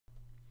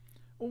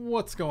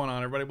What's going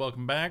on, everybody?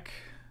 Welcome back.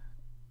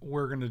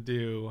 We're going to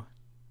do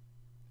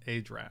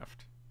a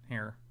draft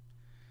here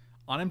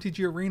on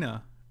MTG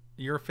Arena,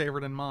 your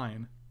favorite and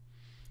mine.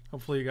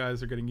 Hopefully you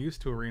guys are getting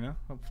used to Arena.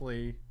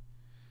 Hopefully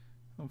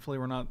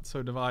we're not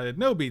so divided.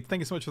 No Beat, thank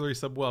you so much for the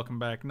resub. Welcome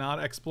back. Not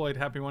Exploit,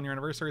 happy 1 year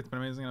anniversary. It's been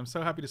amazing. I'm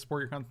so happy to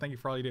support your content. Thank you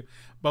for all you do.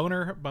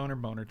 Boner, boner,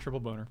 boner, triple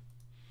boner.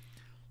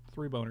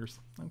 3 boners.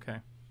 Okay.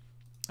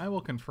 I will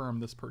confirm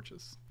this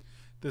purchase.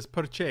 This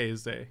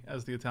purchase,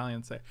 as the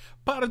Italians say.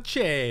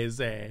 Purchase.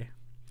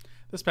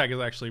 This pack is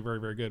actually very,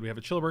 very good. We have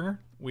a Chillbringer.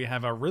 We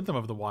have a Rhythm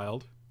of the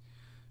Wild.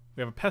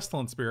 We have a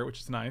Pestilent Spirit, which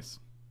is nice.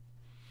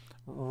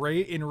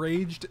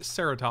 Enraged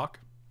Ceratok.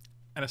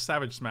 And a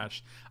Savage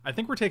Smash. I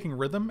think we're taking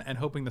Rhythm and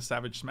hoping the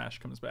Savage Smash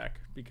comes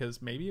back.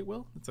 Because maybe it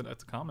will. It's a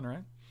common,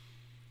 right?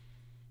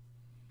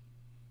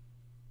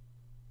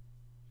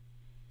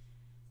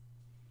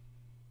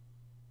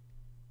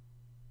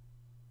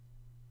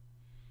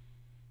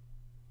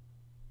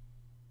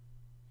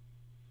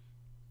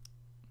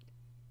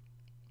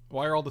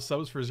 Why are all the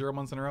subs for 0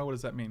 months in a row? What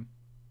does that mean?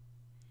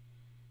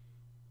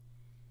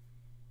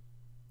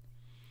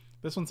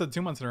 This one said 2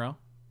 months in a row.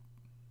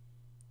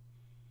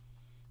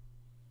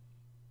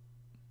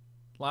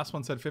 Last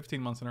one said 15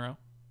 months in a row.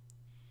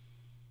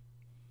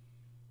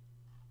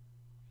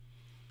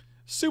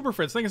 Super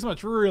Fritz, thank you so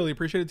much. Really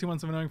appreciate it. 2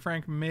 months of knowing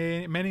Frank.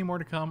 Many more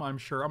to come, I'm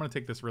sure. I'm going to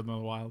take this Rhythm of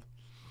the Wild.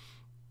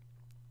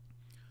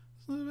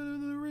 The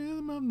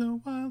rhythm of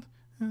the wild.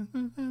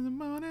 The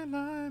morning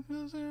light.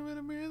 The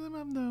rhythm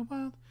of the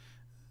wild.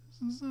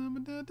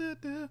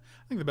 I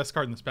think the best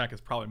card in this pack is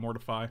probably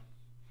Mortify.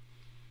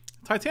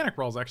 Titanic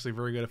Brawl is actually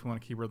very good if we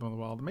want to keep Rhythm of the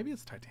Wild. Maybe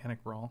it's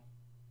Titanic Brawl.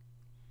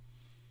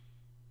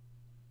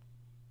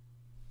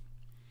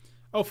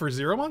 Oh, for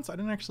 0 months? I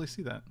didn't actually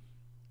see that.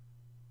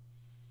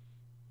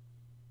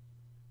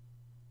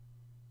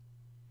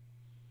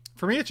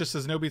 For me, it just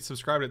says no beat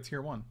subscribed at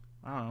tier 1.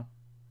 I don't know.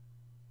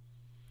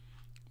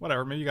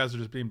 Whatever. Maybe you guys are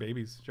just being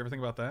babies. Did you ever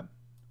think about that?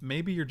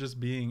 Maybe you're just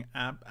being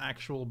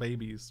actual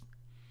babies.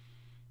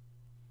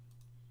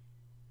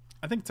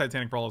 I think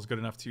Titanic Brawl is good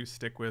enough to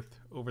stick with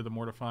over the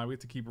Mortify. We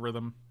have to keep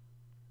Rhythm.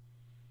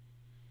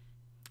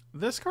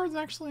 This card's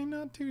actually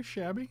not too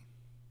shabby.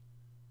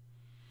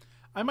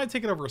 I might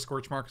take it over a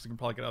Scorch Mark because you can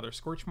probably get other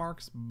Scorch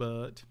Marks,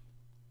 but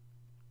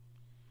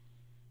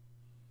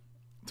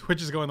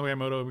Twitch is going the way of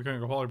Moto,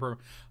 becoming a quality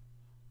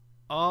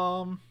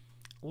program.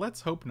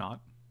 Let's hope not.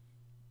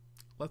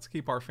 Let's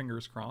keep our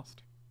fingers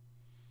crossed.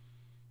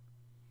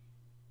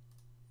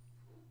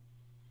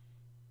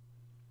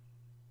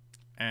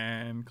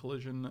 And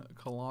Collision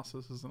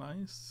Colossus is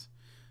nice.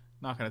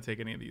 Not going to take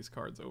any of these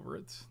cards over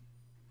it.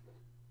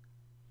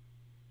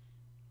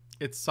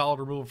 It's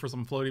solid removal for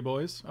some floaty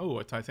boys. Oh,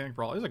 a Titanic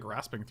Brawl. There's a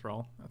Grasping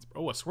Thrall.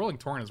 A Swirling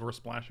Torrent is worth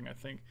splashing, I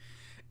think.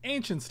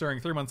 Ancient Stirring,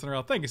 3 months in a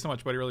row. Thank you so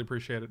much, buddy. Really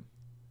appreciate it.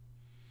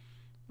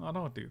 Oh,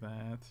 don't do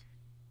that.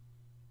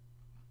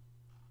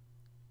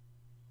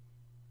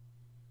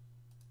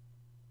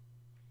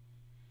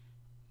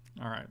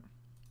 Alright.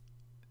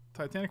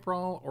 Titanic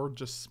Brawl or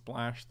just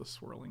splash the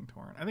Swirling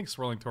Torrent. I think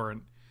Swirling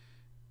Torrent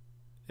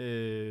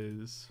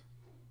is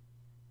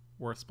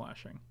worth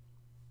splashing.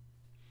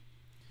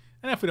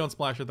 And if we don't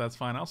splash it, that's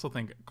fine. I also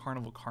think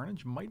Carnival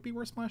Carnage might be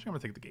worth splashing. I'm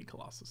going to take the Gate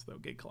Colossus, though.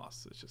 Gate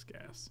Colossus is just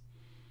gas.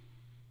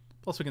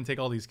 Plus, we can take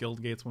all these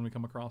Guild Gates when we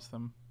come across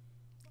them.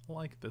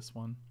 Like this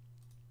one.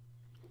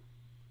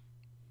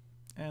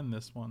 And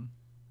this one.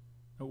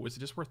 Oh, is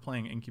it just worth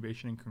playing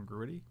Incubation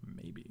Incongruity?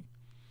 Maybe.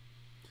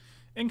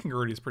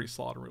 Incongruity is pretty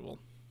solid removal.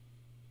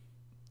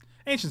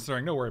 Ancient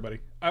Stirring, don't worry, buddy.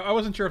 I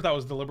wasn't sure if that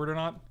was deliberate or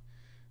not.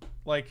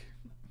 Like,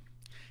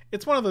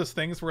 it's one of those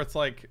things where it's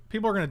like,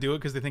 people are going to do it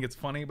because they think it's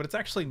funny, but it's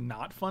actually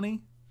not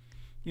funny.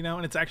 You know,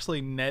 and it's actually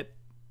net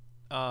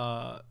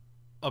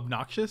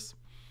obnoxious.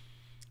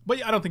 But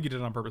yeah, I don't think you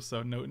did it on purpose,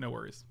 so no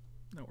worries.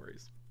 No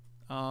worries.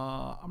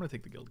 I'm going to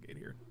take the Guild Gate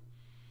here.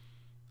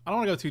 I don't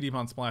want to go too deep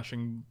on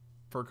splashing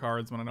for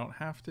cards when I don't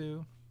have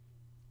to.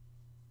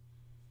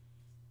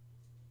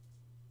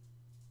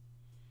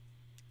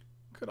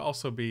 Could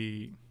also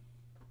be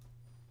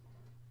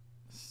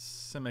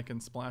Simic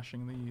and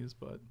splashing these,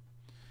 but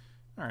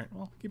alright,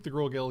 well, keep the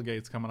Gruul Guild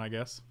Gates coming, I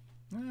guess.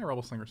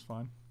 Rebel Slinger's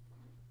fine.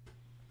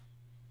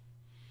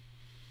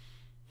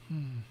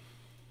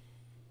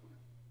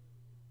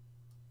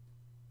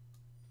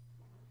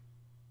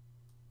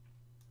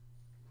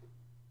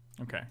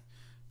 Okay.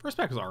 First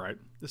pack was alright.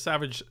 The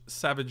Savage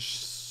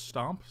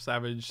Stomp,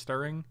 Savage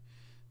Stirring,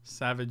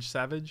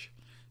 Savage.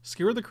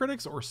 Skewer the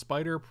Critics or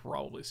Spider?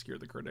 Probably Skewer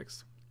the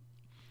Critics.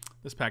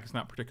 This pack is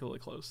not particularly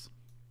close.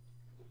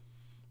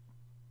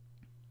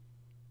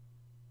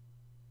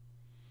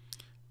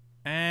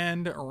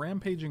 And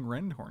Rampaging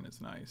Rendhorn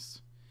is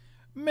nice.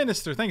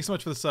 Minister, thank you so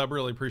much for the sub.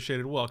 Really appreciate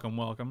it. Welcome,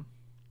 welcome.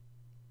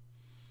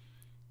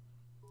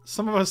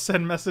 Some of us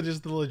send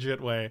messages the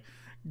legit way.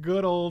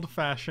 Good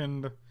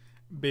old-fashioned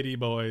biddy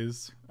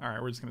boys.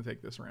 Alright, we're just going to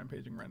take this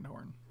Rampaging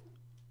Rendhorn.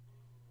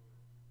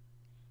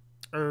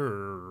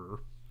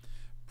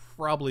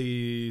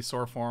 Probably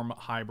Soar Form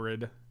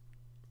Hybrid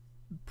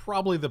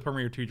probably the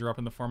premier 2-drop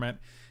in the format.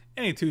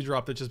 Any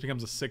 2-drop that just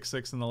becomes a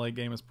 6/6 in the late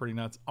game is pretty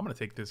nuts. I'm going to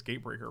take this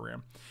Gatebreaker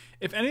Ram.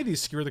 If any of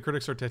these Skewer the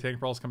Critics or Titanic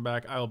Brawls come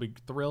back, I will be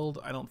thrilled.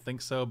 I don't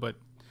think so, but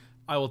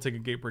I will take a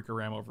Gatebreaker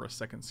Ram over a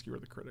second Skewer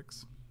the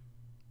Critics.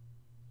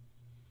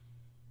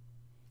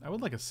 I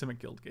would like a Simic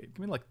Guild Gate. Give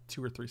me like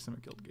 2 or 3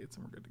 Simic Guild Gates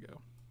and we're good to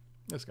go.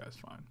 This guy's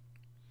fine.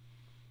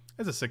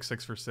 It's a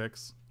 6/6 for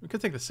 6. We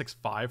could take the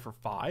 6/5 for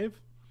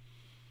 5.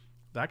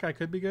 That guy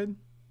could be good.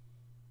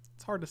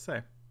 It's hard to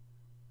say.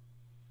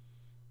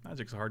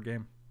 Magic's a hard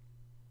game.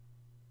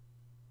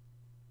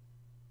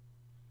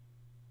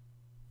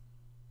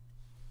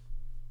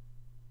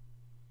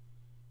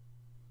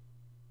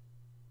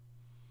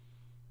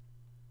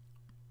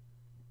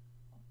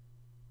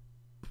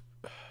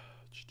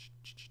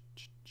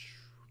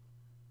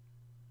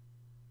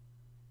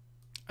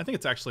 I think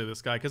it's actually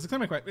this guy because it's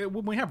gonna make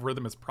when we have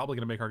Rhythm, it's probably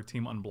gonna make our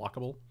team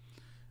unblockable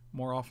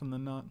more often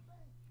than not.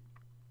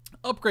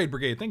 Upgrade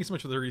Brigade, thank you so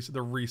much for the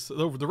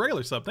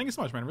regular sub. Thank you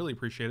so much, man. Really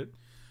appreciate it.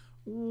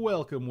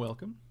 Welcome,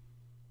 welcome.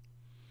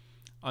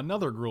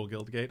 Another Gruul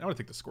Guild Gate. I'm gonna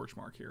take the Scorch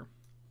Mark here.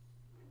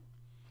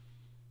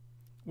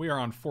 We are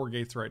on 4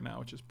 gates right now,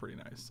 which is pretty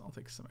nice. I'll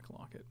take Simic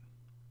Locket.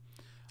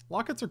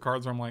 Lockets are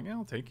cards where I'm like, yeah,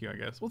 I'll take you, I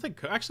guess. We'll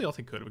take. Actually, I'll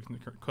take Code of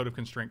Constraint. Code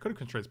of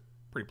Constraint is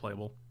pretty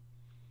playable.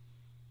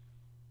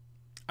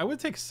 I would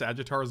take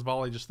Sagittarius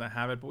Volley just to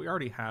have it, but we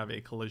already have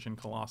a Collision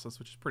Colossus,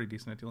 which is pretty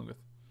decent at dealing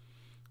with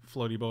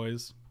floaty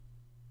boys.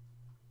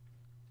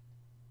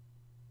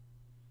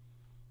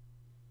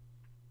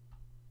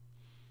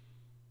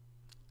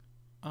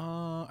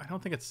 I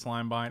don't think it's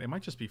Slimebind. It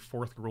might just be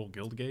 4th Gruul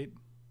Guild Gate.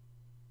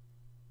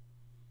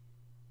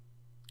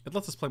 It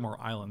lets us play more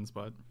islands,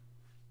 but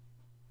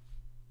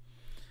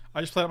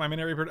I just played out my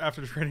mini report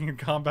after trading in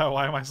combat.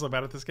 Why am I so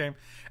bad at this game?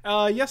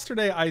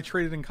 Yesterday I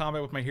traded in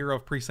combat with my hero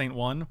of Presaint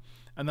 1,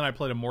 and then I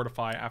played a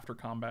Mortify after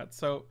combat.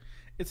 So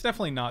it's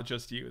definitely not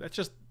just you. That's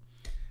just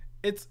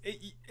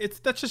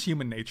that's just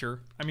human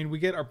nature. I mean, we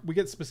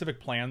get specific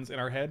plans in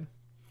our head,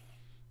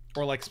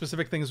 or like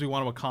specific things we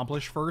want to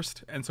accomplish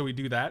first, and so we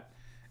do that,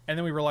 and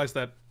then we realize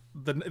that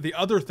the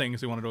other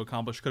things we wanted to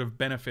accomplish could have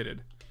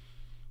benefited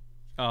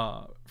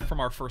from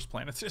our first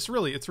plan. It's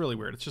really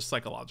weird. It's just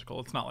psychological.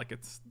 It's not like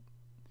it's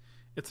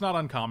not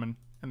uncommon,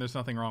 and there's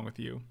nothing wrong with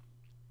you.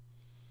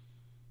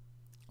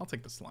 I'll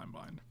take the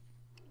Slimebind.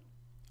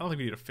 I don't think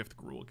we need a 5th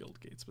Gruul Guild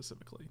Gate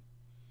specifically.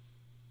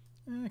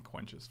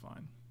 Quench is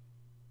fine.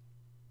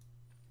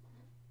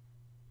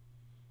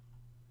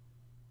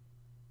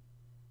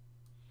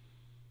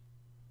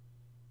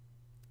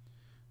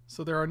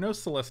 So there are no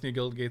Celestia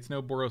Guild Gates,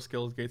 no Boros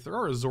Guild Gates. There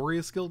are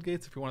Azorius Guild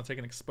Gates if you want to take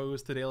an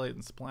Exposed to Daylight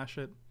and splash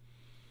it.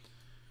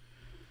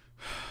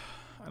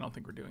 I don't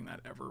think we're doing that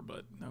ever,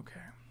 but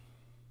okay.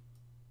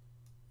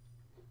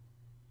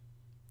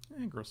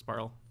 Growth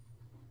Spiral.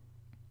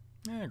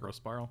 Growth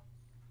Spiral.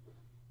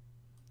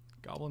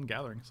 Goblin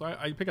Gathering. So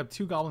I pick up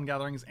 2 Goblin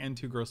Gatherings and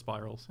 2 Growth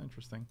Spirals.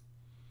 Interesting.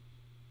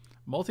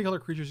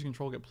 Multicolored creatures you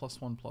control get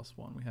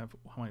 +1/+1. We have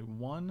how many?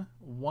 One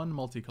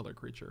multicolored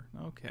creature.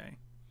 Okay.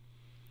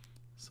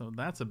 So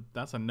that's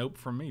a nope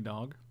from me,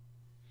 dog.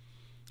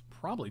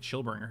 Probably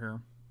Chillbringer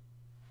here.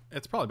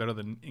 It's probably better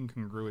than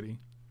Incongruity.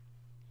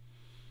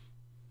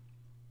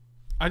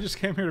 I just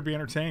came here to be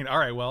entertained. All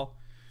right, well.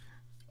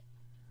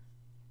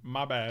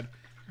 My bad.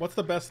 What's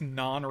the best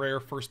non-rare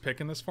first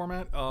pick in this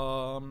format?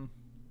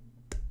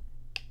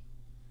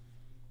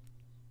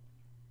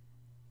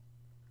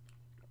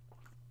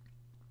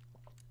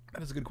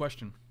 That is a good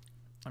question.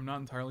 I'm not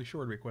entirely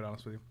sure, to be quite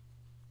honest with you.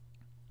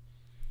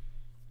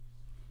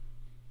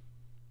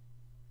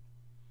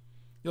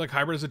 You like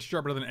hybrid as a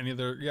 2-drop better than any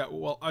other? Yeah,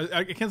 well,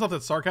 I can't stop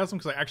that sarcasm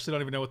because I actually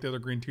don't even know what the other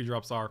green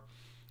 2-drops are.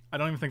 I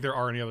don't even think there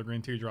are any other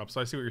green 2-drops,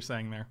 so I see what you're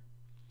saying there.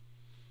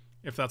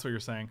 If that's what you're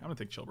saying. I'm going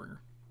to take Chillbringer.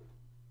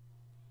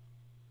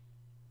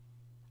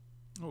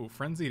 Oh,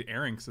 Frenzied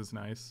Arinx is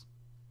nice.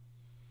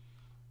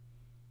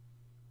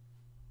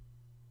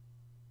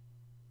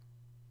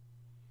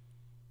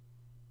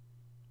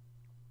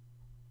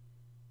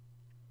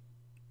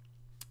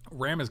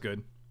 Ram is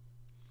good.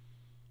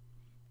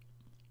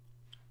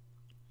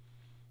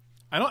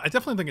 I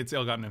definitely think it's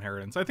Ill-Gotten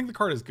Inheritance. I think the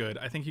card is good.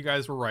 I think you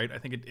guys were right. I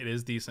think it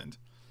is decent.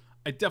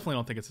 I definitely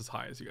don't think it's as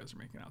high as you guys are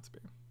making it out to be.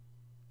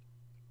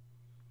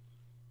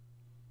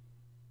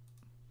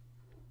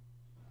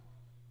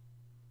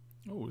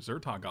 Oh,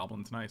 Zertog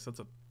Goblin's nice. That's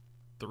a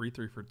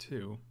 3/3 for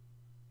 2.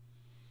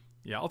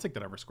 Yeah, I'll take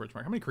that over Scorch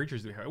Mark. How many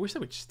creatures do we have? I wish they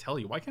would just tell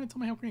you. Why can't it tell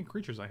me how many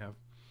creatures I have?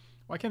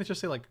 Why can't it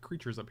just say, like,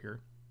 creatures up here?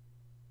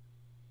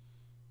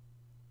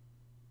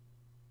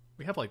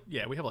 We have, like,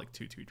 yeah, we have, like,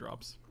 2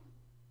 2-drops.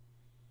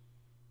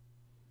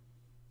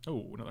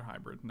 Oh, another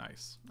hybrid.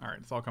 Nice. All right,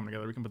 it's all coming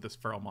together. We can put this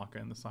Feral Maka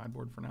in the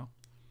sideboard for now.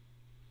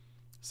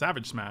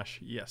 Savage Smash.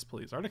 Yes,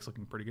 please. Our deck's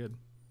looking pretty good.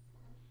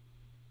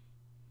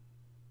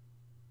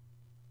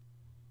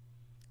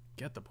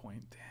 Get the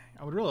point. Dang.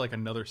 I would really like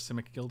another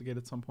Simic Guild Gate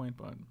at some point,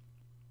 but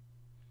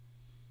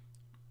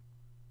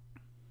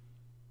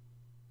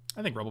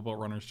I think Rebel Boat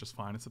Runner is just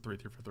fine. It's a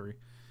 3/3 for 3.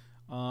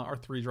 Our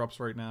 3-drops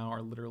right now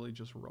are literally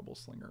just Rubble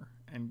Slinger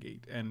and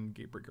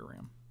Gatebreaker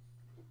Ram.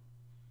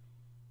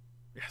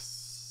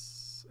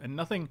 Yes. And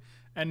nothing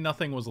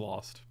was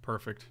lost.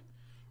 Perfect.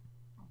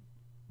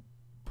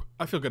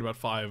 I feel good about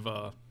 5.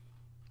 Oh,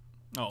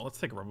 let's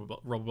take a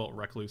Rubble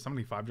Recluse. How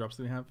many 5-drops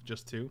do we have?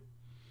 Just 2?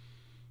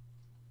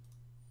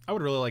 I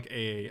would really like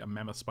a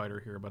Mammoth Spider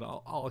here, but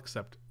I'll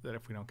accept that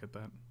if we don't get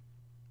that.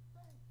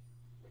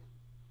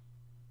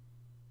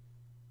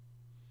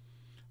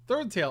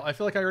 Third Tail. I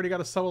feel like I already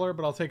got a Solar,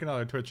 but I'll take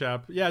another Twitch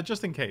app. Yeah,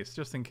 just in case.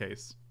 Just in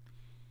case.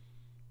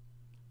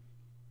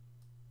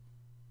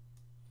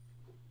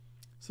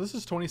 So this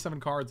is 27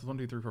 cards. 1,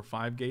 2, 3, 4,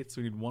 5 gates.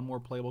 So we need one more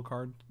playable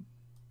card.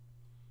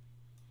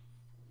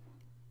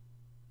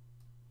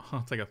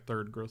 I'll take a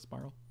 3rd Growth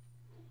Spiral.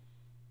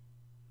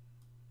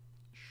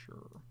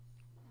 Sure.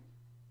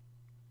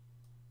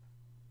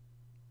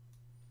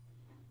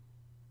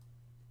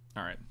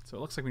 Alright, so it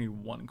looks like we need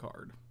 1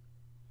 card.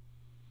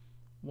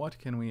 What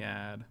can we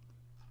add?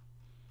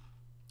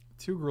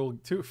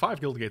 5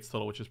 Guild Gates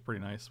total, which is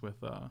pretty nice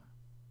with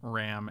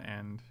Ram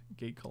and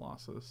Gate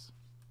Colossus.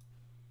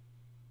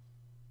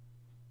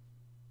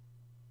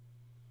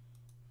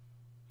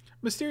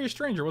 Mysterious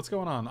Stranger, what's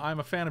going on? I'm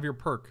a fan of your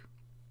perk.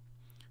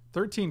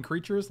 13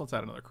 creatures. Let's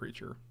add another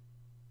creature.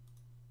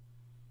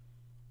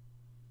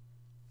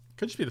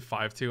 Could just be the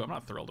 5/2. I'm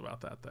not thrilled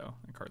about that though.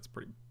 That card's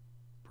pretty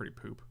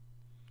poop.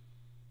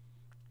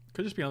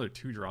 Could just be another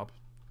 2-drop.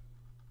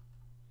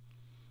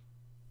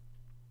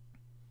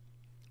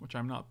 Which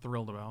I'm not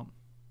thrilled about.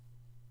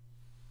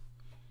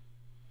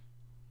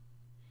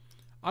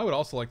 I would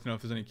also like to know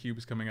if there's any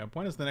cubes coming up.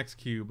 When is the next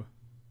cube?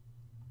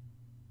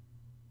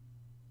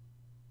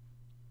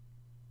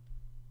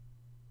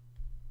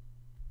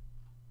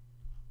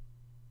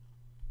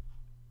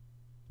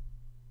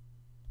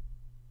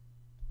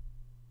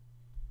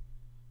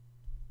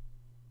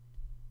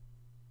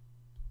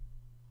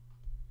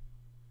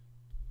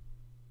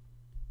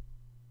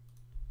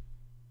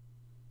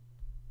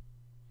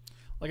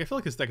 Like, I feel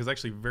like this deck is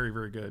actually very,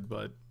 very good,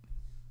 but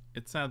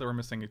it's sad that we're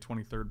missing a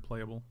 23rd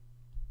playable.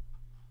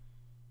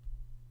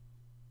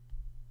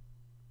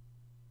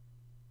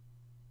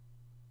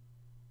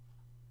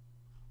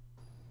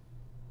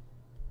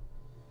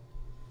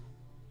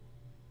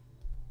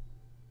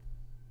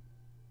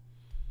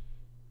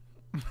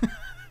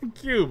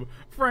 Cube.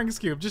 Frank's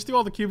Cube. Just do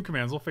all the cube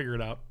commands. We'll figure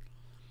it out.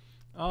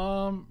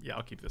 Yeah,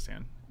 I'll keep this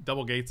hand.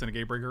 Double gates and a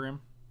Gatebreaker Ram?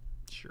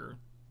 Sure.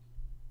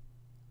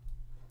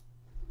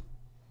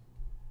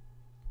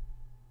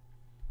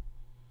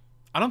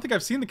 I don't think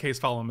I've seen the case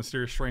file on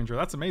Mysterious Stranger.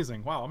 That's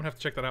amazing. Wow, I'm going to have to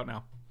check that out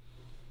now.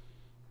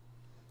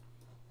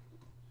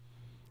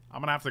 I'm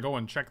going to have to go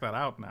and check that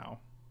out now.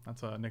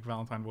 That's a Nick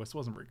Valentine voice. It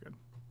wasn't very good.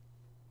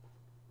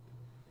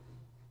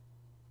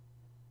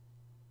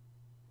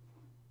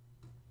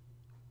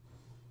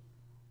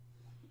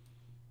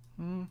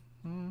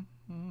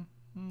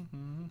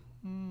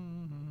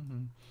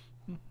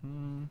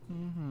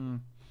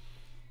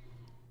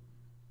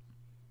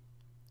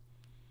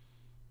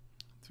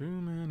 Too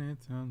many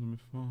times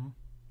before.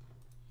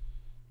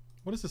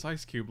 What is this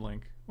Ice Cube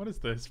link? What is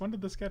this? When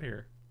did this get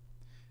here?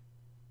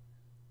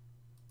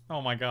 Oh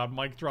my god,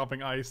 Mike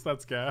dropping ice.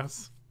 That's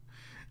gas.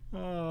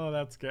 Oh,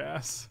 that's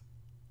gas.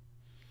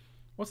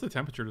 What's the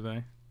temperature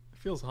today? It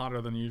feels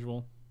hotter than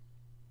usual.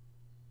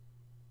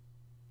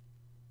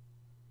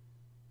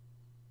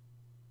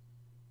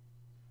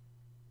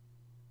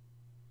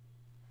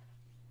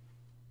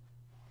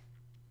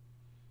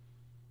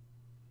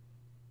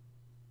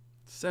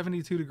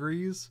 "72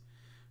 degrees?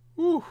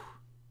 Woo!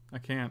 I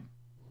can't.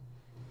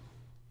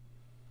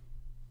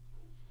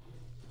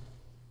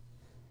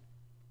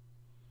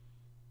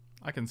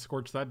 I can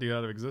scorch that dude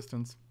out of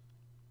existence.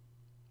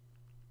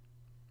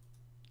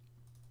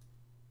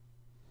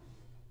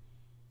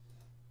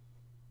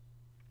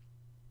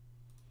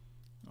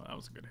 Oh, that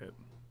was a good hit.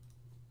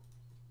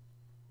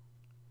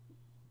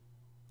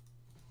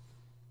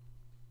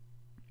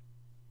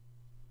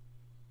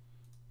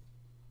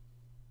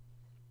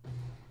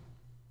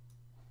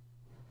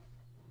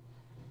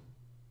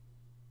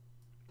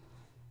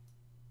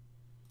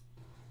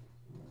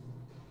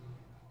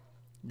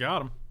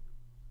 Got him.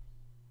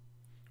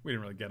 We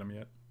didn't really get him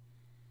yet.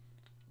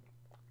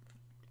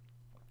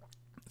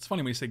 It's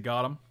funny when you say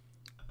got him,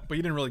 but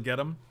you didn't really get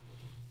him.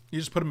 You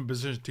just put him in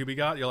position to be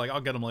got. You're like,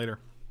 I'll get him later.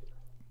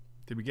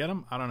 Did we get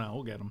him? I don't know.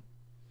 We'll get him.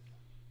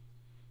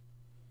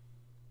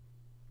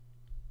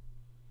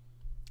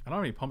 I don't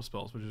have any pump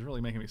spells, which is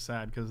really making me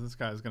sad because this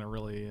guy's gonna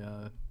really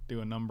do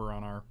a number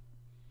on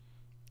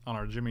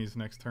our Jimmy's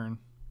next turn.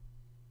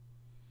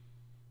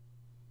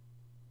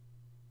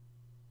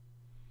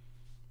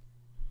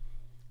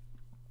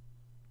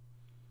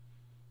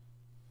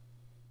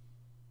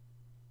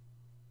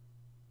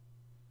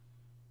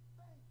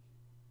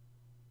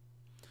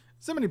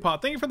 Ziminy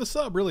Pot, thank you for the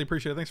sub. Really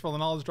appreciate it. Thanks for all the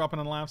knowledge, dropping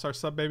in laughs. Our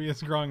sub baby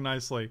is growing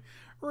nicely.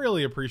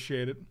 Really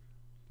appreciate it.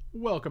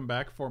 Welcome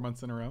back, 4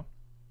 months in a row.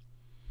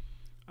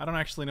 I don't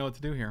actually know what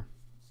to do here.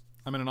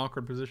 I'm in an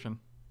awkward position.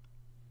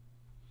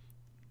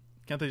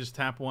 Can't they just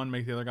tap one,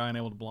 make the other guy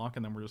unable to block,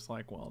 and then we're just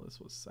like, well, this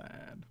was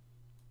sad.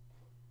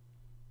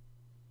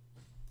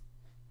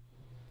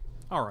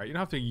 Alright, you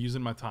don't have to be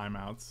using my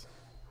timeouts.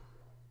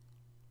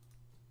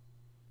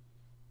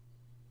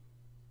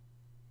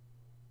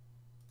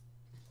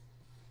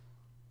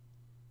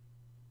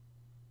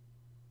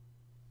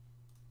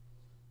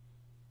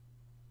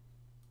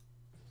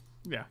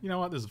 Yeah, you know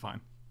what? This is fine.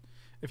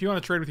 If you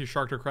want to trade with your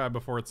Shark or Crab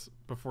before it's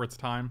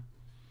time,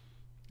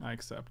 I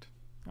accept.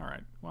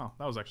 Alright, wow,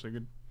 that was actually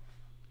good.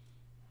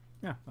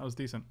 Yeah, that was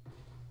decent.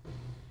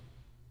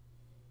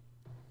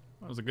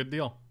 That was a good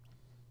deal.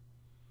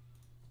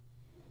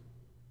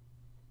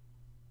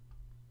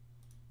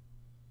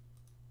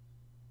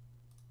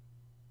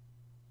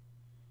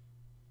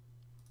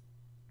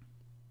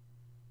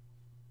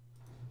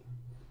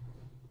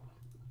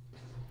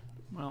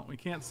 Well, we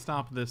can't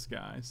stop this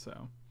guy,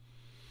 so...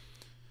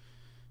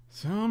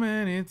 So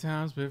many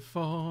times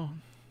before,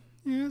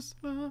 yes,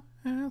 love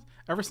has...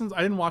 Ever since...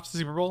 I didn't watch the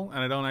Super Bowl,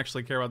 and I don't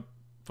actually care about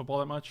football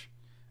that much,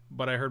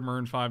 but I heard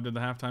Maroon 5 did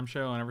the halftime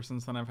show, and ever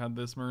since then I've had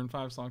this Maroon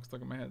 5 song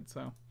stuck in my head,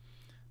 so...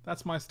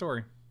 That's my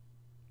story.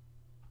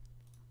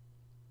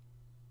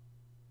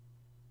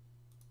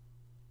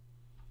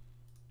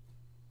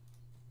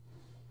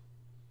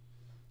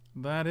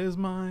 That is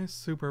my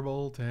Super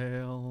Bowl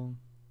tale.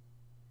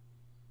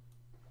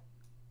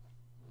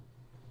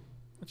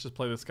 Let's just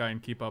play this guy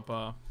and keep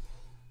up,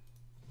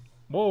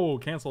 Whoa,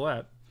 cancel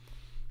that.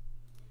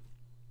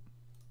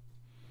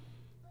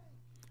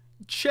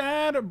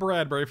 Chad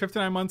Bradbury,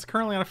 59 months,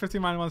 currently on a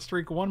 59-month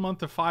streak, 1 month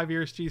to 5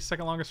 years. Geez,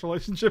 second longest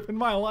relationship in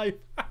my life.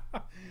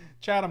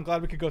 Chad, I'm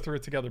glad we could go through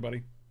it together,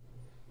 buddy.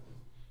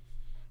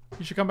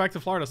 You should come back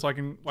to Florida so I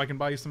can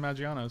buy you some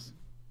Maggianos.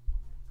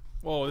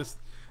 Whoa,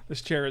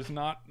 this chair is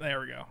not... There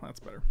we go. That's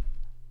better.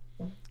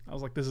 I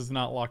was like, this is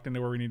not locked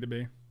into where we need to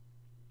be.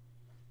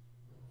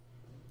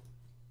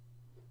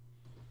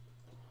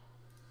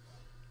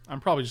 I'm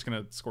probably just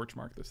going to Scorch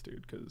Mark this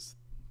dude, because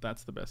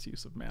that's the best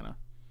use of mana.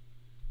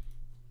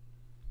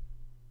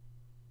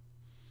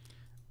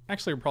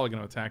 Actually, we're probably going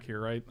to attack here,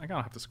 right? I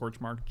don't have to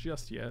Scorch Mark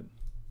just yet.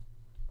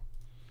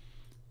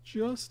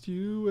 Just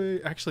you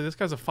wait. Actually, this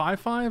guy's a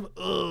 5/5?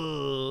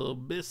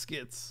 Ugh,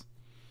 biscuits.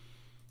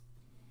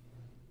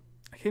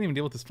 I can't even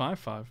deal with this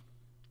 5/5.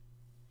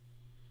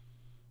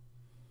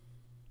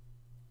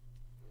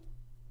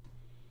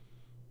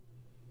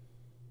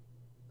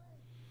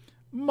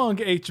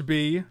 Monk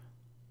HB.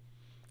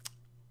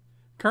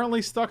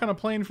 Currently stuck on a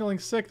plane feeling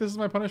sick. This is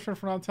my punishment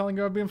for not telling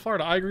you I'd be in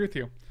Florida. I agree with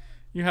you.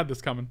 You had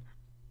this coming.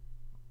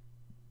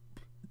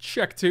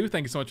 Check 2.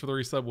 Thank you so much for the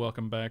resub.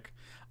 Welcome back.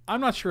 I'm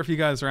not sure if you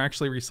guys are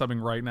actually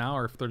resubbing right now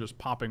or if they're just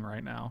popping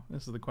right now.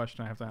 This is the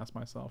question I have to ask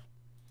myself.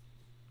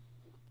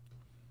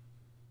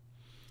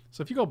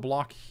 So if you go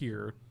block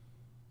here...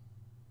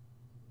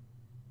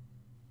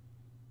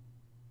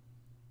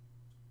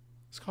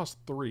 This costs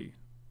 3.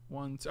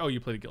 1, 2, oh, you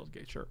played a Guild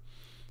Gate, sure.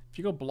 If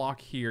you go block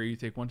here, you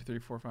take 1, 2, 3,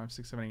 4, 5,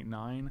 6, 7, 8,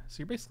 9. So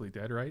you're basically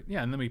dead, right?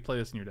 Yeah, and then we play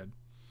this and you're dead.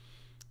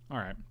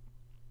 Alright.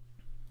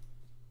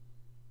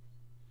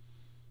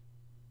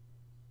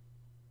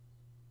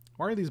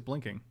 Why are these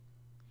blinking?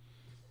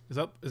 Is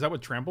that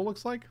what trample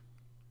looks like?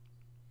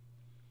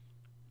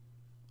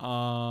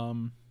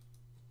 No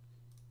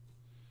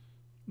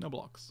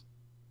blocks.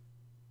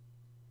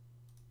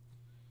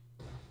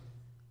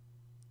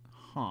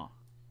 Huh.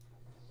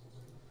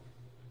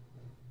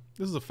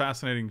 This is a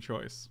fascinating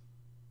choice.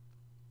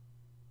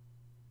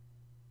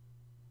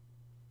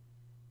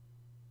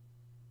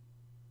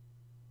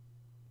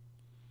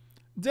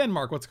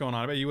 Denmark, what's going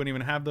on? I bet you wouldn't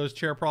even have those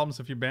chair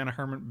problems if you ban a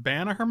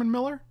Herman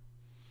Miller?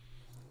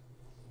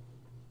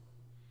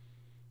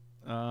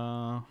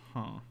 Huh.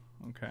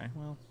 Okay,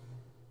 well.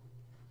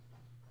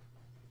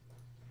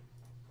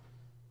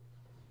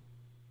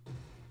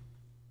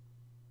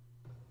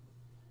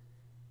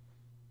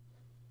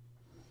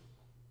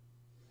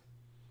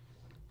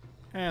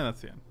 And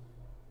that's the end.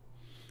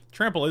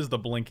 Trample is the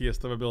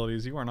blinkiest of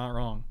abilities. You are not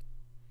wrong.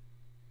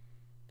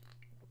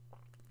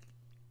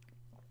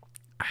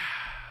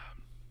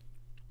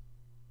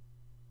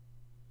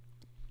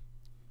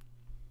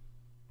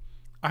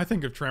 I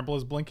think of Trample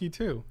as blinky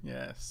too.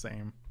 Yeah,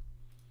 same.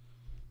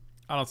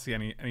 I don't see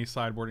any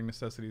sideboarding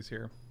necessities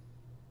here.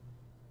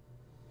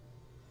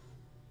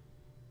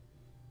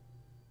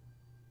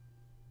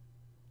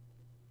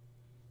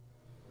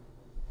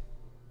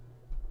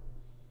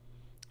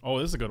 Oh,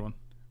 this is a good one.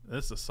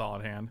 This is a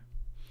solid hand.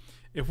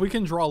 If we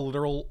can draw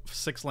literal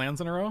 6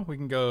 lands in a row, we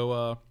can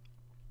go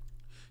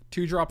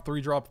 2-drop,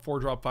 3-drop,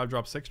 4-drop,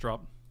 5-drop,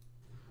 6-drop.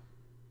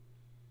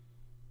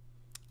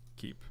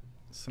 Keep.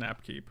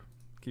 Snap keep.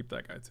 Keep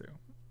that guy too.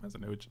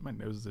 My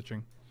nose is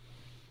itching.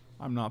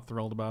 I'm not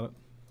thrilled about it.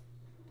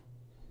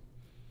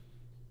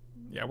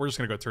 Yeah, we're just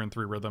going to go turn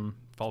 3 Rhythm,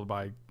 followed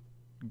by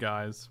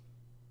guys.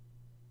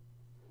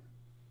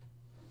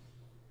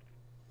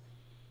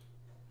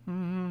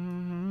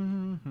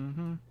 Until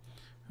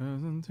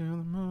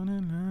the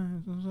morning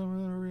light, the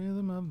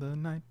rhythm of the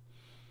night.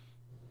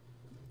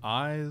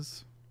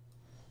 Eyes.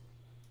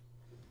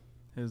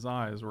 His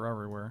eyes were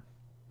everywhere.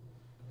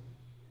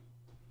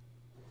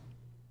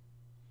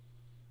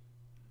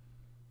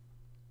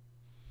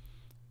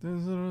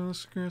 This is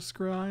the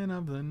scrying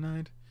of the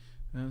night,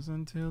 as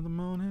until the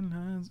morning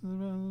lights the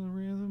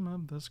rhythm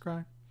of the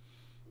scry,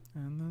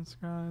 and the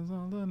sky's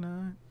all the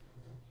night.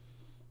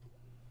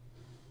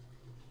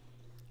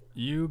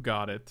 You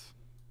got it.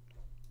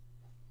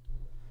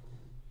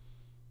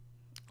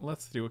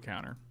 Let's do a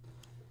counter.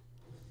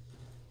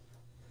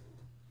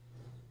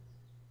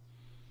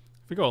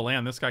 If we go a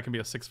land, this guy can be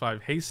a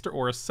 6/5 haste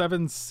or a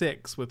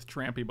 7/6 with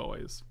Trampy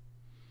Boys.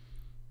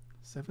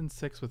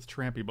 7/6 with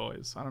Trampy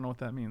Boys. I don't know what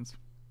that means.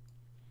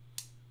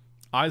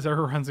 Eyes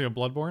ever runs a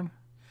Bloodborne?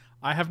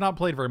 I have not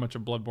played very much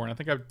of Bloodborne. I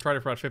think I've tried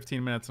it for about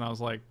 15 minutes and I was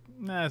like,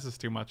 nah, this is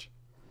too much.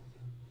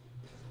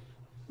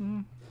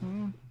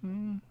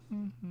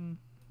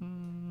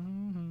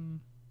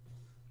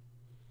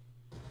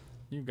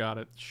 You got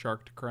it,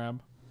 sharked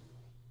crab.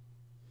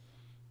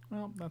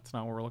 Well, that's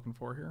not what we're looking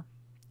for here.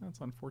 That's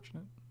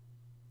unfortunate.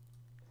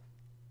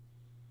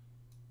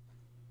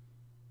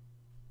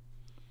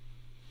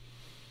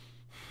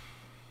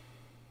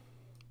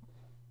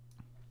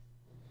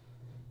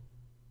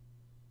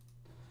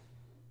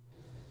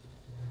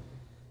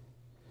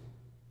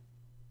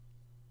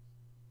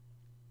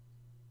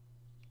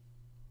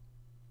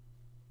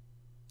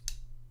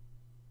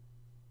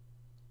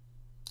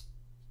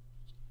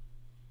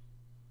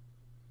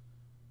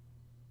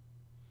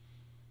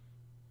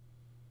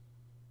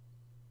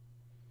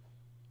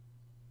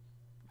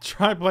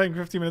 Try playing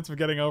 15 minutes of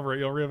getting over it.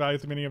 You'll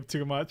reevaluate the meaning of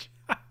too much.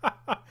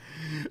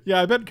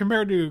 Yeah, I bet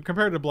compared to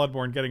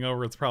Bloodborne, getting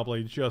over it's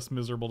probably just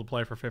miserable to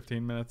play for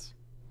 15 minutes.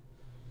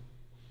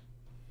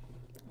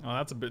 Oh,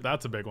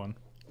 that's a big one.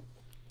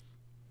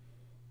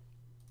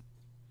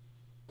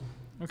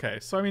 Okay,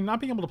 so I mean, not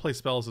being able to play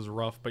spells is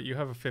rough, but you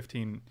have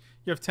you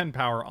have 10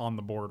 power on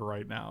the board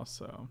right now,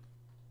 so.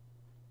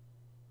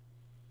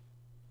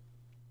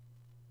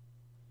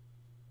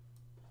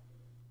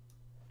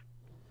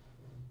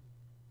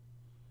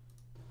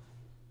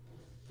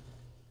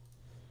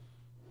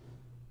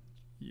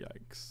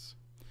 Yikes.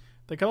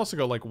 They could also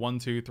go like 1,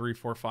 2, 3,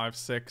 4, 5,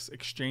 6,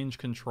 exchange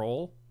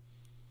control.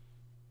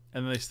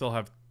 And then they still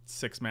have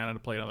 6 mana to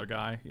play another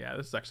guy. Yeah,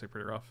 this is actually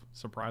pretty rough,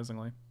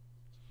 surprisingly.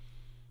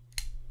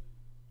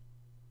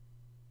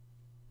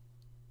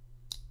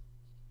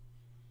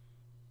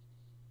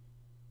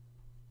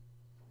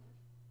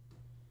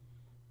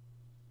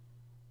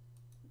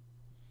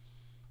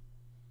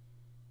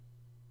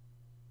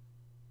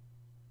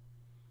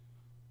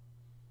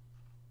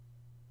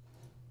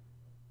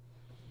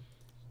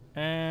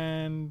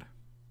 And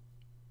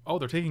oh,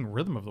 they're taking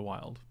Rhythm of the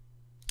Wild.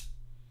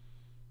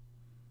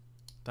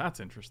 That's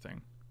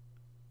interesting.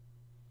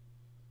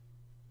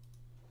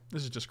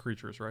 This is just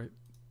creatures, right?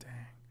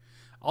 Dang.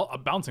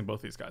 Bouncing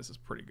both these guys is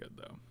pretty good,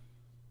 though.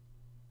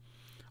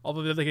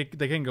 Although they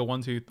can go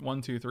 1,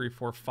 2, 3,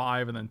 4,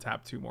 5, and then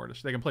tap 2 more.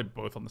 They can play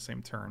both on the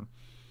same turn.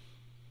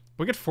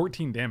 We get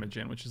 14 damage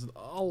in, which is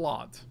a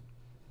lot.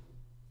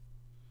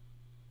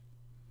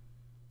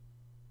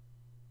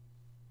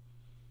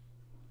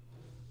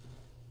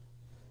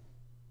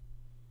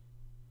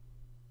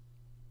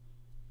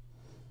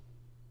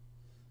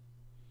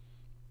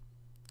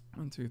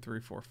 One, 2, 3,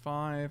 4,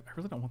 5. I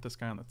really don't want this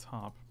guy on the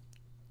top.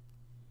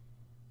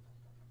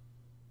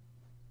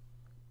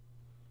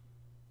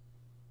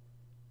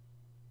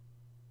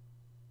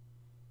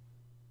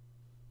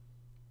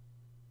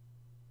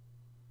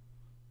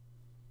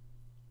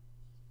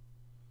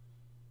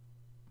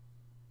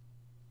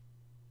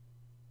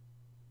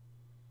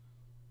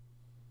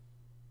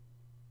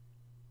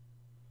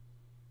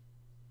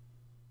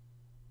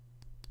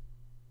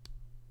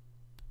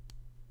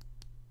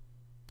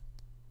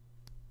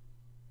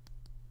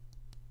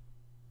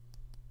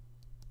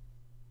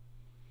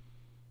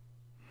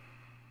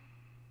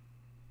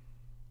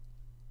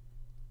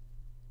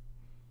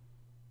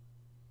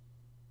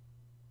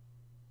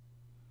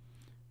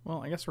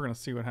 Well, I guess we're going to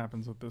see what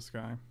happens with this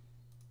guy.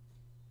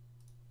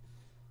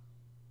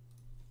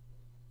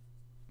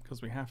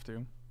 Because we have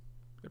to.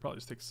 They probably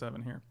just take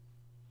 7 here.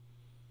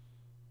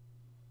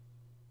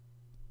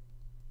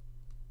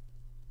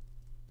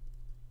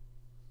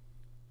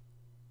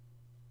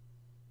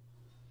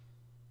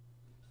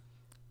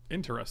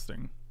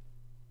 Interesting.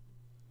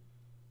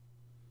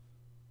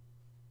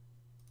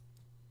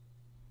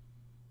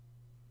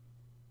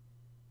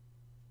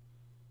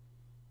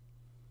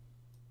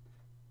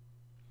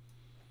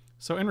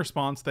 So in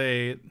response,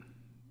 this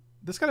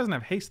guy doesn't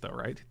have haste though,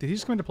 right? Did he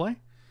just come into play?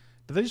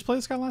 Did they just play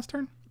this guy last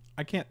turn?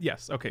 I can't.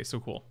 Yes. Okay. So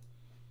cool.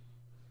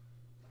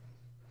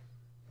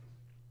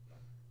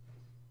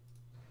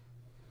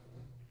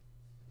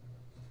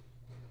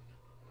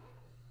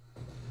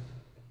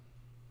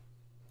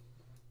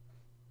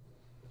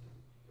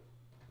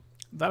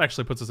 That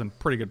actually puts us in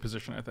pretty good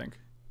position, I think.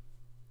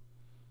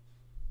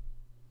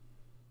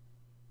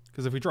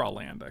 Because if we draw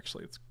land,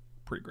 actually, it's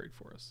pretty great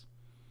for us.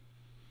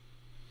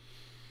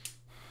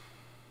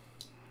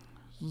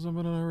 The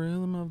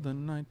rhythm of the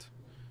night.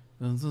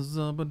 The rhythm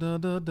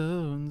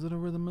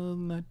of the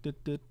night.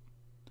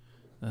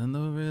 And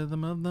the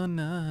rhythm of the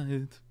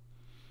night.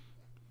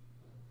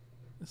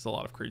 There's a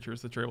lot of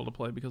creatures that you're able to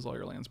play because all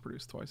your lands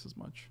produce twice as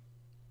much.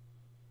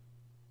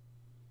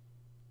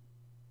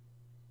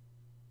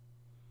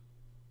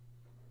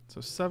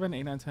 So 7,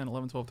 8, 9, 10,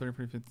 11, 12, 13,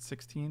 14, 15,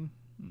 16.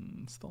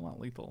 Still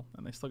not lethal.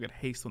 And they still get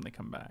haste when they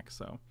come back,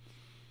 so.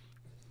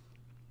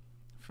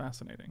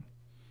 Fascinating.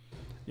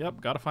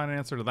 Yep, gotta find an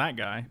answer to that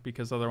guy,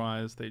 because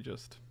otherwise they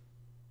just...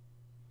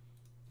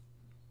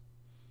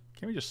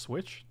 Can we just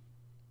switch?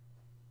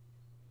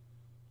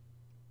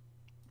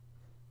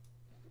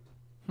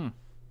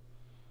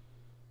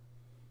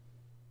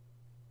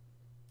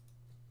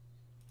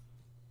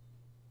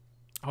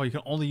 Oh, you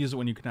can only use it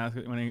when you can ask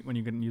it, when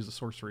you can use a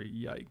sorcery.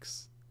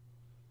 Yikes.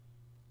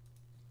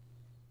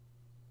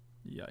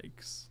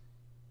 Yikes.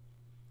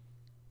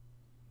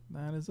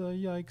 That is a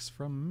yikes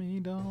from me,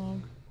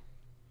 dog.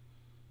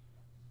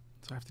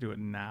 So I have to do it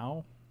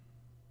now?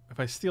 If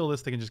I steal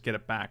this, they can just get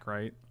it back,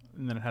 right?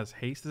 And then it has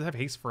haste. Does it have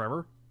haste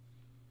forever?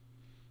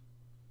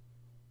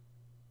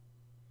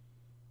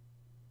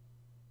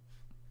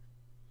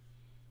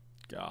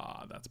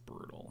 God, that's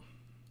brutal.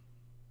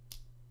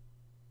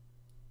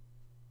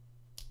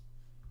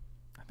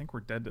 I think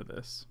we're dead to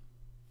this.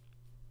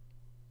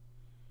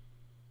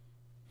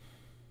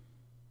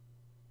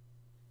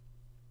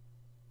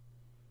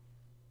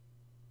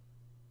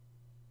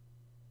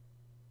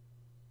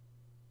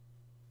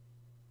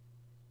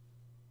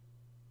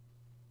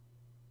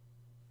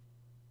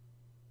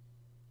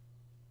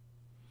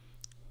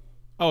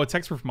 Oh, it's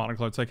hexproof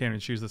monocolored, so I can't even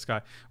choose this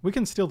guy. We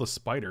can steal the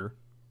spider.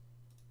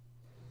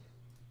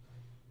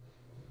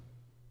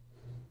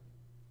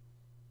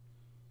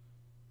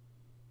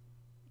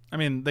 I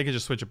mean, they could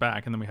just switch it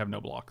back, and then we have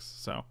no blocks.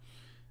 So,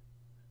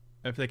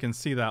 if they can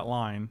see that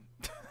line,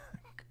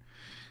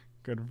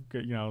 good.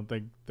 You know,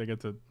 they get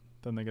to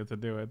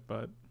do it.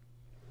 But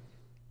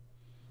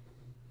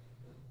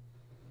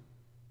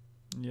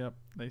yep,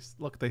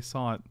 they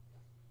saw it.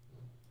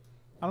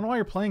 I don't know why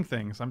you're playing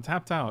things. I'm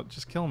tapped out.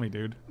 Just kill me,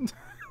 dude.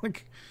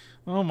 Like,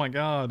 oh my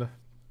god.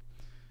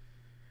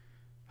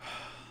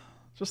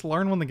 Just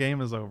learn when the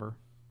game is over.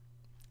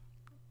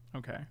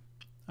 Okay.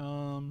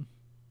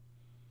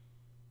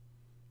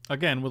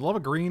 Again, would love a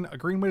green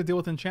way to deal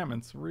with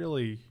enchantments.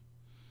 Really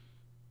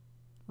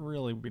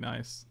would be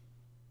nice.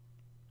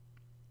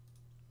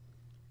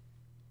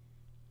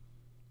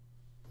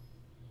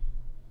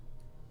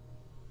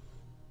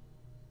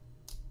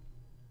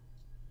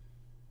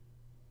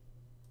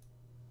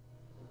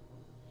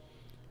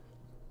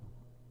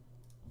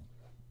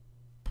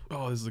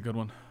 Oh, this is a good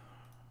one.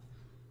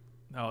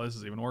 Oh, this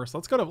is even worse.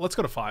 Let's go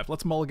to 5.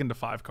 Let's mulligan to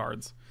 5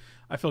 cards.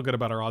 I feel good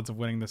about our odds of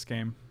winning this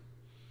game.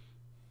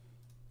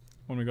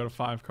 When we go to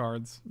 5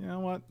 cards. You know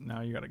what?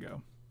 Now you gotta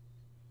go.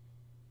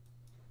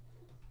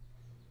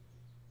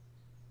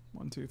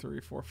 1, 2, 3,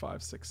 4,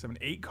 5, 6, 7,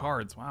 8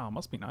 cards. Wow,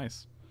 must be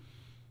nice.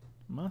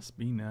 Must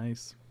be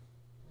nice.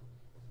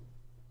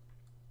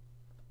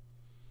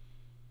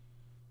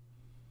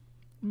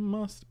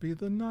 Must be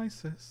the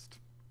nicest.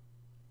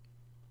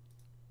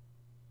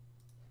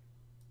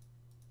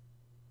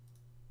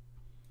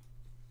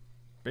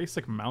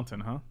 Basic mountain,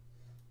 huh?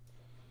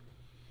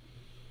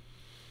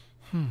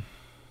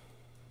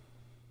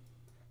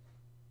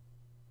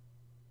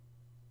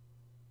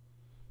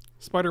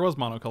 Spider was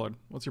monocolored.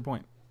 What's your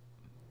point?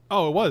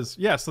 Oh, it was.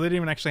 Yeah, so they didn't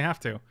even actually have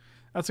to.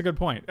 That's a good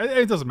point.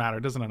 It doesn't matter.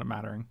 It doesn't end up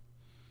mattering.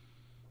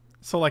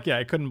 So, like, yeah,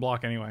 it couldn't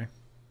block anyway.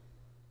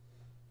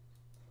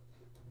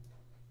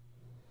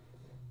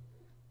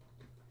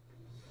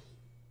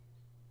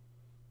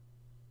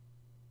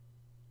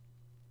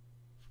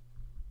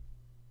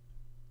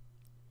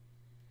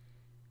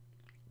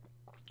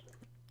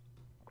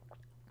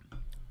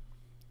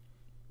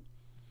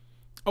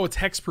 Oh, it's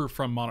hexproof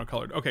from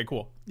monocolored. Okay,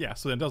 cool. Yeah,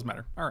 so then it does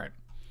matter. All right.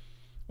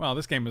 Wow,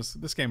 this game is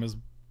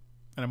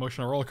an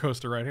emotional roller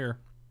coaster right here.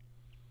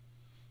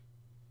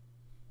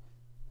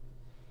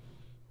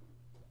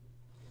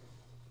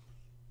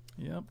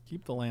 Yep,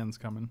 keep the lands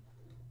coming.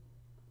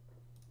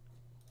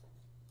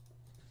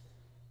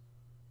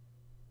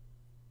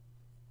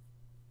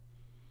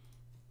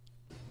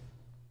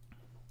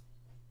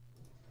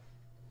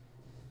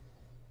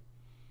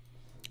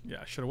 Yeah,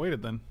 I should have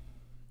waited then.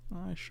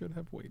 I should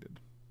have waited.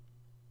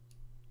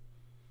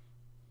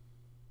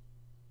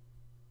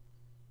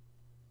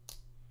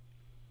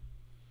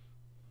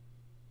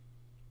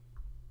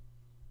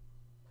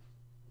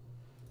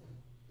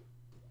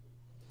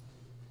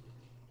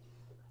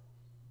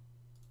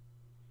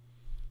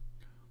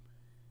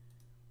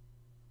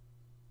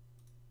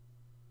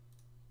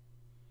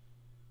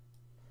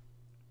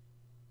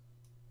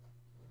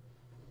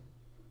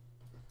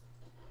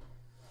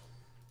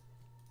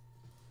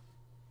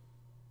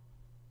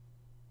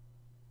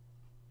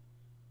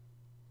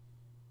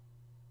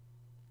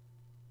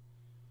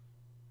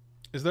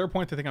 Is there a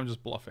point to think I'm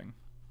just bluffing?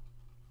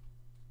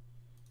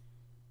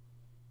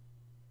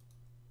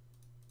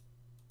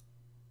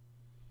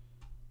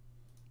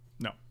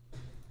 No.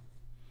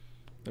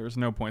 There is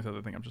no point that I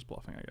think I'm just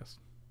bluffing, I guess.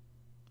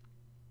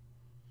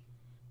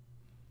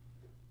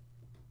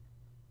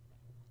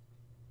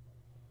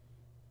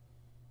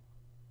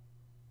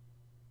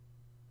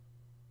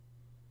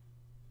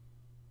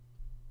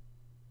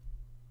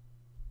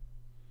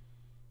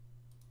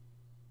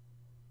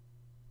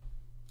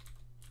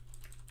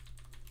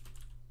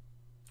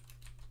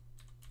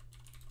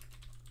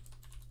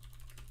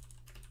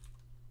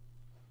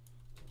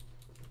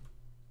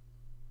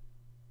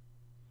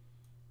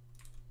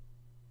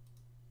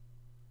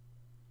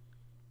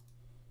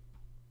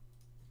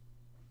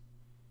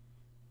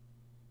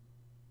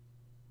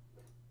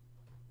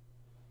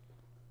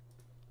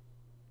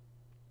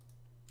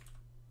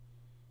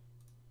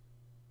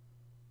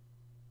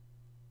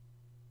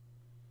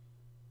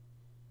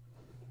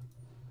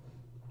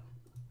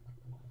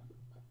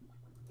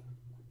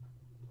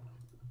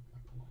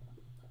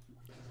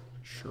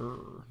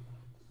 Sure.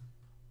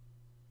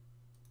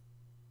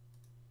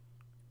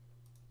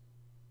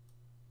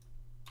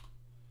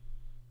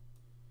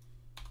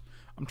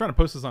 I'm trying to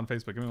post this on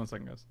Facebook. Give me 1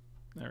 second, guys.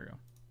 There we go.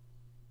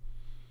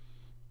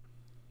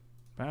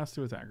 Pass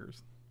to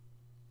attackers.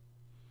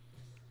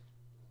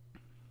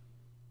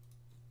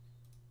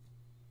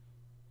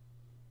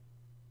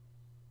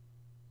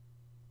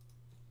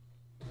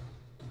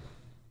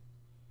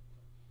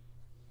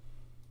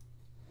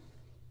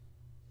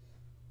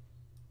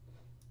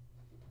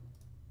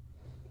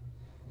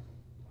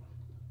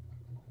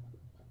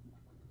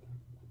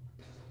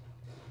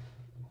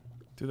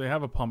 Do they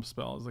have a pump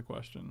spell is the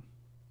question.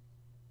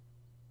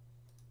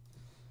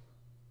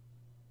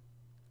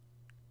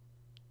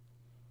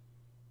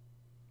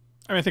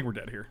 I mean, I think we're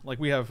dead here. Like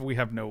we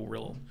have no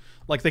real,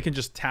 like they can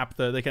just tap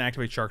they can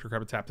activate Shark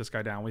Crab to tap this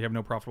guy down. We have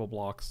no profitable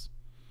blocks.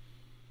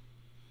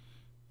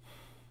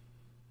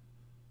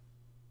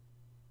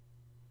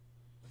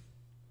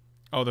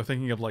 Oh, they're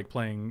thinking of like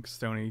playing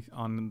Stony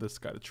on this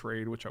guy to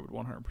trade, which I would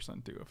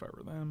 100% do if I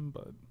were them,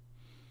 but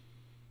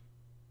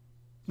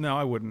no,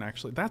 I wouldn't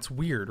actually. That's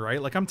weird, right?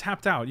 Like I'm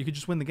tapped out. You could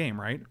just win the game,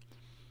 right?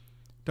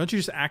 Don't you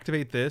just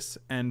activate this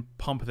and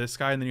pump this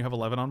guy and then you have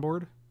 11 on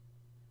board?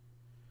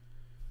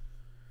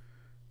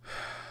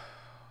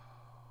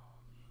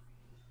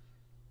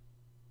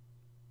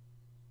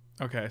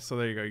 Okay, so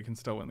there you go. You can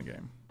still win the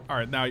game. All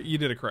right, now you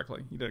did it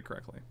correctly. You did it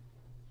correctly.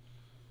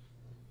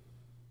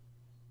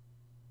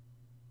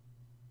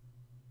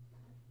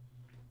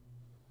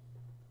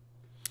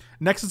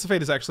 Nexus of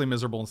Fate is actually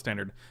miserable in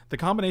Standard. The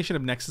combination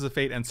of Nexus of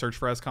Fate and Search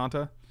for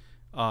Azcanta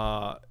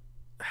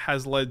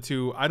has led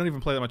to... I don't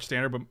even play that much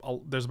Standard, but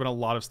there's been a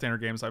lot of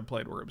Standard games I've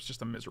played where it was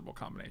just a miserable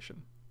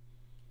combination.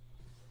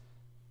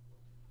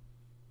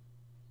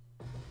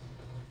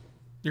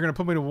 You're going to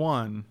put me to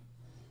 1...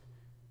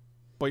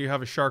 but you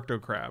have a Sharkdo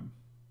Crab.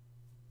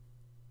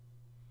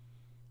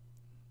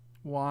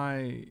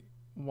 Why?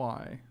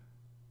 Why?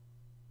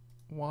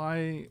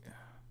 Why?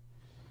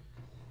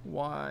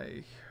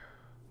 Why?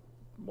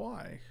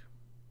 Why?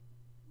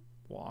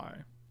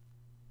 Why?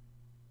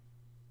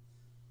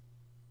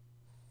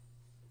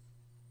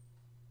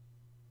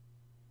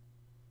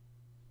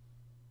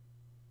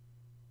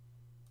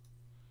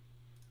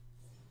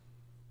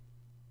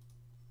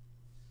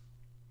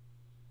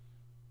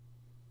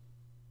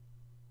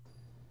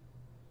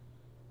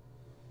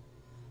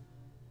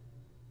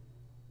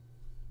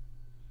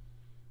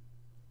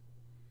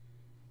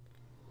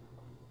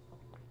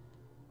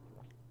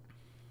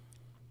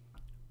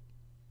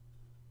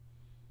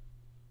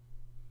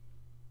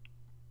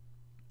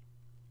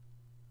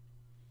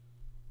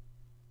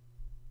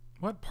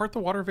 What? Part the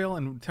Water Veil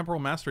and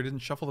Temporal Mastery didn't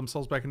shuffle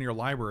themselves back into your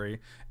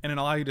library and then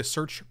allow you to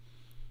search.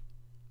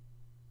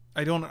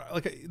 I don't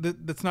like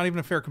that's not even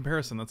a fair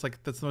comparison. That's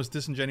the most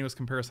disingenuous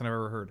comparison I've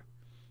ever heard.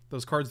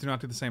 Those cards do not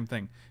do the same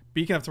thing.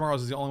 Beacon of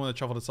Tomorrows is the only one that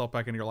shuffled itself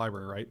back into your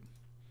library, right?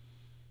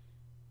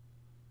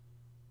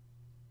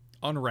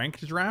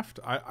 Unranked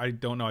draft? I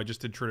don't know. I just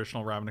did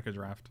traditional Ravnica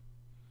draft.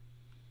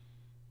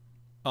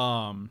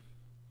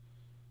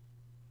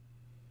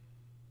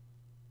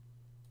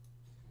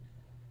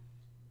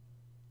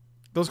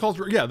 Those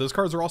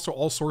cards are also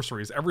all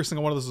sorceries. Every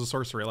single one of those is a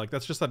sorcery. Like,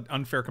 that's just an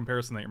unfair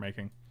comparison that you're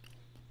making.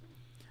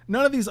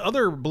 None of these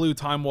other blue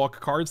Time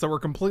Walk cards that were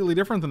completely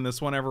different than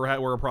this one ever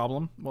were a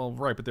problem. Well,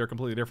 right, but they're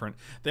completely different.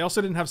 They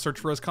also didn't have Search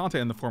for Azcanta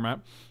in the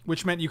format,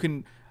 which meant you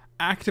can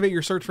activate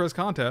your Search for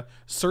Azcanta,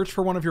 search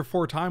for one of your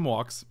 4 Time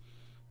Walks,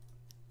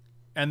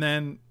 and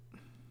then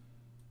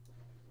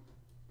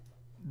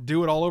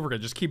do it all over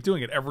again. Just keep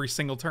doing it every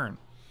single turn.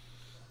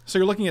 So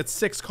you're looking at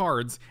 6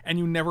 cards, and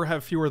you never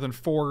have fewer than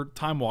 4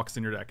 Time Walks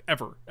in your deck,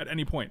 ever, at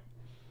any point.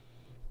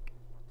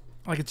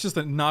 Like, it's just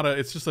a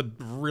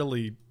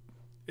really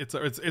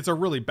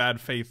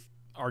bad faith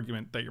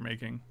argument that you're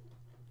making.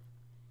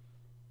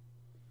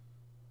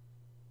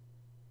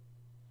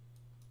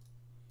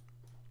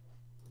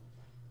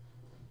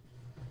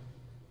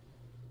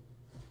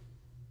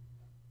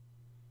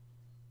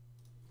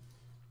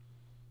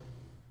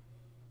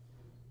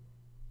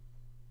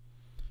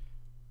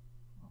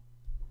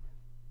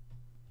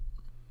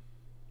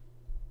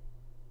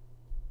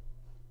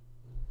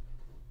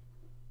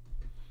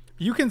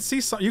 You can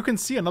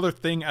see another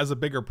thing as a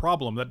bigger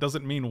problem. That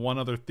doesn't mean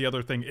the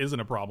other thing isn't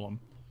a problem.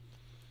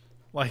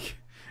 Like,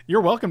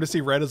 you're welcome to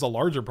see red as a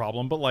larger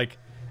problem, but like,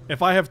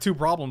 if I have 2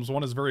 problems,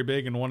 one is very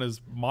big and one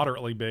is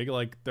moderately big,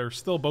 like, they're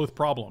still both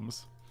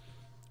problems.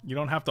 You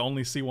don't have to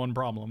only see one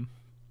problem.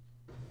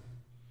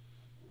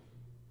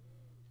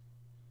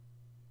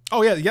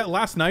 Oh yeah,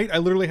 last night I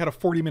literally had a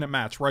 40-minute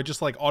match where I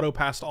just like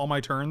auto-passed all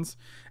my turns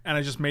and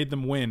I just made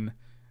them win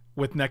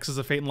with Nexus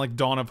of Fate and like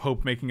Dawn of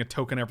Hope making a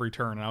token every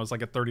turn, and I was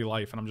like at 30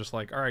 life, and I'm just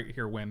like, all right,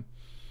 here, win.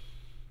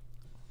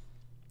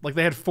 Like,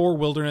 they had 4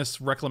 Wilderness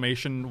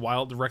Reclamation of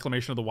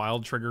the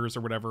Wild triggers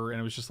or whatever,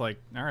 and it was just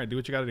like, all right, do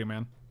what you gotta do,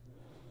 man.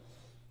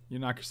 You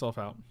knock yourself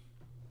out.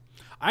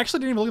 I actually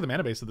didn't even look at the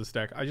mana base of this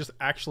deck. I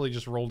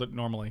just rolled it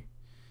normally.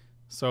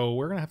 So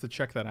we're gonna have to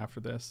check that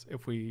after this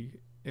if we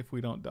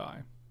don't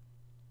die.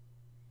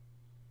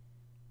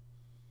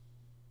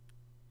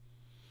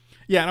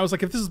 Yeah, and I was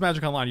like, if this is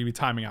Magic Online, you'd be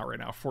timing out right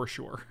now for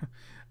sure.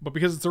 But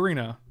because it's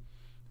Arena,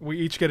 we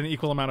each get an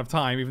equal amount of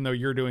time, even though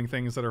you're doing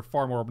things that are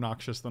far more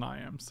obnoxious than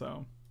I am.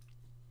 So.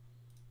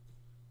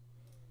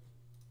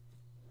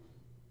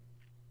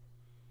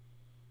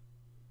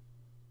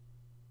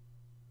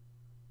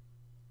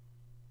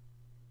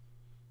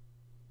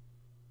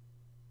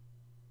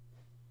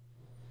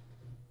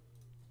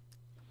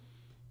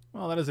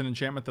 Well, that is an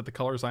enchantment that the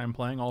colors I am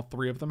playing, all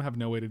three of them, have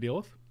no way to deal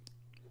with.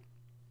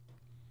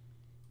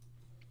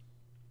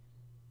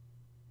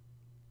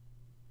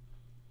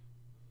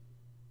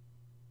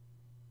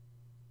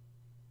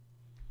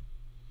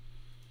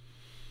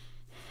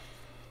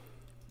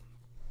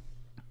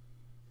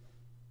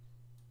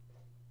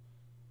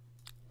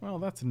 Well,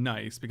 that's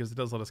nice because it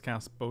does let us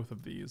cast both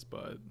of these,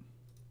 but...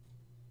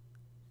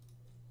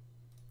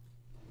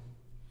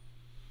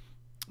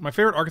 My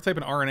favorite archetype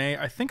in RNA,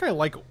 I think I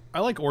like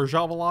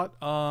Orzhov a lot.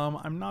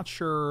 I'm not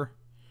sure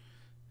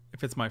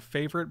if it's my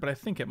favorite, but I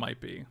think it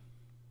might be.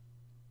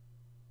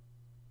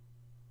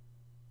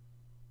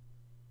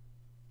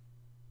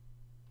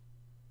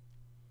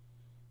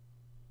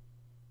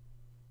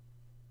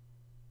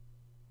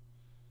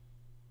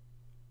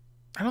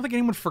 I don't think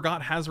anyone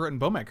forgot Hazoret and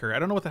Bomek Courier. I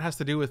don't know what that has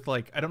to do with,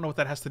 like, I don't know what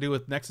that has to do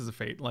with Nexus of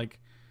Fate. Like,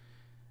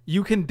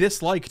 you can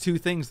dislike two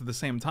things at the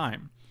same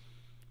time.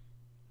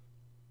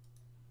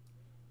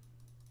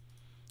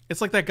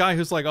 It's like that guy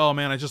who's like, oh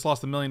man, I just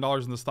lost $1 million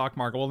in the stock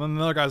market. Well, then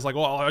another guy's like,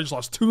 well, I just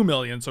lost 2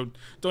 million, so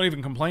don't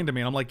even complain to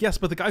me. And I'm like, yes,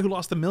 but the guy who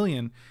lost $1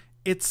 million,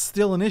 it's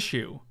still an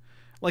issue.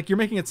 Like, you're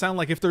making it sound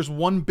like if there's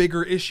one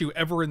bigger issue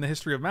ever in the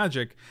history of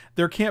Magic,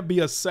 there can't be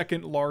a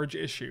second large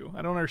issue.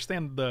 I don't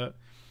understand the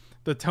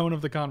tone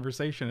of the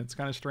conversation. It's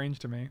kind of strange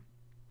to me.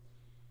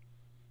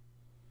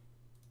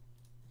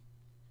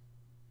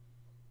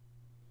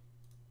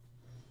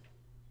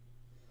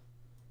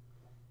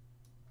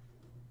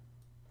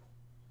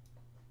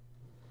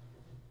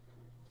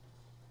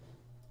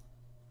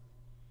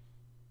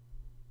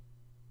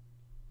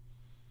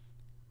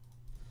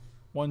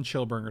 One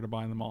Chillbringer to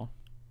bind them all.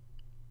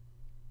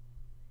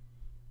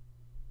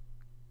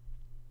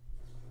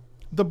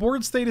 The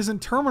board state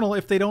isn't terminal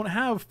if they don't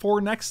have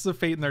 4 Nexus of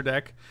Fate in their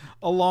deck,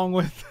 along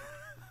with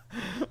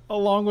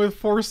along with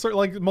 4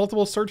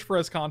 multiple Search for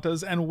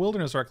Escantas and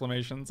Wilderness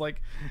Reclamations.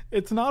 Like,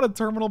 it's not a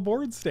terminal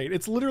board state.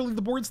 It's literally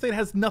the board state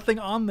has nothing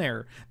on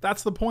there.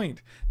 That's the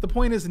point. The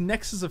point is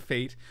Nexus of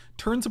Fate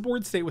turns a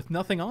board state with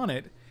nothing on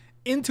it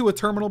into a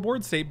terminal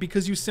board state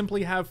because you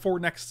simply have 4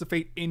 Nexus of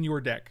Fate in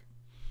your deck.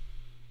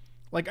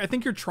 Like, I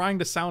think you're trying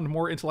to sound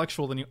more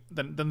intellectual than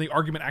the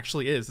argument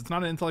actually is. It's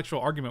not an intellectual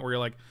argument where you're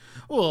like,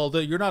 well,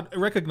 you're not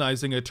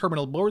recognizing a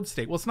terminal board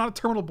state. Well, it's not a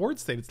terminal board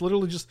state. It's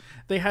literally just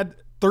they had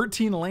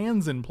 13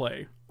 lands in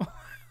play.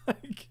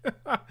 Like,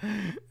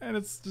 and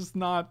it's just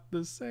not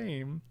the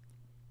same.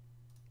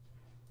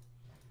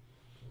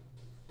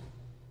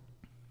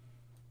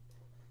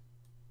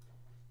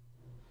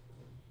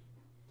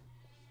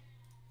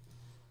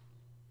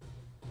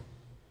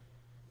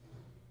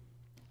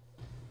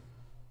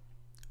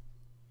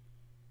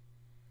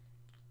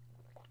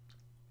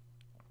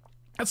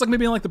 That's like me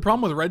being like, the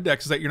problem with red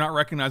decks is that you're not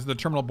recognizing the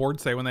terminal board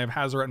state when they have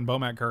Hazoret and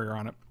Bomek Courier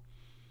on it.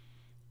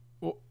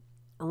 Well,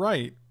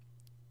 right.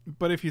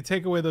 But if you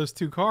take away those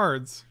 2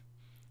 cards,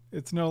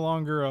 it's no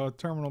longer a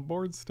terminal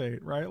board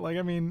state, right? Like,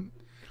 I mean,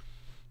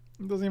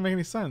 it doesn't even make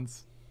any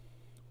sense.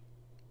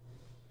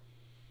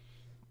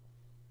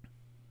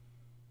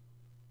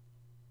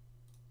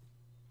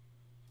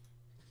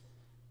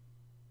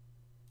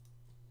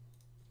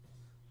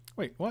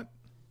 Wait, what?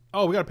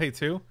 Oh, we gotta pay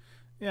 2?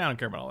 Yeah, I don't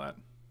care about all that.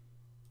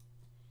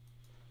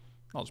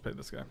 I'll just pay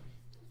this guy.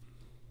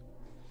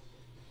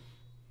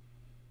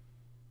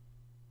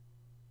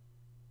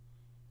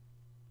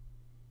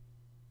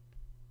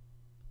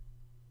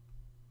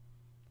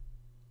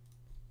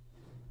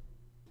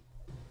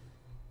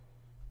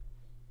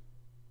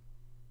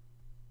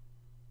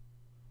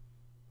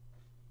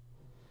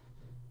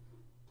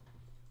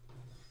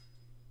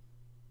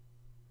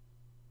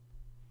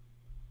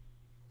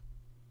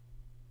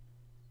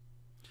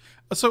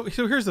 So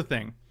here's the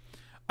thing.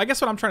 I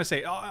guess what I'm trying to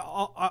say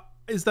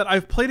is that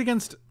I've played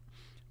against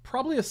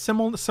probably a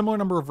similar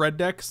number of red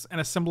decks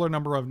and a similar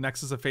number of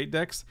Nexus of Fate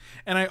decks,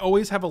 and I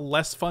always have a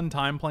less fun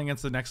time playing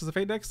against the Nexus of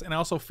Fate decks, and I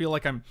also feel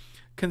like I'm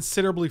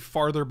considerably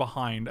farther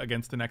behind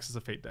against the Nexus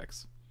of Fate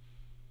decks.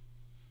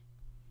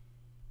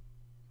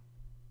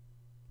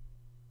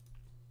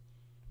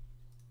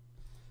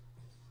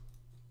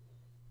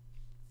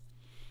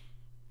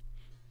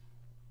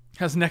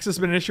 Has Nexus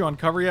been an issue on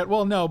cover yet?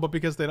 Well, no, but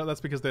because they don't.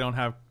 That's because they don't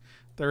have.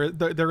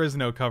 There is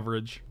no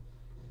coverage.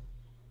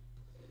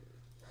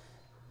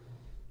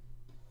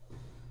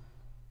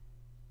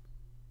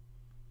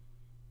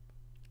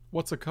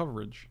 What's a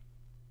coverage?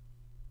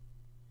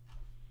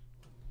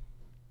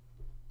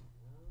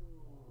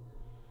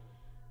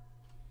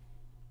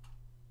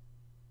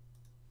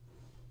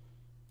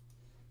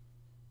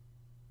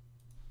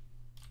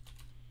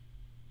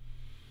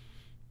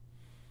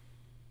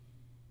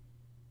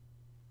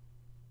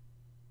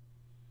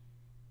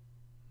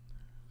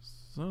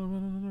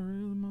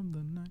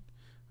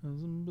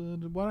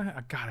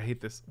 what? God, I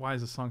hate this. Why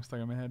is this song stuck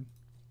in my head?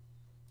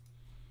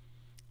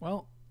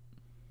 Well,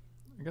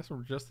 I guess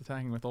we're just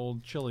attacking with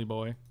old Chili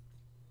Boy.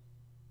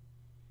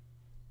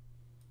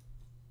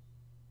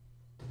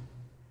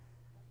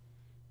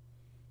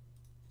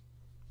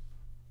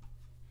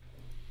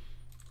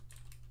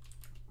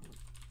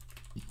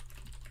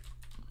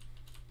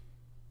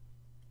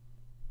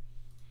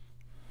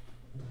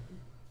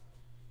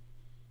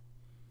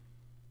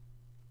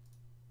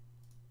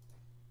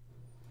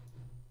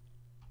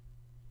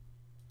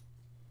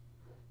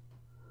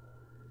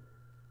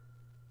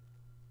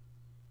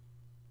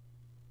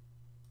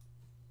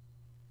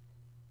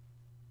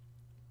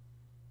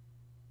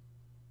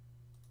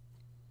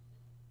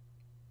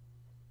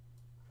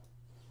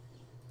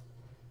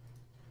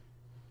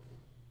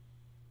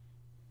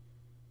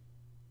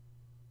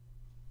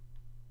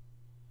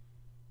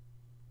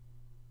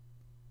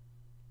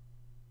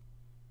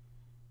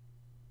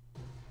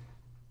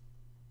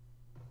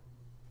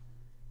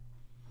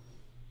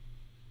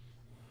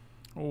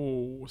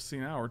 Oh, see,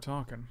 now we're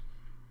talking.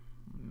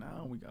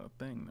 Now we got a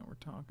thing that we're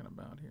talking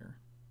about here.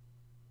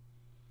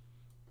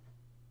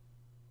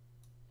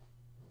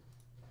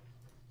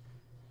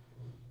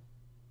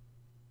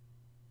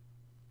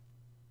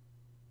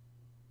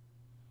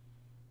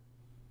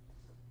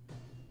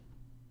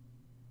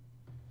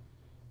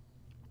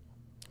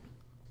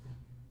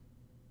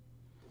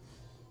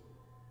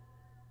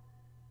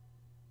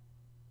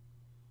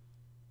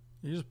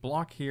 You just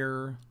block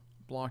here,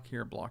 block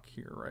here, block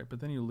here, right? But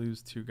then you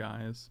lose 2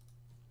 guys.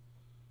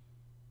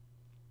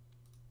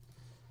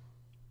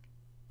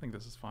 I think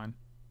this is fine.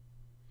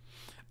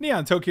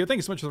 Neon Tokyo, thank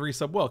you so much for the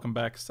resub. Welcome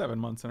back. 7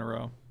 months in a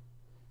row.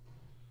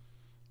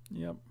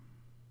 Yep.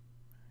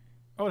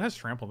 Oh, it has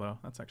trample, though.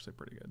 That's actually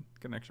pretty good.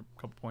 Get an extra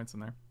couple points in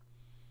there.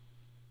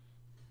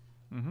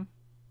 Mm-hmm.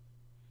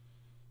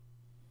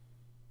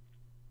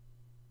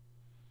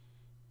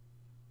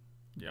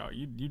 Yeah,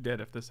 you dead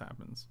if this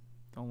happens.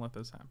 Don't let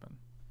this happen.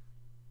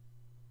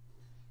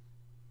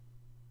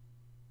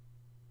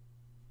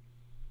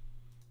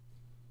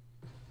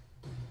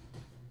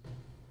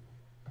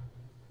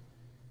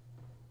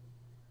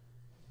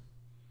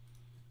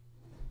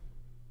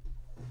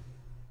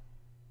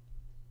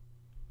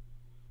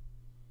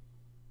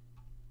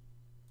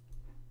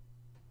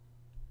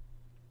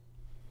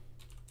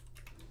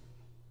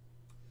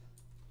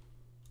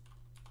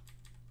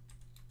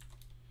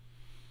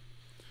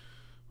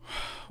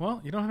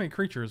 Well, you don't have any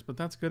creatures, but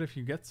that's good if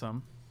you get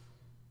some.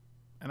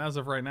 And as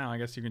of right now, I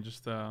guess you can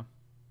just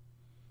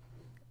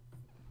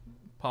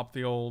pop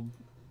your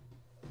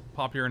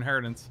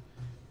inheritance.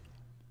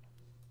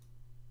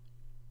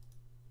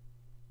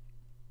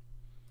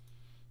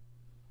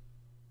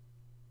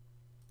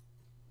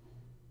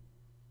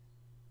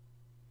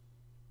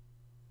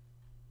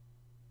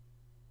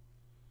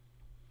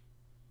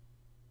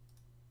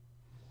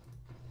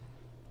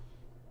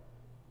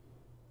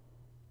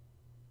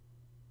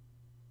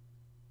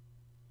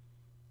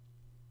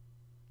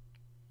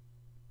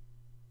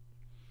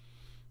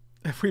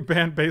 If we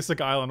ban Basic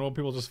Island, will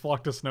people just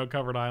flock to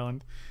Snow-Covered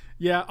Island?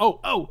 Yeah. Oh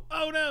no!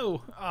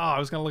 Oh, I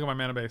was gonna look at my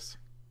mana base.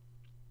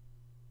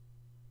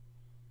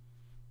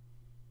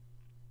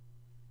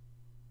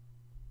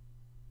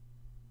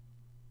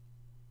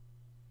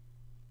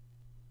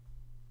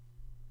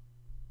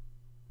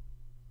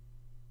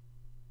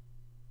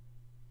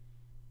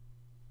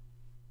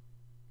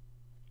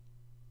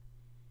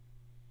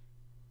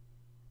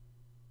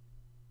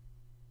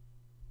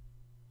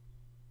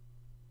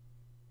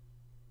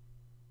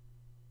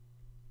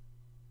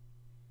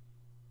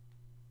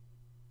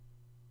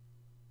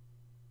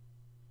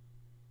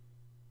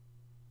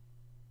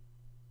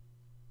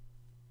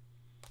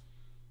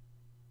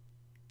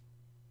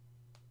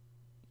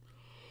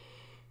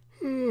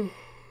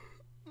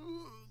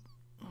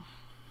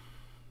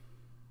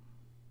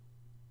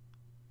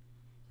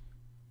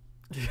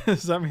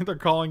 Does that mean they're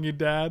calling you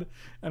dad?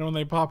 And when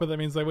they pop it, that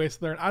means they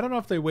wasted their... I don't know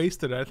if they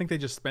wasted it. I think they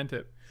just spent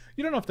it.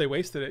 You don't know if they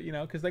wasted it, you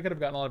know, because they could have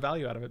gotten a lot of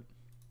value out of it.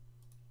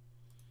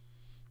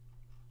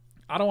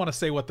 I don't want to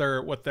say what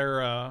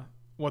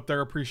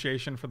their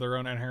appreciation for their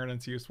own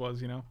inheritance use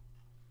was, you know.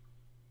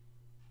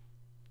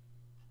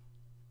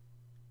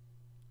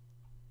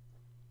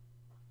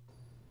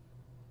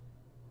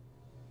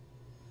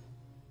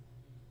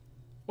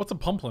 What's a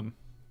pumplin?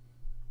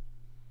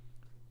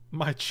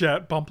 My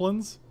chat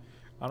pumplins?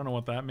 I don't know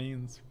what that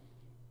means.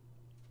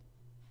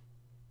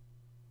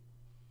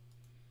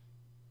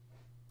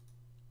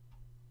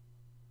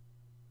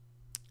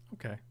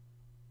 Okay.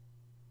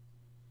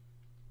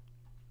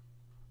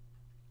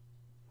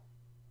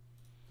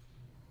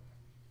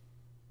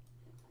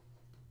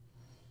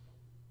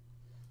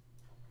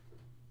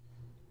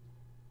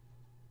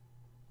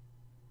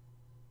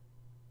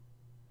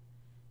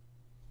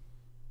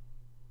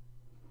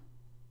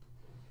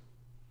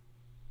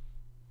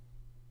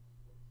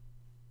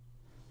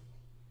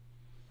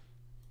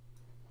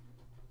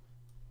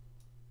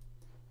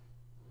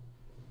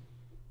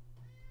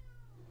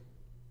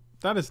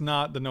 That is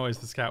not the noise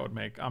this cat would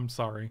make. I'm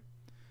sorry.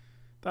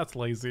 That's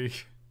lazy.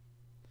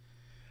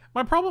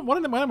 My problem,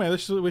 one of my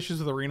issues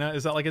with Arena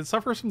is that like it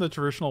suffers from the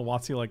traditional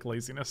WotC like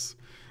laziness.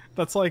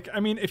 That's like, I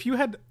mean, if you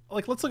had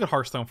like, let's look at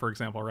Hearthstone for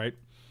example, right?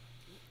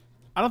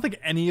 I don't think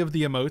any of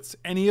the emotes,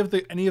 any of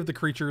the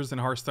creatures in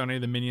Hearthstone, any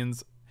of the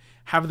minions,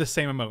 have the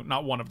same emote.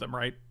 Not one of them,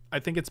 right? I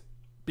think it's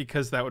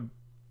because that would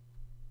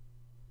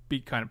be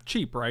kind of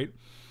cheap, right?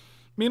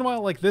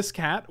 Meanwhile, like this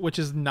cat, which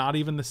is not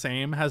even the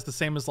same, has the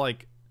same as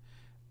like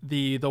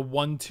the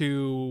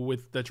 1/2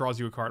 with that draws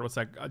you a card. What's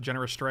that?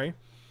 Generous Stray.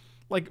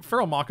 Like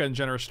Feral Maka and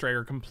Generous Stray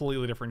are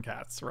completely different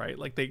cats, right?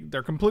 Like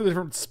they're completely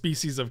different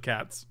species of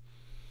cats.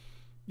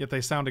 Yet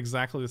they sound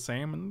exactly the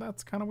same, and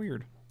that's kind of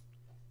weird.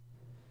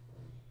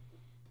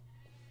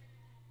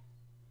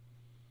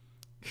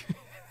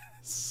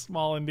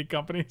 Small indie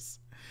companies.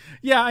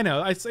 Yeah, I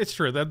know. It's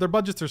true. Their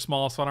budgets are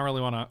small, so I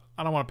don't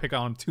want to pick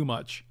on them too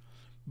much.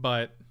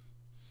 But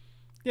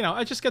you know,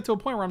 I just get to a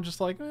point where I'm just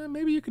like,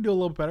 maybe you could do a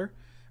little better.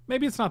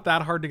 Maybe it's not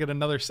that hard to get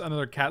another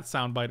cat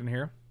soundbite in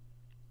here.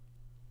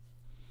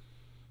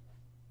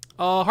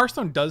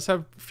 Hearthstone does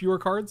have fewer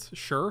cards,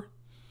 sure.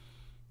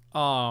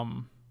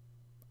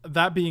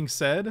 That being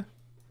said,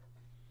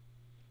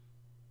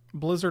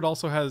 Blizzard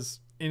also has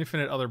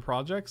infinite other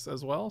projects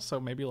as well, so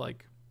maybe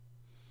like,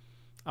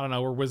 I don't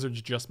know, where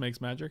Wizards just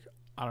makes Magic.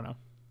 I don't know.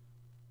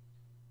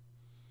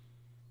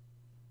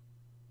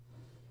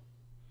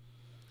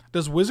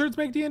 Does Wizards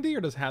make D&D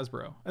or does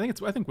Hasbro? I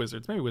think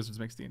Wizards. Maybe Wizards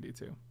makes D&D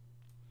too.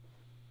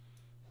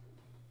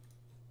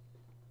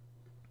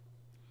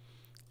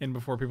 And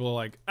before people are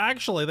like,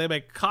 actually, they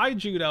make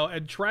Kaijudo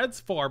and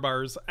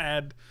Transformers,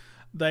 and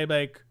they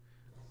make,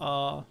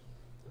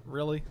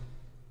 really?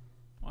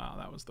 Wow,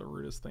 that was the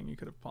rudest thing you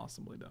could have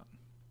possibly done.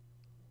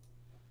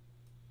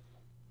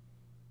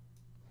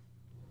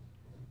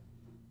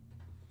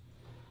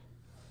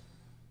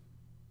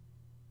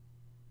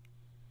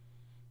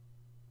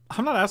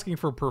 I'm not asking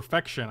for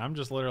perfection. I'm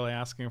just literally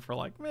asking for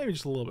like maybe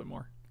just a little bit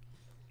more.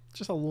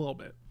 Just a little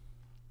bit.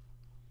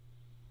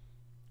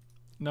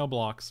 No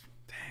blocks.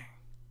 Dang.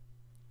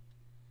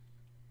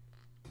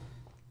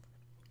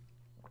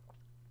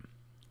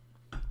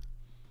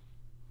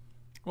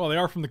 Well, they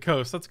are from the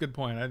coast. That's a good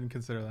point. I didn't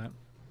consider that.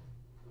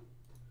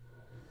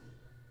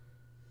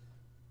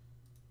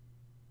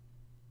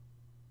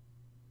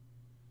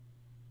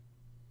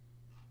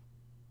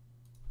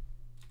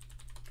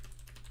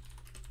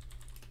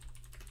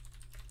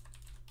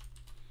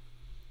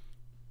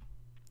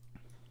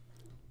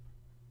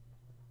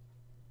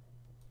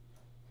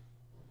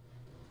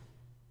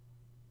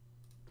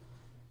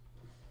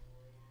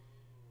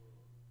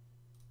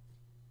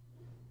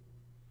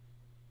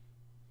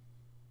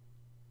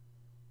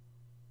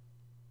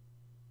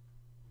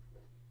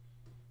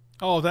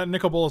 Oh, that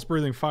Nicol Bolas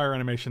breathing fire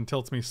animation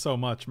tilts me so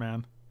much,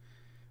 man.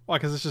 Why,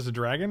 because it's just a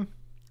dragon?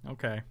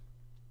 Okay.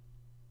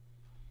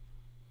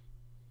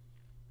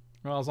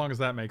 Well, as long as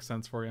that makes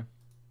sense for you.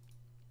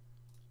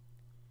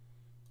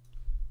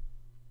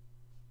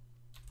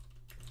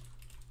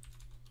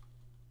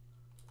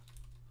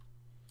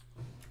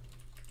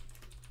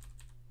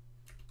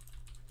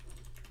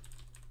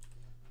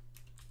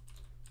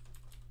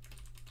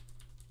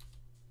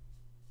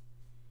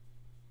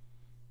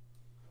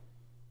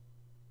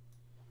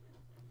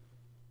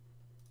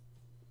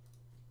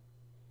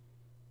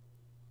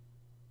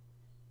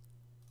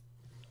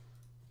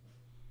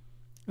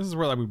 This is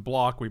where like we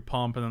block, we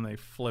pump, and then they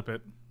flip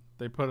it.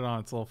 They put it on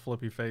its little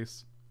flippy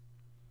face.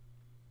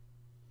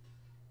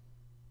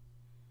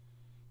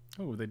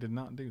 Oh, they did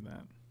not do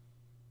that.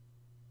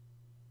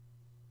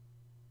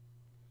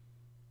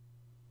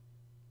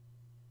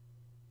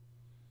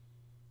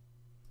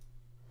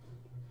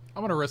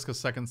 I'm gonna risk a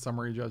second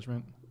summary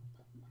judgment.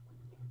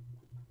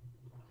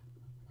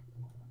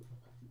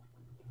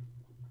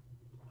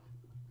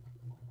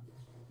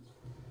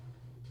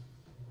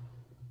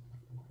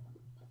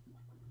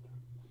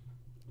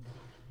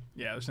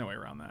 Yeah, there's no way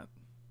around that.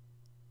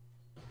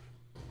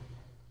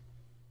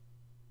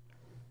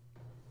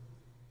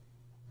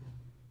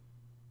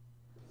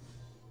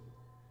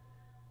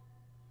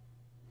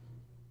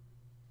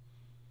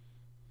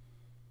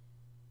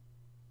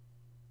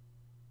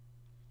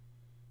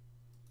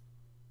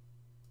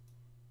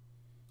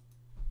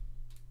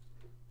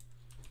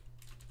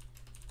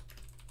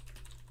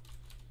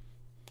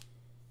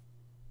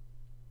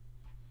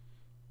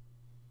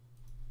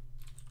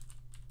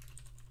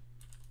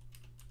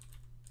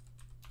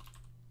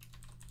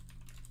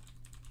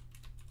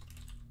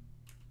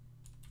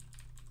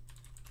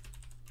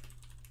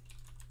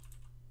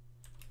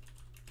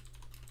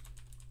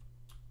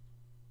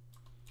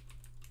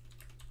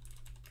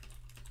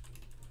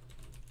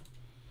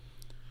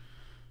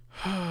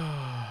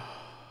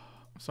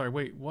 Sorry,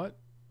 wait, what?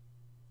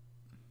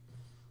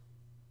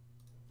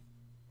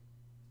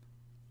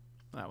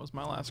 That was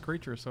my last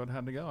creature, so it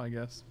had to go, I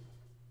guess.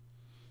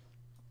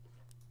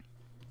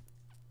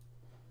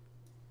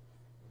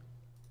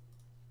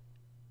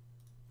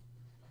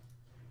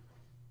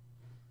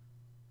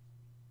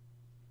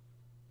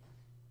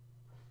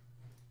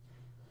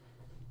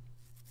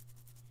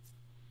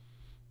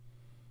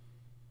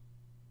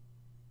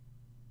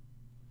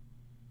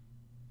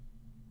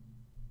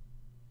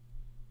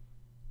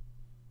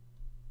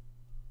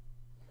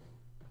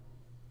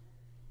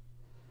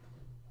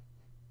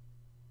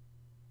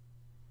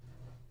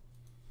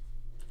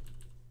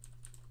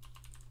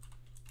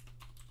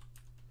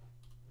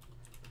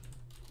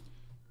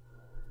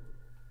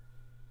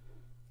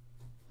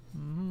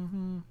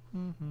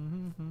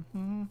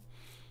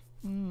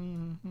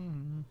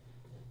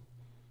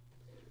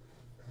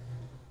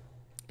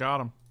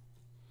 Got him.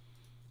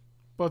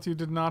 But you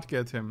did not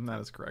get him. That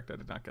is correct. I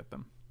did not get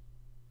them.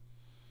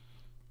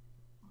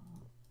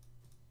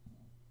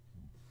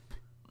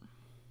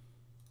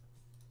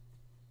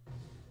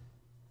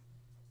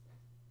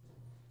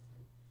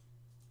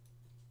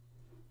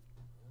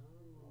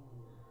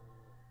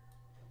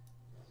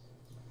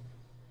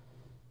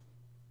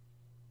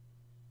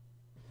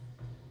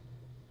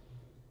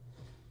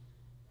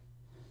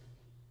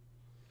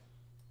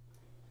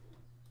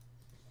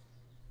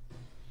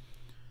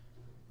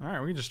 Alright,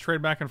 we can just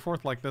trade back and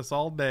forth like this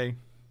all day.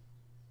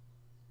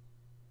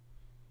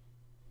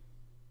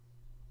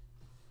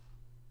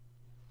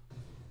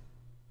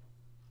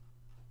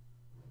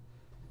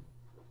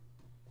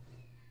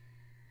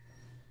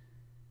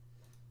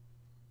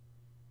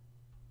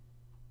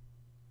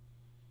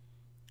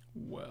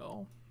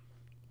 Well.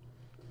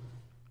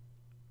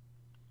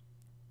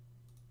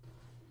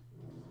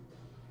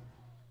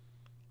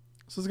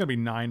 This is going to be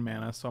 9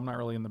 mana, so I'm not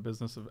really in the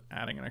business of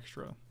adding an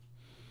extra.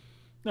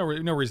 No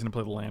reason to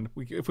play the land.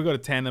 If we go to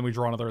 10, then we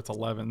draw another, it's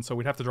 11. So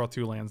we'd have to draw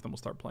 2 lands, then we'll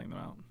start playing them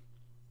out.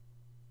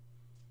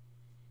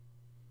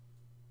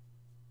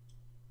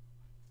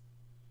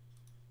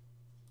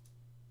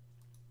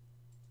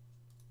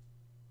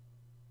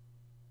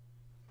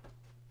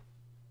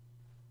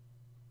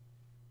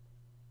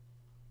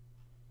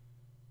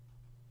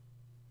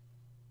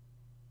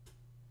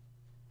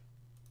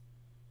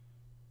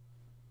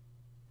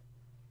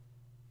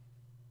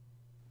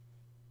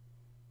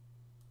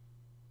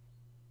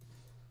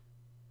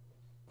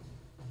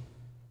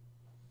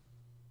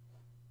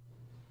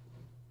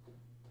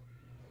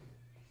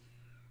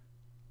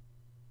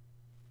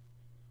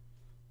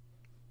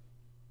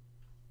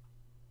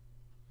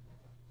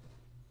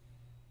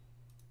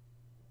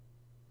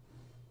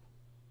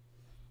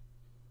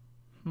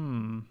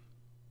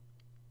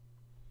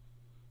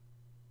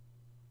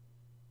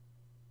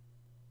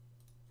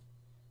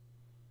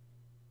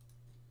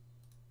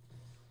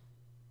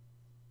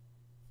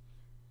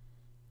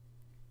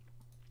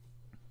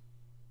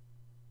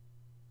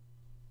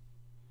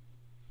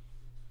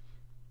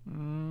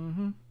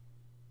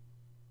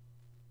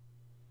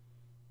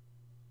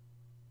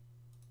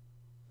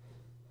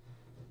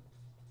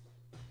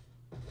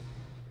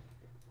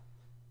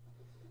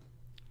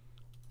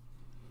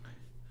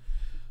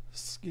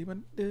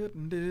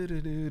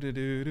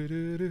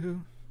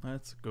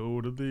 Let's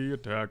go to the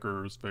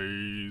attacker's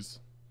phase.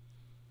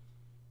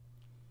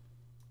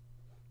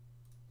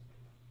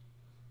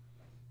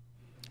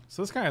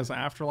 So this guy has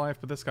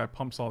Afterlife, but this guy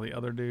pumps all the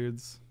other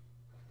dudes.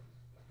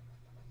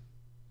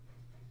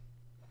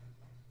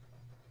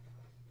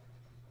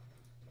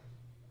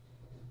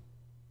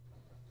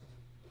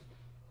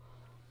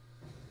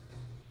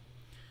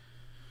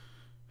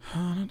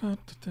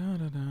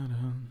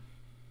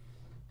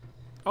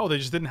 Oh, they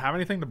just didn't have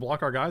anything to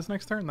block our guys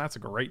next turn? That's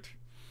great.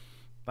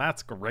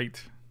 That's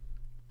great.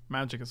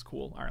 Magic is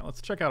cool. Alright,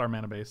 let's check out our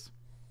mana base.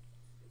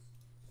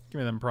 Give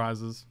me them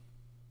prizes.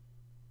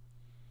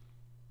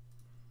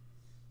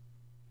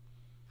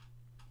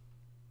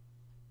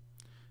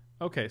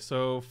 Okay,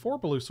 so 4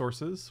 blue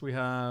sources. We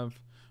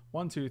have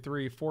 1, 2,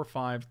 3, 4,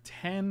 5,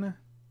 10.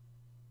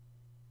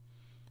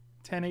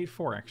 10, 8,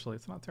 4, actually.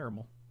 It's not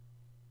terrible.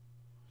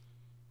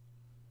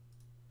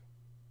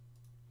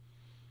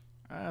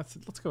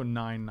 Let's go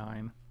 9,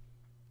 9.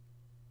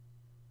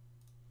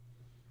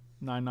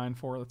 9, 9,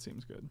 4. That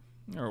seems good.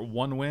 Or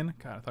 1 win.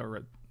 God, I thought we were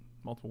at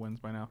multiple wins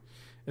by now.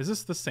 Is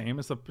this the same?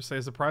 Is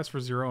the price for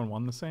 0 and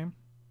 1 the same?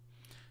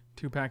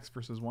 2 packs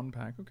versus 1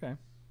 pack. Okay.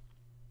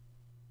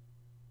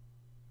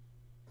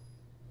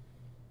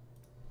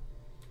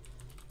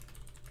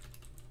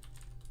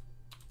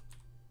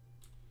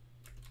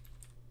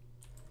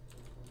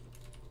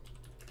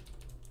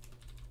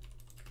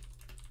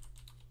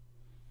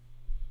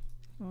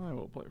 I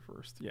will play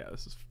first. Yeah,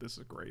 this is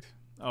great.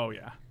 Oh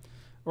yeah,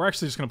 we're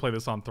actually just gonna play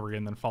this on 3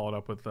 and then follow it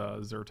up with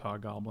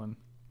Zertog Goblin.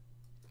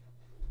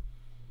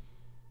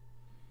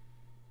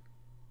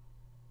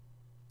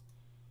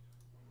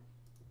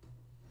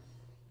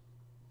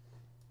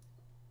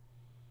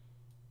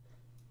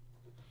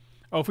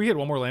 Oh, if we hit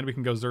one more land, we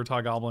can go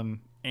Zertog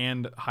Goblin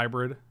and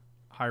hybrid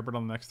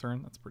on the next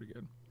turn. That's pretty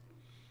good.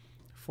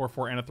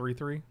 4/4 and a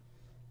 3/3.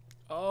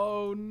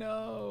 Oh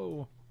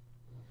no.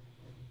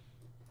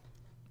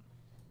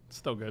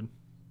 Still good.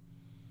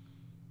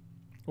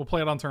 We'll play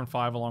it on turn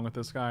 5 along with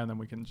this guy, and then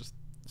we can just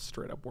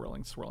straight up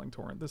Swirling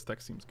Torrent. This deck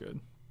seems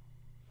good.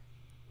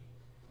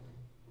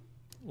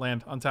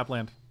 Land. Untap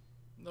land.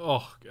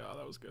 Oh, God,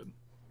 that was good.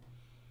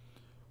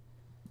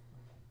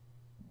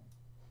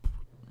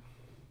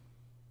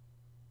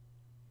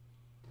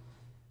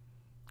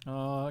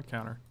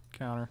 Counter.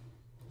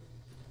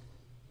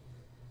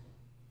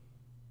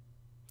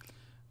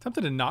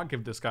 Tempted to not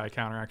give this guy a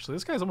counter, actually.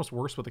 This guy's almost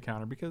worse with a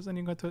counter, because then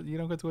you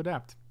don't get to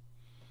adapt.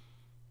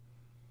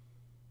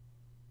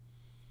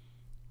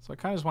 So I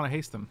kind of just want to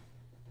haste him.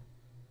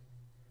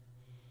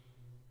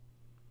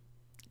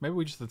 Maybe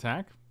we just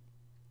attack?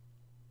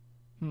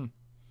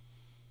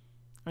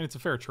 I mean, it's a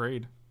fair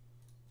trade.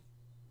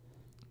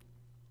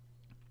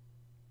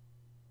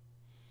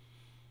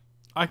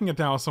 I can get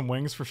down with some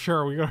wings for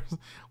sure.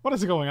 What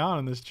is going on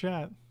in this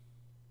chat?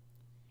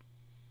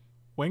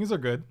 Wings are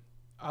good.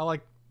 I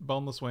like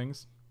boneless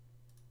wings.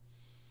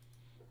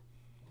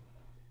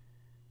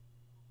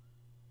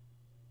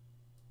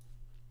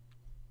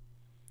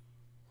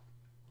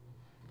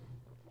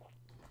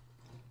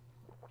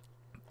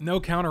 No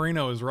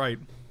counterino is right.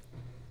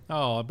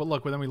 Oh, but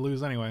look, then we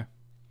lose anyway.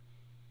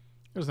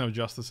 There's no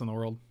justice in the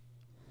world.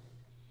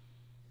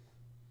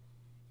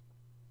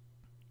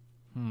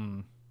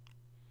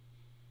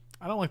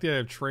 I don't like the idea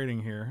of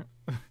trading here.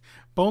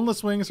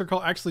 Boneless wings are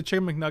called... Actually,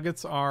 Chicken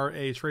McNuggets are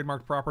a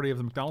trademarked property of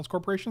the McDonald's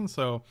Corporation,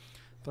 so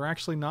they're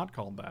actually not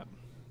called that.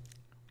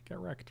 Get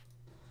wrecked.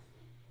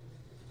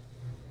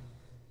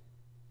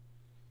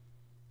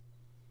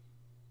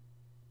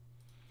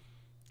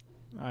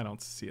 I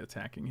don't see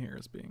attacking here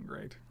as being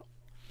great.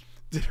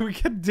 Did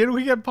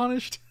we get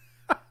punished?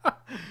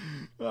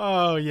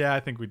 Oh yeah, I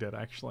think we did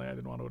actually. I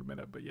didn't want to admit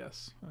it, but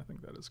yes, I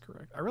think that is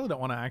correct. I really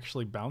don't want to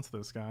actually bounce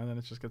this guy, then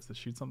it just gets to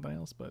shoot something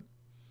else, but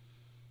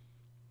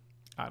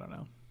I don't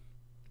know.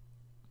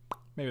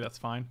 Maybe that's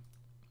fine.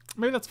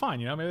 Maybe that's fine,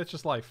 you know? Maybe that's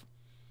just life.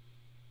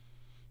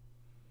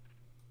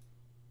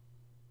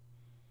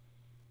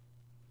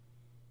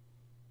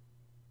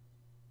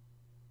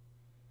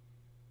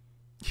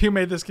 You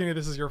made this game,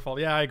 this is your fault.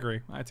 Yeah, I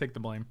agree. I take the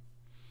blame.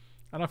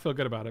 I don't feel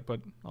good about it,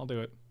 but I'll do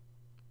it.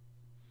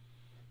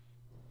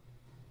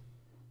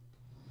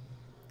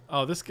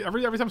 Oh, this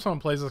every time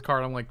someone plays this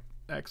card, I'm like,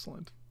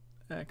 excellent.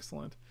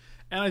 Excellent.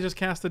 And I just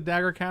cast a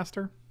Dagger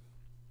Caster.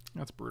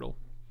 That's brutal.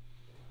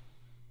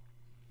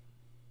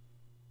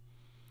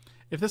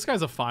 If this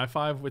guy's a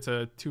 5/5, it's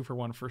a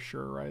 2-for-1 for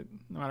sure, right?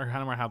 No matter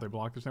how they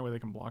block, there's no way they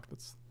can block.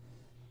 That's...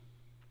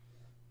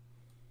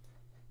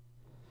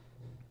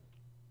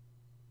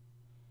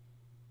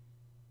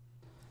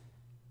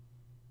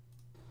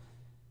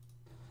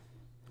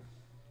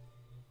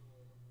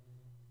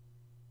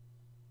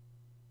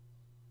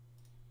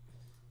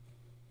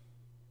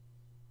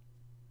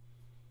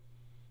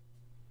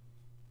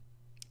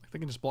 They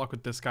can just block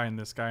with this guy, and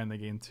they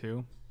gain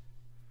 2.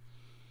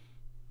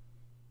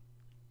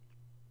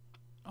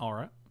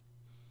 Alright.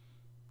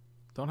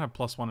 Don't have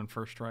 +1 in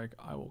first strike.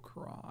 I will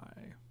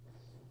cry.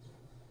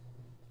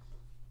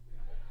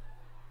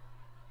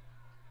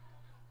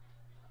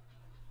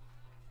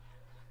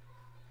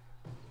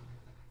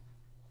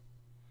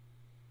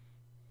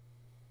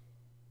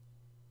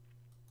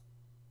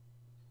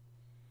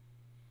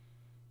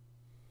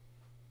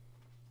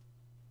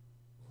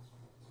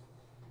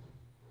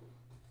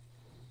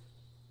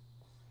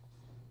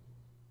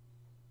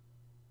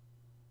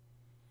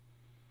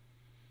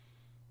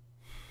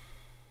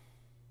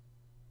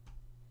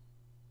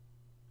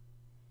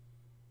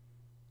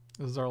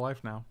 This is our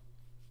life now.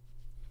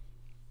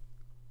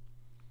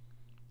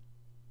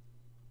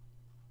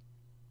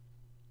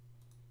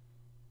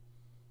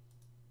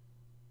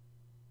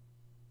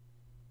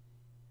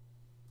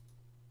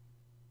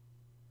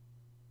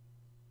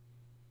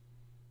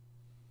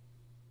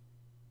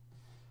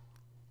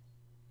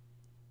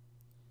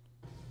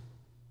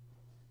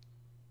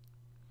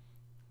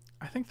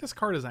 I think this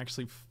card is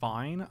actually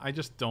fine. I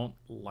just don't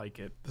like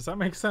it. Does that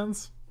make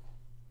sense?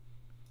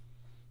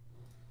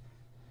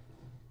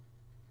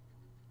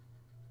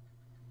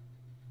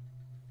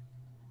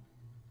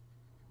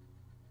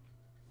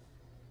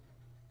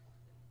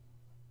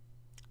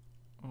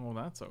 Oh,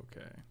 that's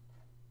okay.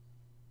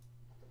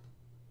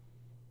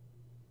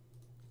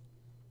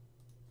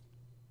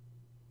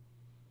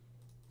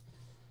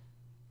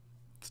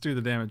 Let's do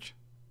the damage.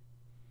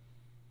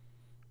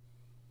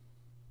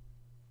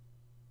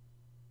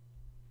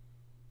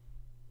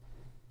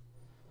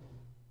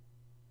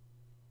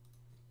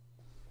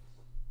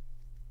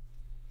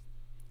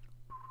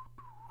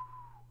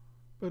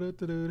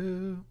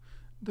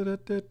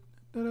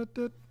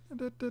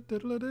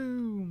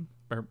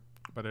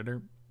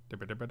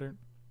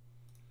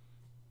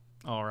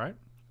 All right.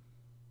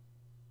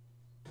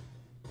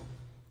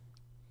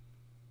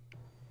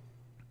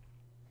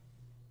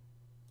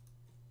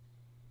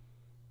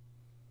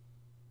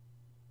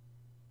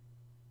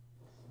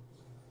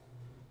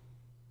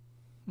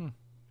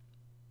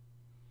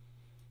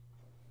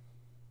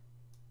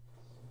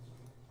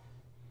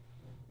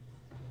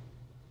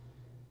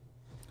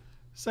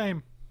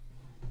 Same.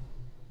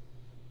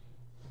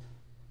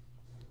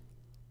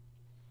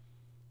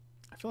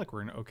 I feel like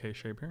we're in okay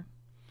shape here.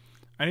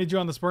 I need you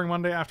on the Sporting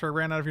Monday after I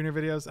ran out of your new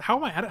videos.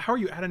 How are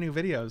you adding new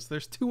videos?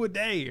 There's 2 a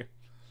day.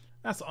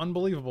 That's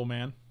unbelievable,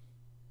 man.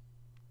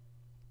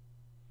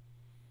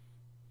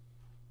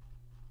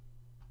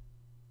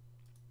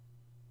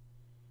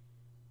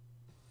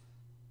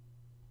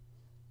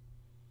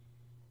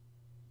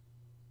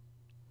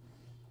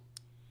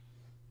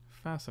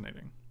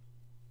 Fascinating.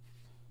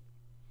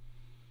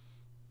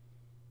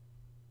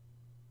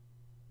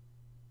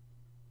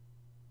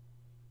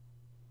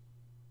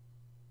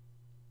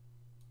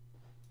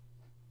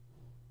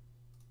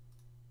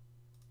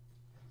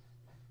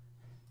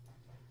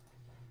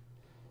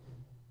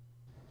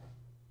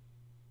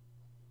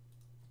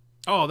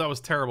 Oh, that was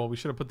terrible. We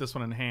should have put this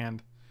one in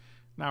hand.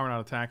 Now we're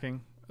not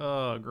attacking.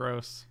 Oh,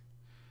 gross.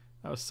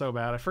 That was so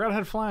bad. I forgot I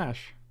had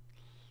flash.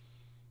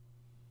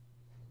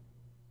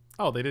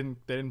 Oh, they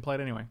didn't play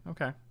it anyway.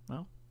 Okay.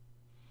 Well,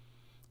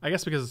 I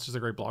guess because it's just a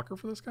great blocker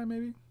for this guy,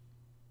 maybe.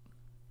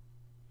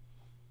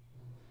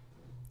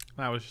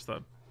 That was just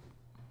a...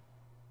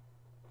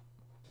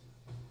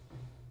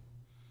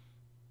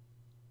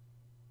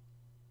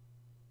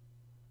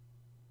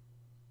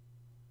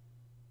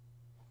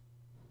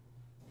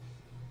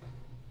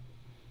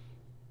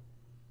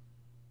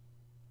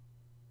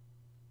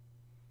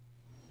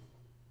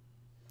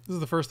 This is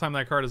the first time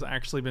that card has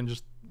actually been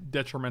just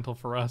detrimental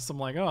for us. I'm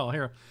like, oh,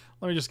 here,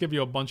 let me just give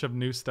you a bunch of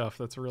new stuff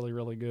that's really,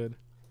 really good.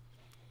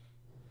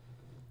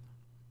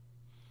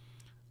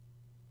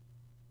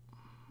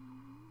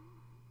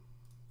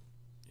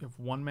 You have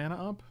 1 mana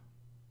up?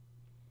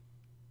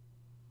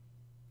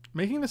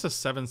 Making this a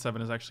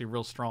 7/7 is actually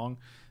real strong.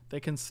 They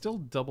can still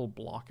double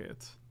block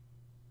it.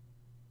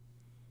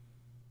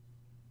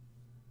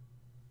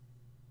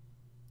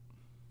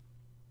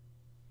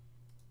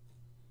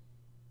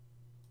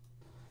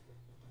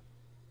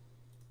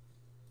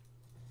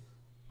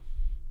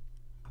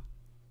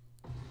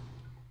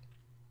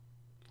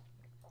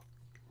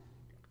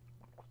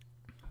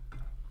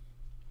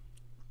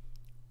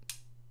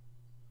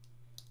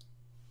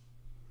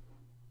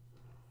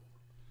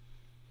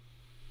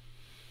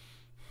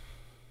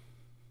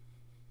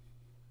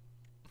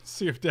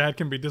 See if Dad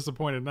can be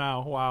disappointed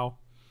now. Wow.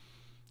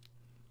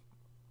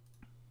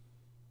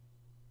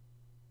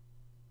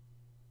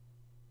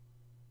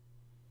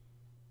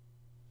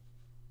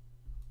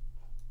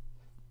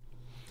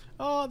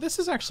 This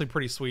is actually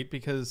pretty sweet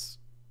because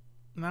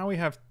now we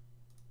have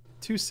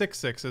 2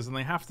 6/6s and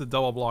they have to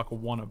double block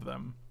one of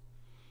them.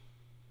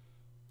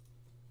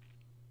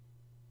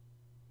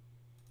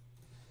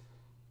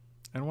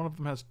 And one of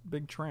them has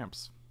big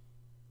tramps.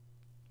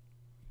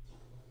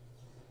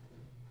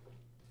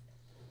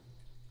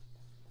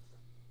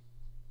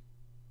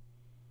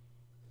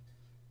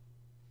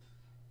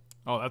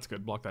 Oh, that's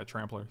good. Block that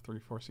trampler. 3,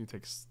 4. So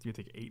you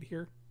take 8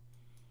 here.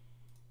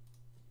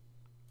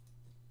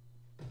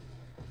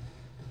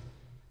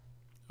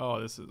 Oh,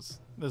 this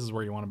is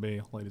where you want to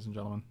be, ladies and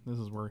gentlemen. This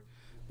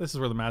is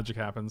where the magic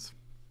happens.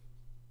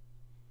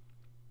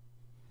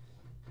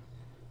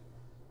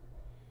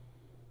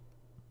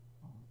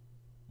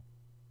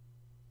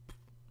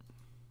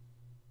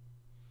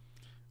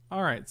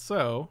 All right,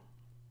 so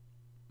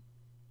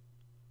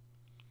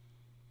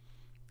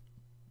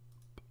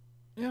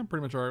yeah, I'm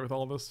pretty much all right with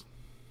all of this.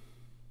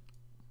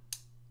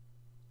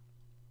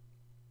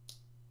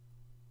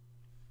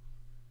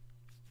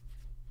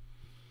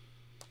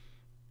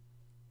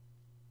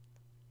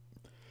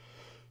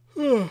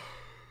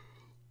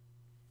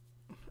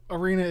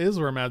 Arena is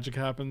where magic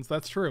happens.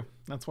 That's true.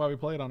 That's why we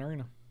play it on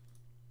Arena.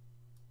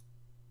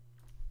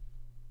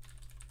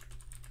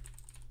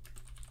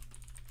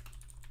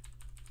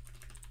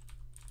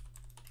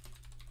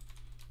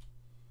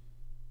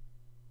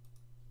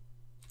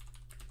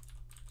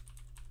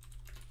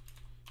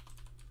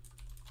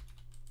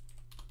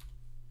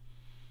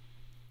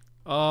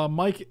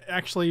 Mike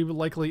actually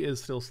likely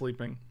is still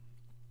sleeping.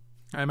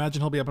 I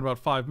imagine he'll be up in about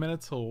 5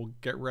 minutes. He'll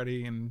get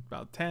ready in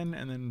about 10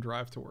 and then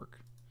drive to work.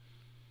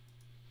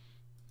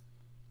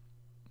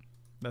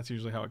 That's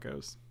usually how it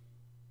goes.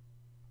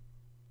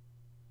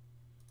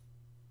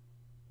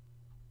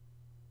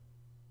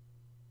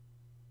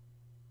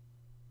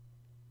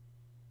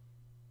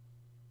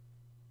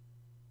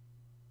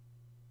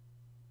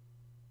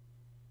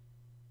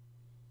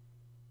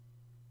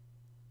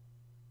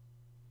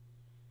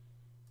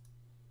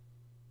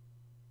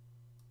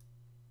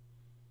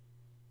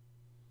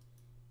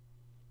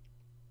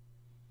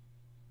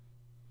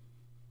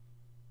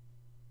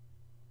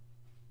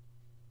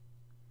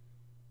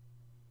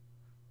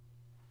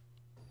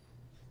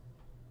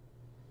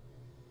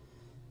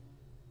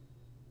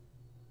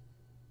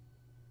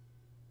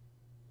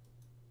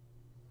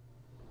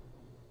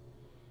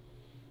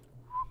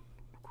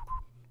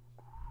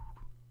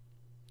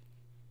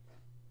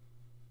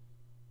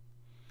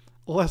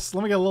 Let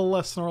me get a little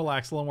less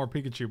Snorlax, a little more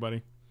Pikachu,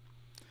 buddy.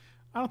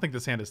 I don't think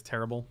this hand is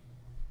terrible.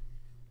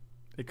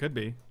 It could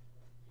be.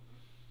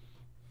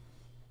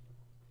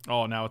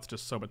 Oh, now it's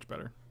just so much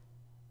better.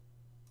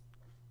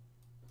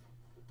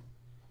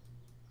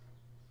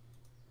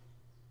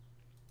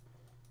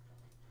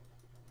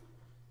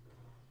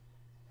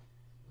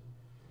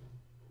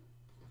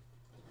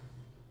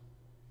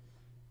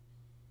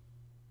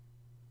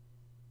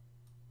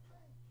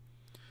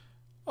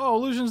 Oh,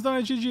 Illusion's done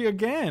a GG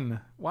again.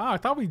 Wow, I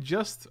thought we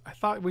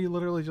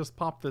literally just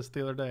popped this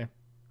the other day.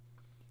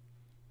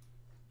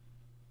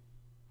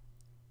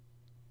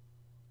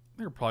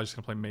 They're probably just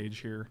gonna play Mage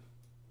here.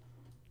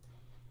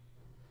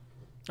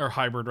 Or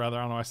Hybrid, rather.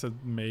 I don't know, I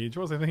said Mage.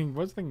 What was I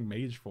thinking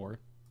Mage for?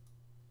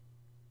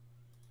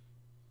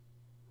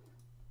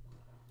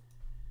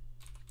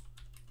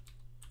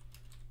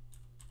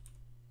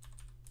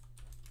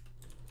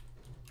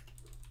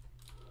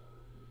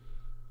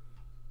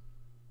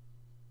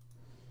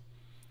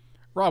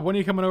 Rob, when are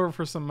you coming over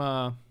for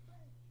some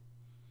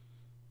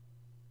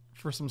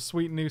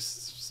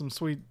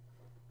sweet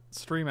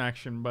stream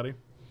action, buddy?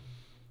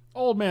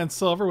 Old Man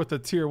Silver with the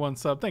tier 1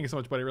 sub. Thank you so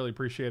much, buddy. Really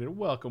appreciate it.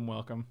 Welcome,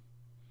 welcome.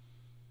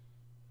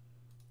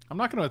 I'm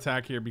not going to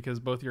attack here because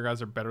both of your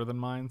guys are better than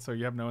mine, so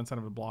you have no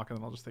incentive to block, and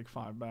then I'll just take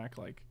 5 back.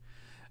 Like,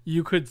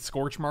 you could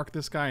Scorch Mark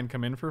this guy and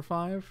come in for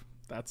 5.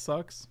 That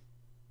sucks.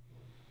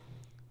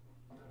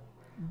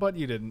 But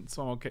you didn't,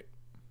 so I'm okay.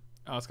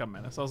 Oh, it's got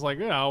Menace. I was like,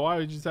 yeah, why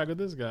would you attack with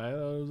this guy? I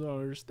don't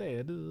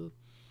understand.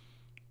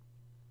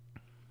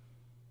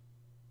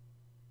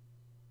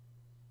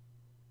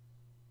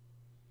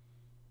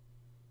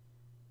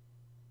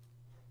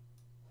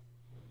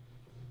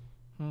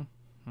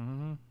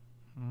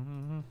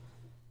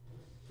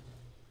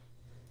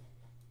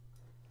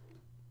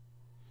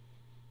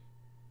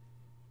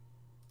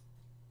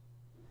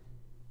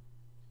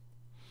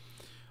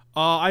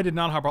 I did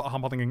not hop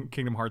on the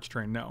Kingdom Hearts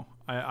train, no.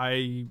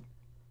 I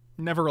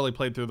never really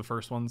played through the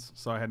first ones,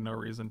 so I had no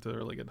reason to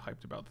really get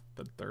hyped about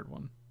the third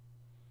one.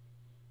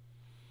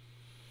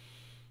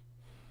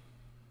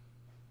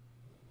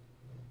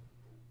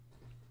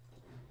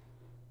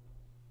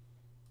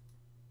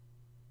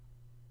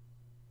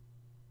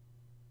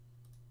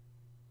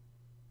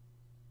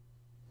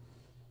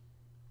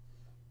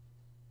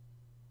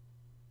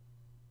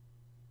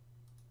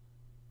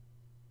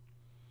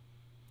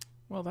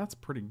 Well, that's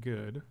pretty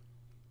good.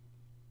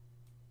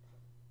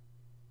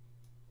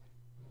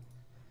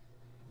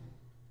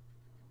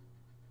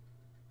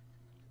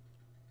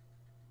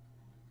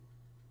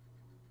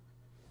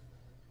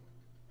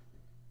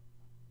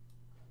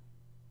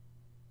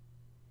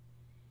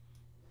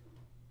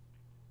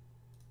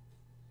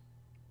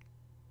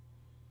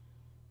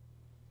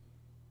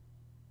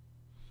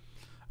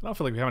 I don't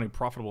feel like we have any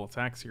profitable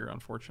attacks here,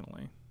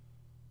 unfortunately.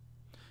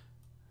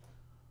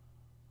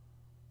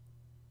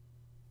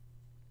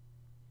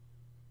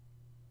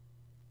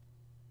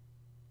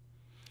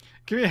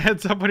 Give me a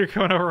heads up when you're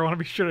coming over. I want to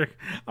be sure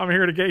I'm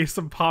here to get you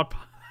some pot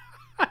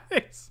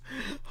pies.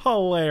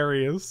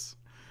 Hilarious.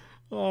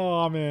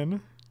 Oh, I'm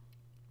in.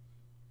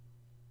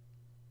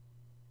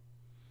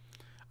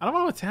 I don't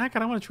want to attack. I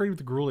don't want to trade with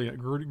the Grulian.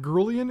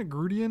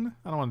 Grudian?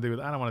 I don't want to do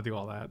that. I don't want to do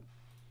all that.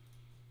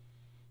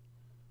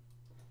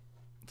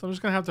 So I'm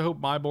just going to have to hope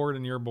my board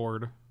and your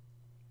board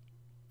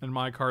and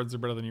my cards are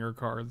better than your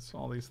cards.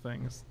 All these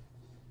things.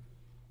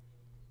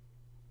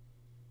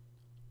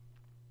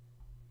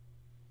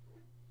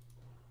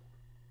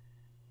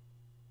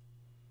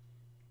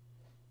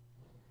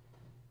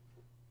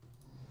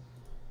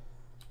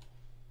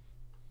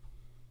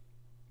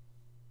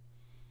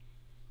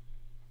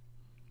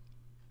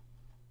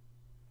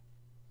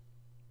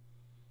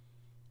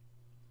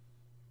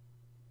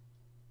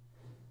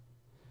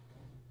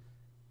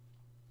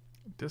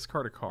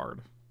 Discard a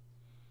card.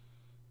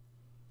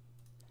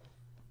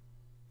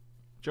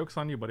 Joke's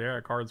on you, buddy. I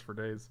got cards for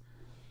days.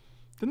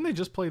 Didn't they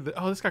just play the...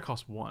 Oh, this guy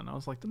costs 1. I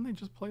was like, didn't they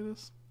just play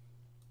this?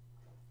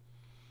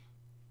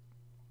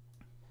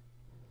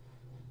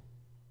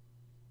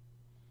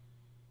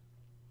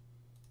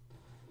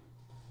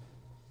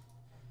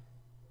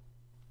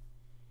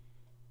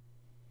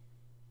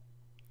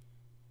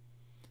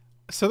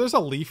 So there's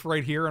a leaf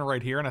right here, and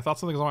I thought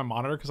something was on my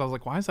monitor because I was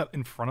like, why is that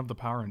in front of the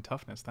power and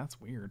toughness?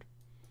 That's weird.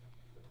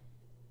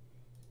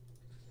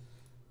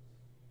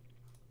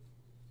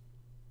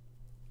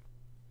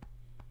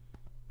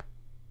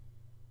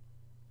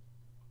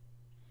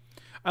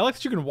 I like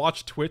that you can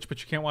watch Twitch,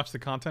 but you can't watch the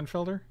content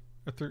filter.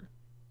 You're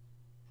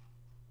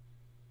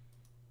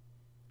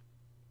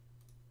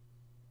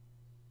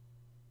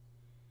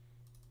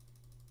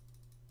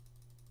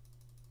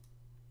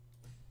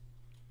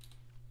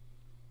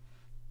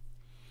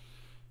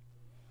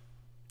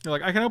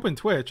like, I can open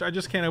Twitch. I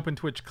just can't open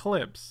Twitch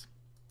clips.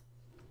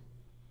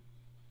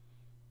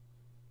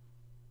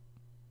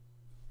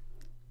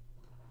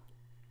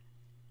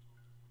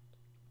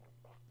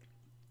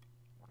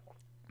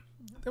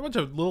 They're a bunch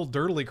of little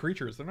dirtly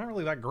creatures. They're not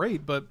really that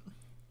great, but...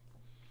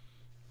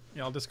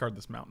 Yeah, I'll discard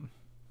this mountain.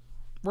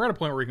 We're at a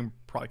point where we can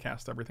probably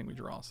cast everything we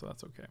draw, so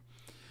that's okay.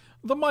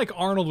 The Mike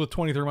Arnold with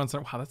 23 months.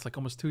 Wow, that's like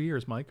almost 2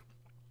 years, Mike.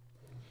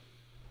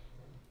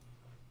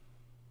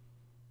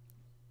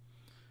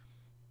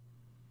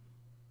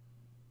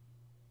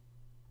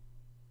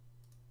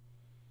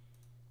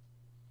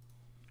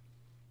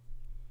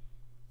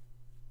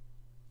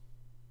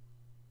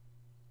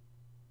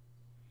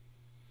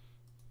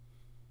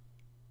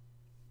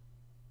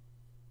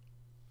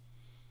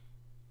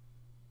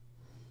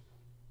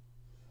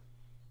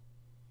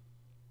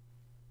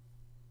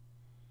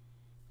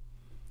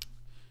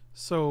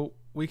 So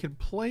we could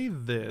play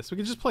this. We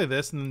could just play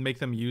this and then make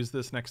them use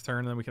this next turn,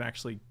 and then we can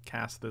actually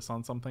cast this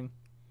on something.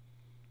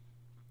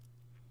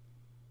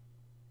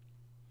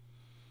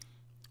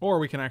 Or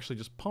we can actually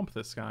just pump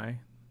this guy.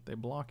 They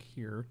block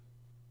here.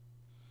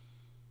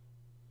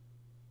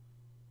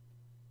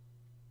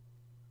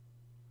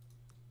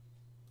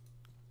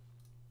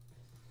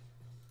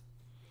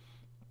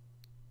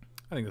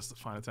 I think this is a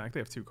fine attack. They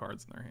have 2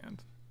 cards in their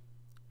hand.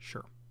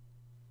 Sure.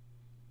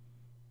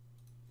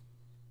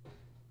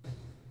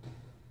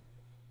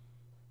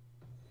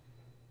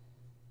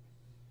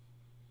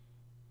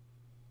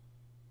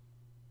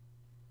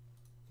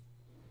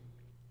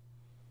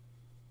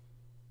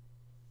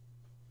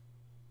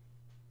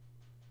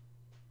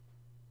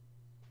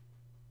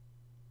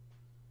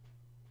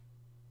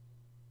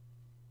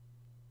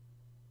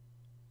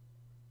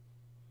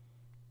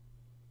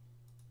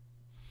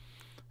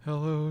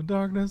 Hello,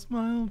 darkness,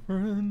 my old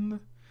friend.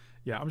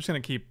 Yeah, I'm just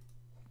going to keep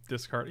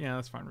discard. Yeah,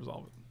 that's fine.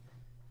 Resolve it.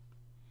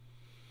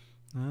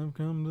 I've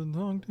come to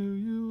talk to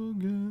you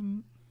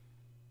again.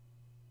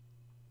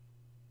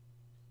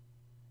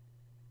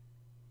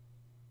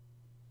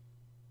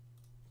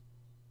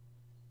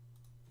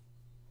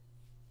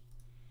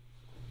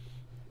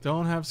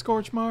 Don't have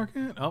Scorch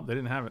Market. Oh, they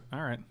didn't have it.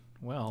 All right.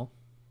 Well.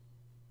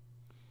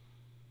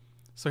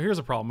 So here's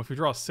a problem. If we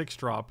draw a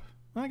 6-drop,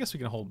 well, I guess we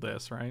can hold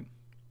this, right?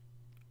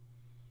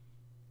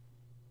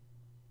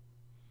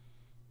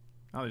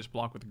 Now they just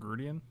block with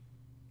Grudian.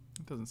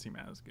 It doesn't seem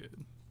as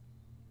good.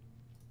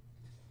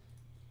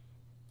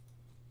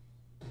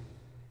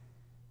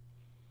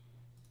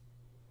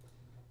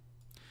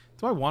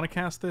 Do I want to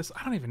cast this?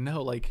 I don't even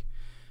know. Like,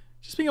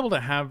 just being able to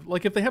have,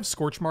 like, if they have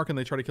Scorch Mark and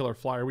they try to kill our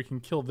flyer, we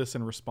can kill this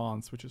in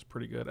response, which is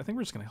pretty good. I think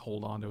we're just going to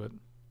hold on to it.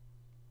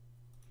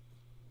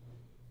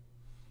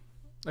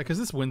 Because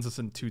this wins us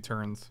in 2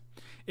 turns.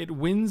 It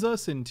wins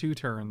us in 2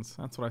 turns.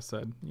 That's what I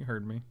said. You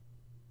heard me.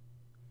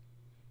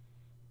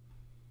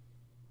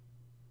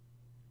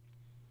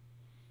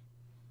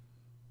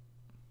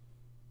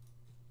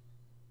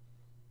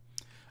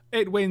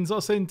 It wins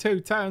us in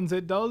 2 turns,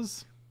 it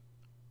does.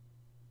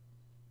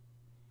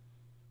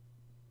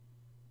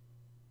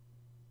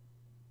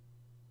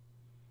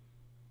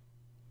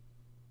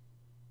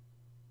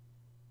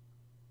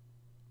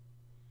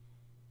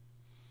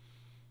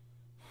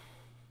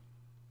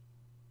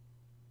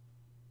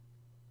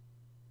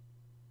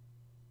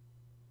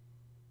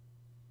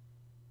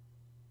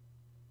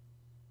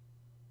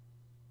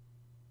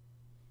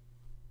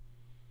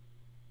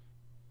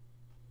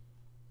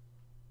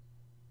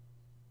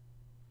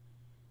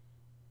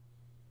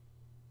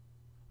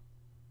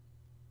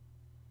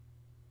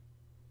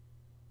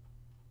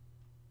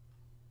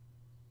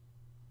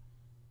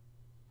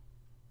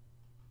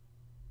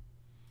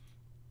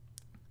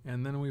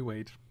 And then we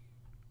wait.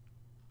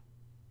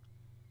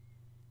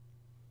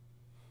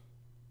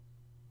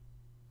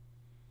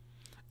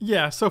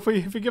 Yeah, so if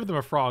we give them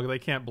a frog, they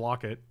can't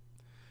block it.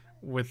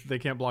 They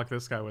can't block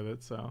this guy with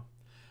it, so.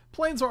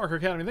 Planeswalker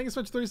Academy, thank you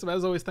so much, 3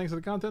 As always, thanks for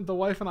the content. The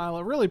wife and I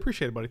really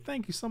appreciate it, buddy.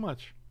 Thank you so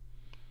much.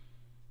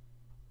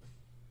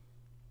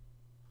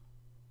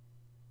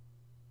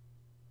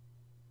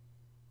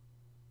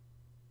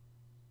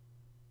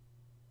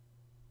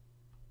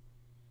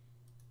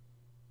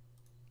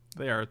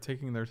 They are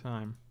taking their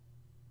time.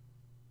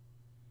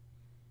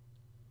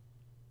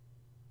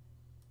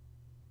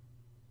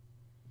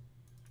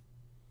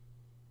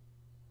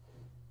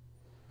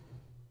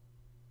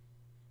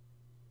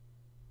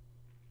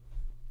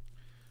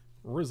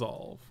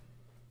 Resolve.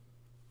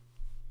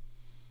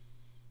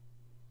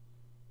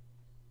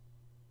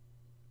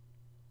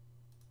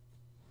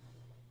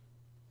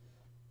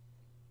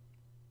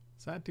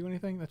 Does that do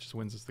anything? That just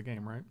wins us the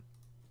game, right?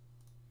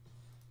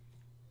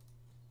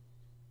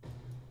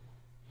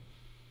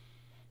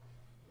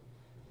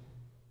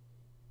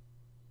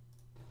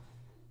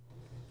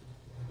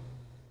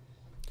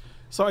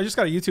 So I just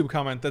got a YouTube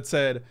comment that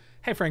said,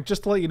 hey Frank,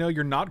 just to let you know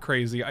you're not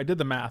crazy. I did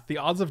the math. The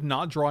odds of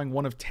not drawing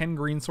one of 10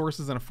 green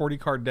sources in a 40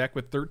 card deck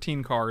with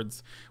 13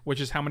 cards, which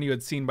is how many you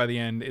had seen by the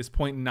end, is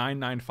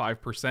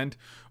 0.995%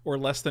 or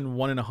less than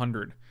 1 in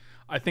 100.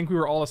 I think we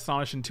were all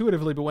astonished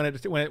intuitively, but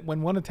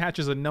when one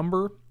attaches a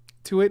number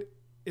to it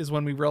is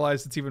when we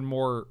realize it's even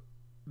more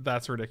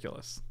that's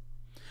ridiculous.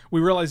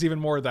 We realize even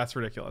more that's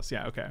ridiculous.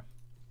 Yeah, okay.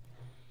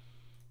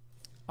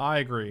 I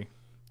agree.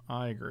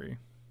 I agree.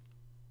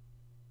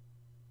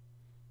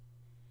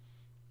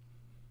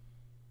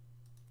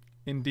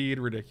 Indeed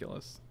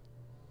ridiculous.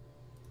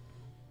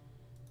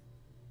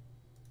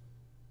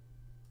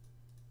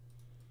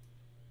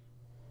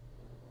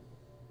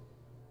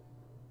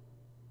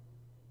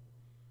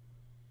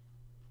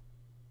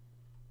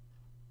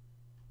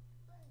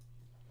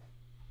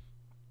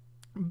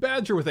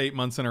 Badger with 8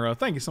 months in a row.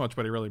 Thank you so much,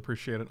 buddy. Really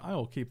appreciate it. I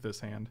will keep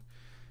this hand.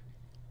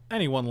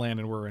 Any one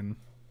land and we're in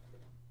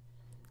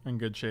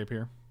good shape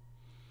here.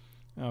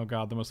 Oh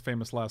god, the most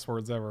famous last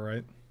words ever,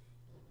 right?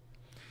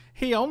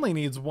 He only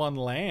needs 1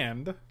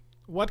 land.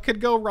 What could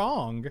go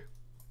wrong?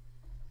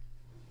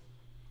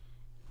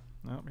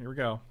 Oh, here we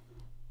go.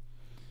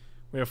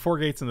 We have 4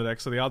 gates in the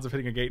deck, so the odds of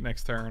hitting a gate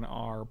next turn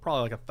are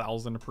probably like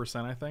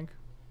 1,000%, I think.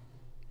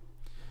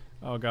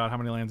 Oh god, how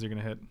many lands are you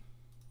going to hit?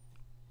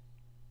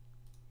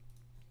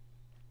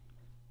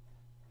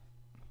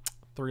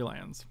 3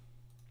 lands.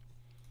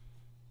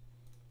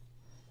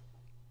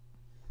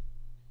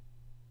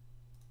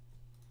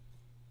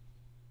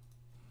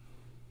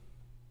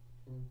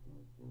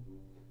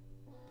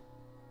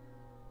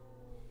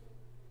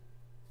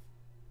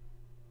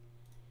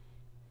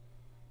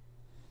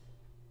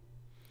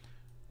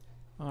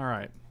 All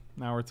right,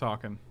 now we're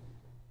talking.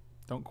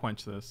 Don't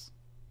quench this.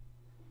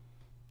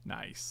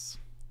 Nice.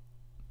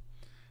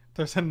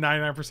 There's a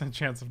 99%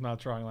 chance of not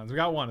drawing lands. We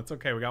got 1. It's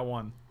okay. We got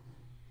 1.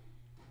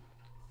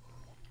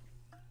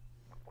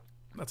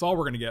 That's all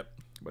we're going to get,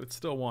 but it's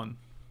still 1.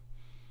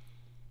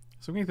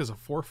 So we can make this a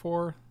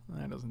 4/4.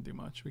 That doesn't do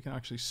much. We can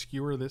actually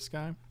skewer this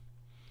guy.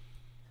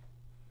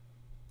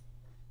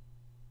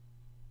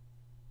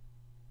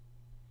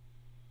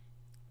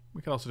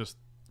 We could also just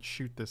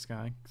shoot this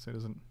guy so he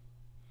doesn't.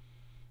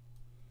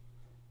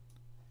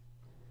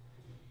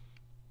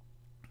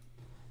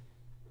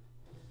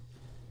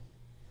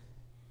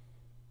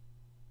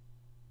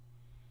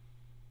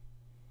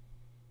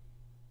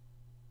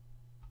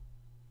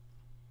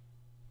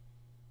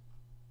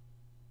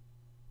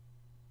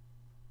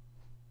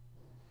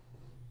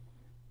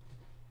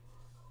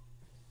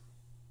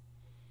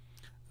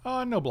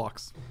 No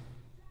blocks.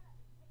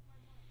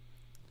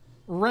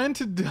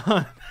 Rent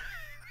done.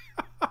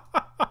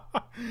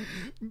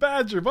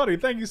 Badger, buddy,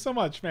 thank you so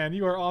much, man.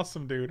 You are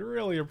awesome, dude.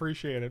 Really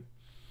appreciate it.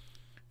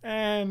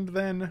 And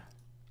then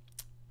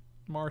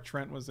March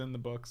rent was in the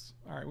books.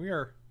 All right, we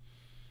are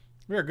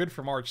good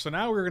for March. So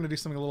now we're going to do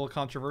something a little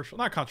controversial.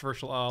 Not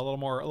controversial, a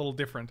little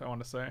different, I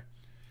want to say.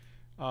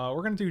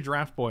 We're going to do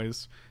Draft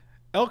Boys.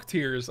 Elk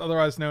Tears,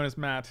 otherwise known as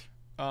Matt,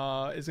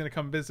 is going to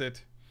come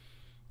visit.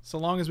 So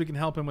long as we can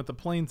help him with the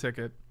plane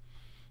ticket.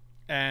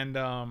 And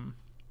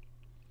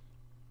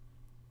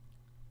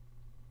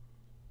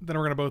then we're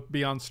going to both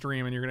be on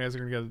stream, and you guys are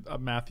going to get a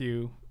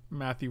Matthew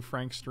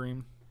Frank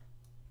stream.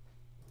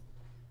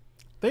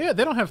 They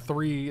don't have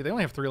three. They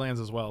only have 3 lands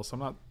as well, so I'm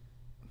not.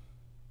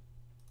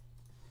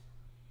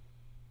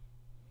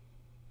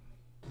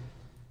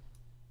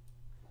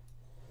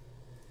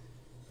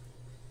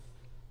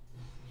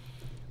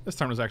 This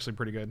turn was actually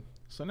pretty good.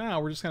 So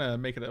now we're just going to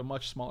make it a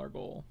much smaller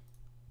goal.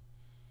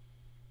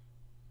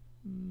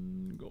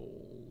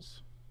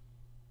 Goals.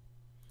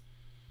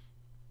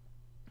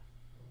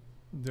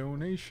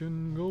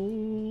 Donation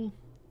goal.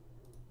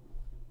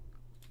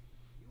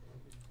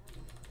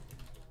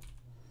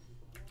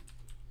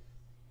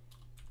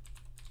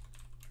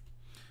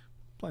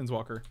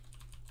 Planeswalker.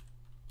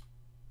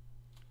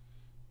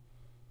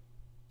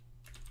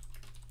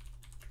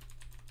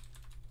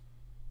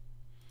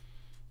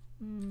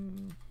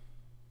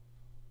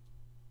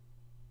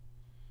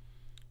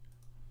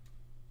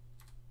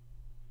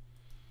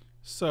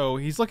 So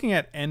he's looking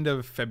at end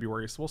of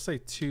February. So we'll say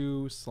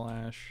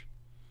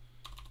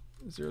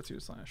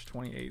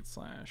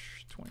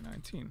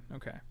 2/02/28/2019.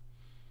 Okay.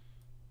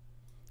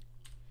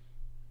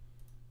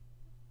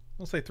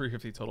 We'll say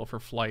 350 total for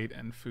flight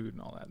and food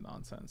and all that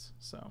nonsense.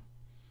 So.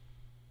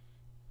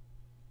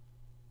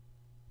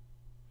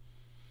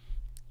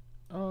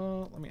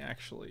 Let me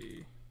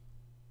actually.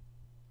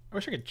 I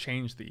wish I could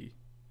change the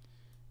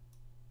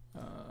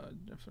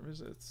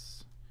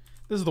visits.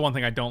 This is the one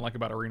thing I don't like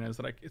about Arena is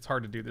that it's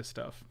hard to do this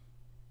stuff.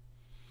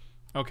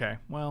 Okay,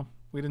 well,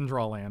 we didn't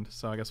draw land,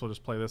 so I guess we'll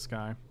just play this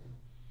guy.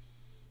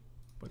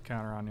 Put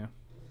counter on you.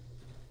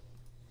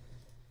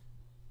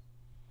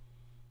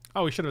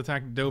 Oh, we should have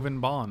attacked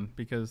Dovin Bond,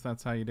 because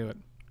that's how you do it.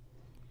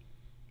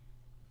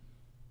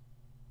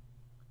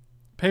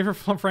 Pay for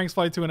Frank's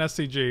flight to an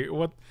SCG.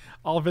 What?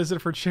 I'll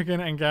visit for chicken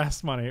and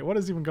gas money. What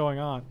is even going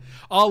on?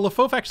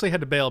 LaFouf actually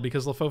had to bail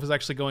because LaFouf is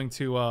actually going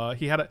to.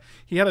 He had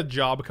a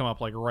job come up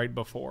like right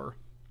before.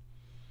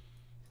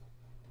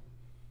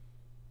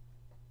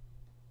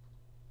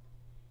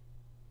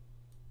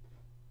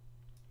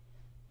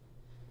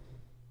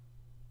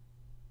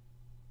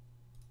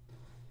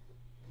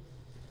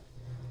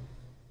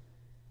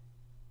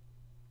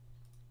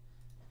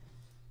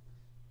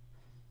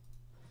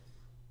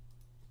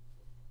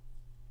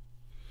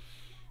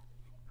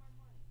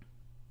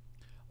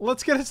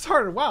 Let's get it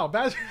started. Wow,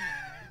 Badger.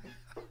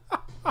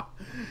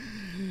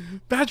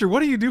 Badger,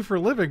 what do you do for a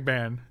living,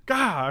 man?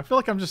 God, I feel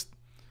like I'm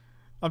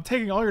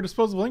taking all your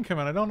disposable income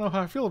and I don't know how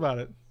I feel about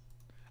it.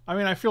 I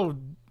mean, I feel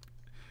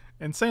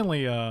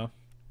insanely,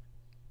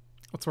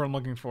 what's what I'm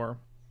looking for?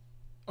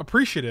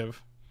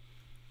 Appreciative.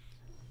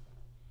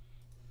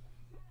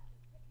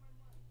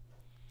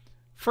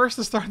 First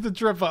to start the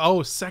drip.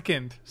 Oh,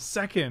 second.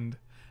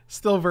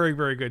 Still very,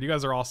 very good. You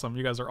guys are awesome.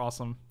 You guys are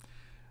awesome.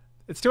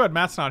 It's too bad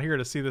Matt's not here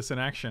to see this in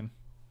action.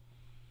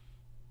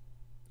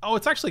 Oh,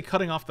 it's actually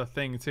cutting off the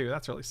thing, too.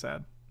 That's really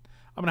sad.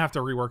 I'm going to have to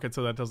rework it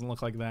so that doesn't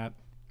look like that.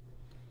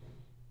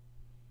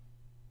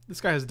 This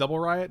guy has double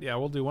riot? Yeah,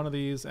 we'll do one of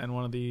these and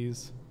one of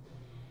these.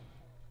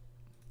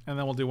 And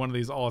then we'll do one of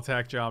these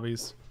all-attack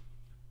jobbies.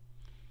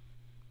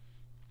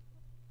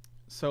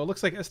 So it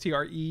looks like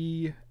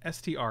STREAM.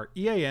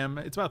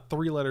 It's about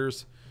 3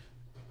 letters.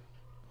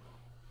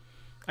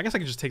 I guess I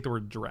can just take the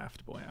word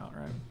draft boy out,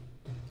 right?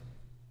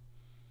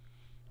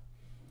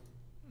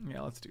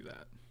 Yeah, let's do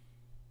that.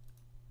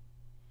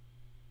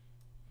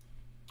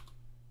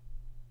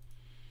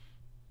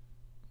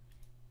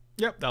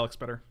 Yep, that looks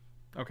better.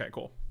 Okay,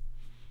 cool.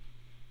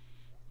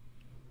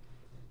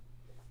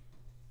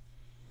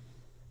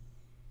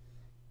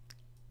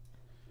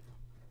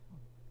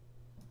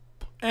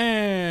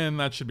 And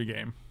that should be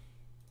game.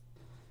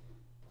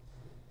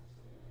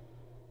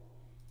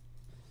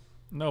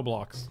 No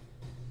blocks.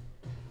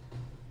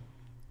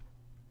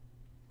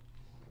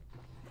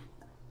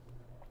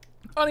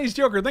 Unease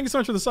Joker, thank you so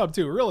much for the sub,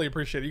 too. Really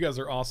appreciate it. You guys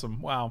are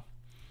awesome. Wow.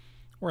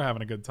 We're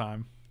having a good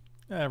time.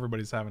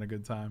 Everybody's having a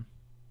good time.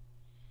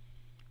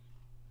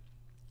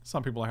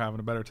 Some people are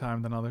having a better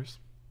time than others.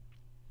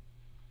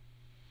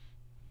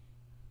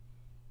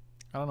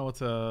 I don't know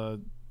what's a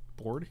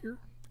board here.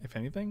 if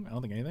anything. I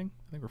don't think anything.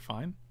 I think we're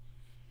fine.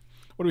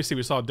 What do we see?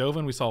 We saw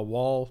Dovin. We saw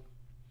Wall.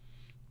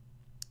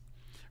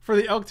 For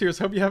the Elk Tears,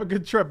 hope you have a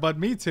good trip, bud.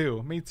 Me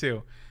too. Me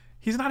too.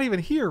 He's not even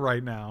here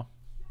right now.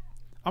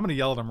 I'm going to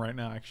yell at him right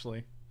now,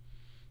 actually.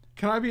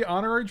 Can I be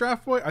honorary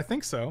draft boy? I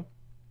think so.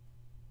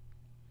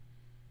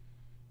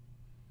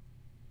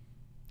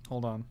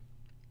 Hold on.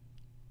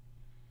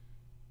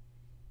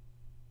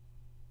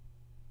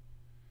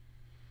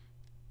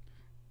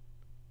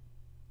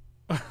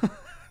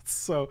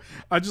 So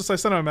I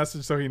sent him a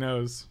message so he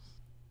knows.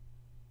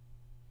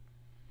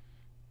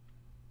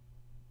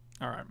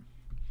 All right.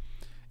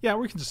 Yeah,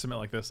 we can just submit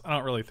like this. I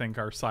don't really think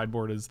our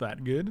sideboard is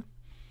that good.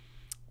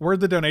 Where'd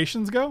the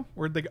donations go?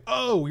 Where'd they go?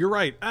 Oh, you're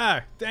right.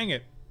 Ah, dang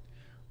it.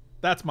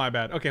 That's my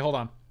bad. Okay, hold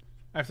on.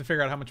 I have to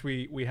figure out how much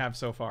we have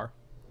so far.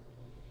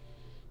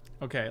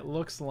 Okay, it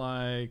looks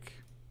like...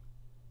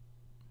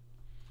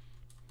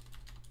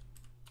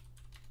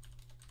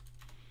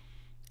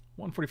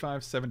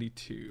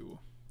 $145.72.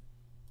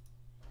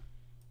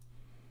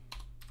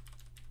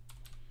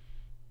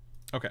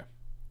 Okay.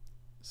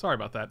 Sorry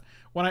about that.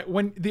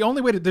 When the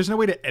only way to, there's no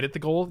way to edit the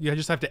goal. You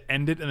just have to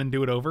end it and then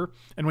do it over.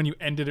 And when you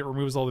end it, it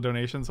removes all the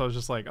donations. So I was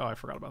just like, oh, I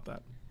forgot about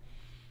that.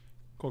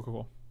 Cool, cool,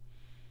 cool.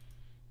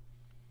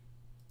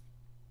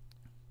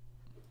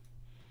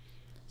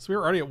 So we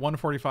were already at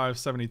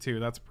 145.72.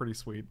 That's pretty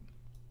sweet.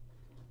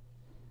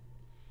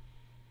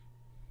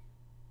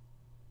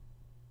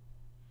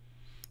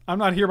 I'm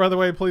not here, by the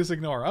way. Please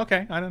ignore.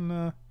 Okay, I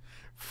didn't.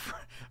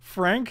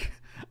 Frank,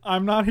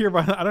 I'm not here.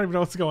 I don't even know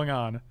what's going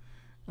on.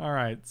 All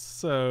right,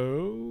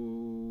 so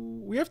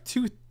we have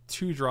two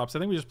drops. I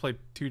think we just played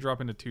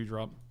 2-drop into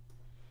 2-drop,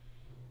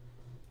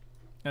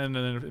 and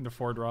then into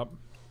 4-drop.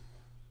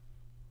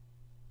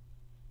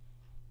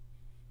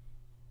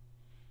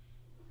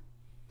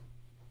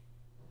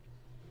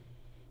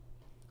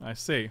 I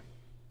see.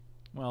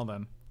 Well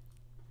then.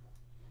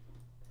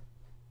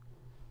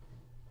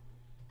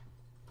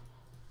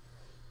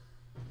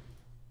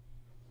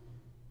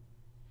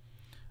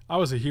 I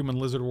was a human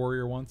lizard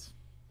warrior once.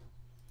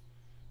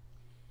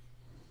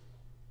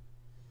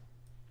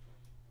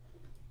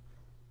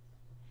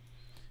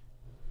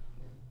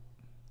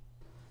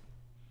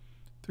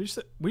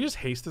 We just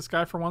haste this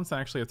guy for once and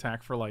actually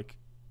attack for like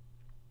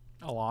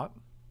a lot.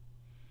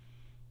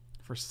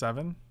 For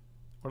 7.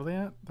 What are they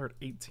at? They're at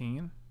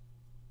 18.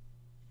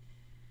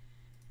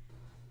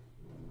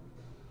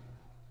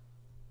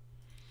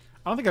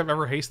 I don't think I've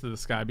ever hasted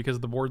this guy because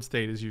the board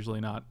state is usually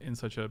not in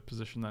such a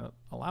position that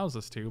allows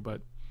us to,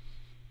 but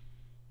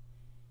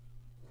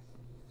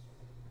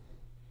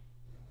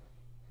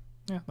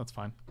yeah, that's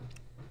fine.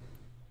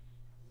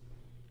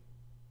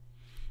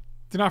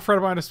 Do not fret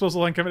about my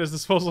disposable income. It is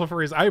disposable for a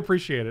reason. I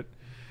appreciate it.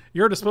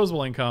 Your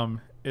disposable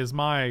income is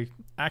my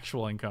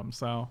actual income,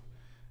 so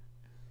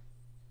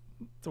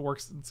it's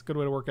a good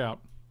way to work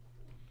out.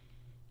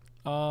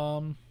 We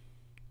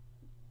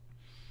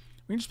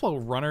can just play a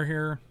runner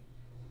here.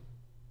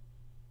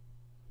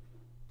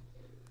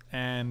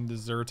 And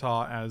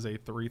Zerta as a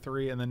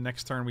 3/3, and then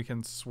next turn we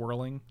can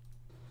swirling.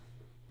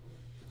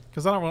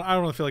 Because I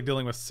don't really feel like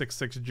dealing with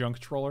 6/6 junk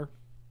troller.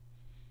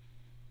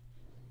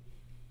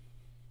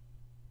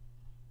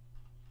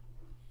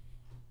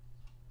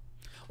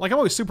 Like, I'm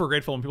always super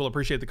grateful when people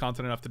appreciate the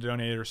content enough to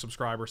donate or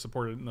subscribe or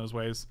support it in those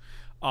ways.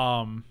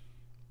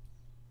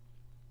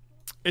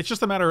 It's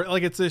just a matter,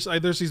 like,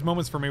 there's these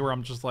moments for me where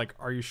I'm just like,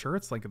 are you sure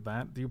it's like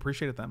that? Do you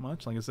appreciate it that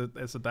much? Like, is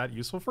it that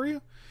useful for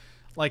you?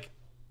 Like,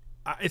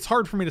 it's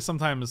hard for me to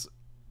sometimes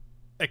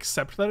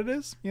accept that it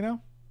is, you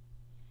know?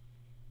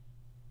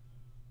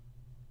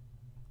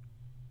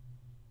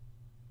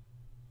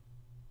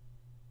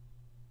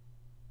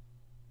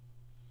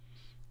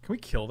 Can we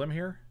kill them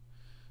here?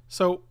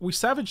 So we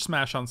Savage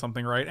Smash on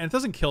something, right? And it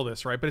doesn't kill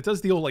this, right? But it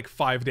does deal like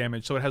 5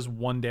 damage, so it has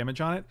 1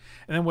 damage on it.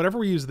 And then whatever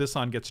we use this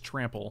on gets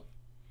trample.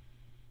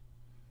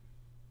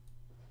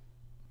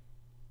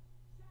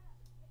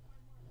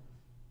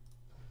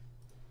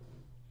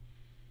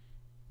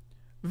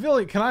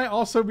 Villy, can I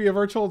also be a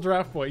virtual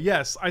draft boy?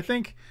 Yes, I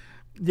think...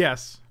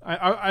 Yes.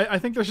 I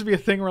think there should be a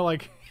thing where,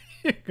 like,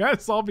 you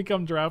guys all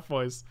become draft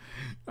boys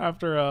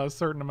after a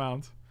certain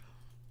amount.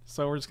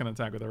 So we're just going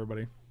to attack with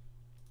everybody.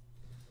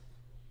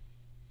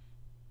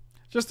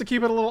 Just to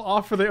keep it a little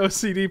off for the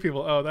OCD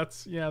people. Oh,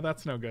 that's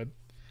no good.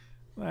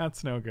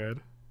 That's no good.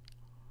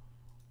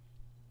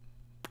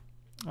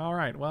 All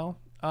right, well,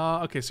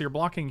 okay, so you're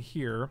blocking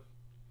here.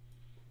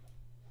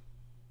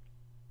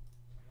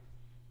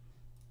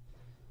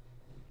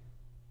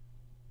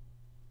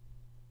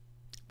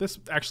 This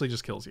actually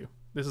just kills you.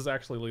 This is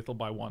actually lethal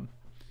by 1.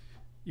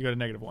 You got a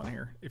 -1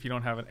 here if you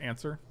don't have an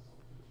answer.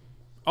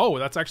 Oh,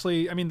 that's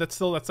actually, I mean, that's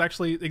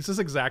actually, is this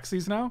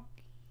Xaxes now?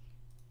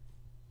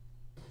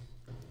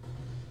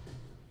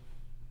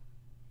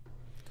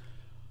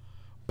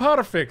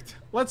 Perfect.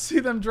 Let's see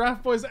them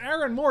draft boys.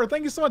 Aaron Moore,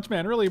 thank you so much,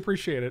 man. Really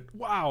appreciate it.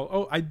 Wow.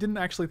 Oh, I didn't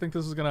actually think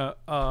this was gonna,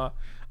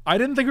 I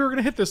didn't think we were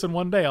gonna hit this in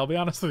one day, I'll be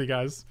honest with you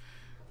guys.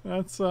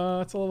 That's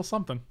a little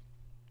something.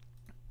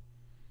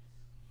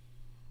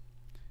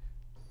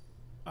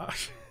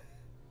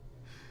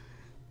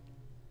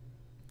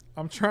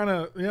 I'm trying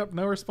to... Yep,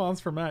 no response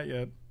from Matt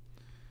yet.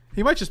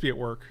 He might just be at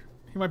work.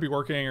 He might be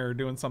working or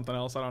doing something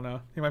else. I don't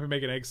know. He might be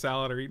making egg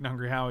salad or eating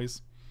Hungry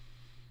Howie's.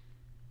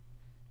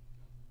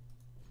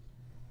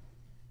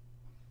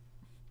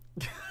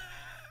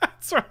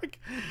 It's like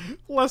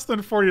less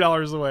than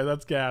 $40 away.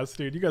 That's gas,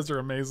 dude. You guys are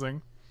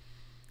amazing.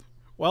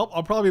 Well,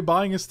 I'll probably be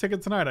buying his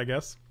ticket tonight, I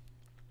guess.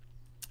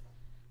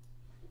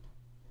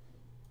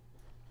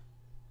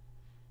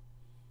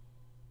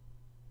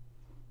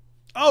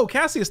 Oh,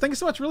 Cassius, thank you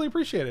so much. Really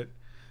appreciate it.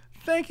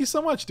 Thank you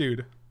so much,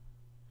 dude.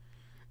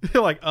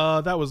 You're like,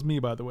 that was me,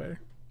 by the way.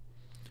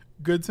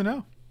 Good to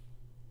know.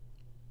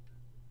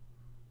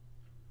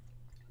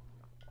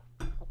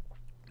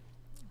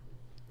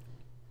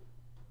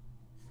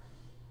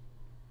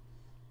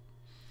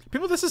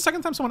 People, this is the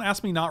second time someone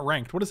asked me not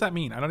ranked. What does that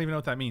mean? I don't even know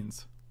what that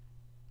means.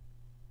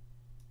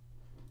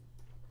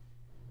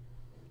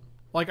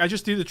 Like, I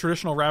just do the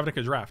traditional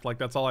Ravnica draft. Like,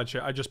 that's all I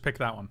just pick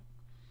that one.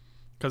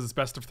 Because it's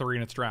best of 3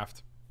 and it's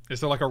draft.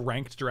 Is there like a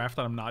ranked draft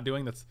that I'm not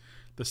doing that's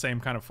the same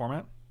kind of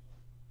format?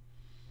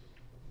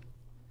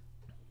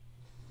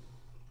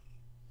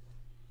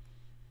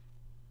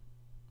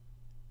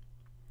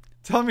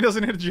 Tell him he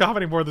doesn't need a job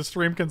anymore. The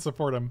stream can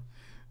support him.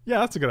 Yeah,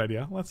 that's a good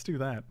idea. Let's do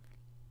that.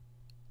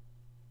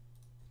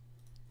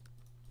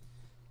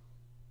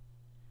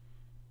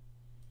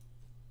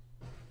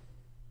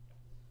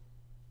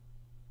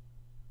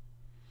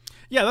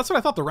 Yeah, that's what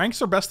I thought. The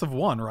ranks are best of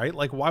 1, right?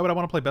 Like, why would I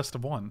want to play best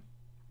of 1?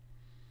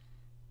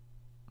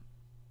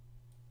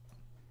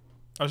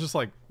 I was just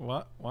like,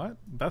 what? What?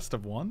 Best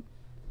of 1?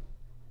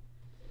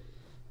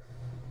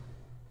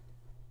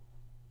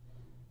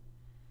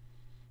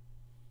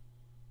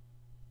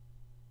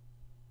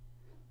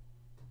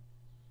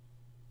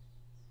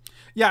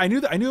 Yeah, I knew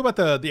that. I knew about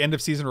the end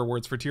of season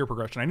rewards for tier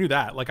progression. I knew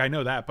that. Like, I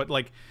know that, but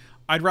like,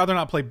 I'd rather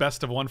not play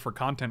best of 1 for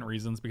content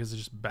reasons because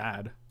it's just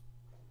bad.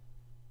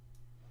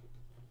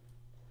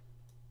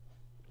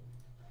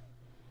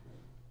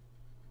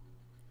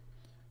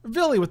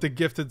 Billy with the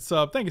gifted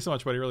sub. Thank you so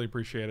much, buddy. Really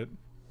appreciate it.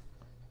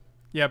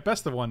 Yeah,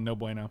 best of 1, no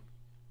bueno.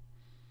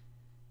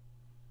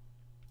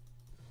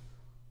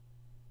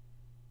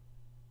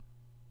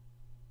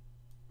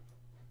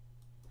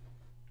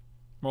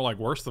 More like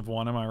worst of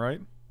 1, am I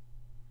right?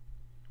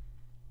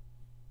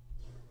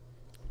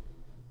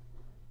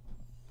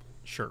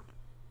 Sure.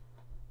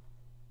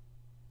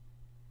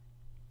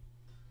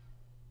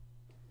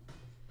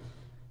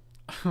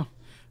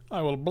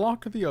 I will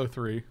block the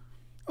O3.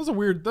 That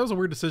was a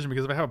weird decision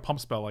because if I have a pump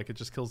spell, like, it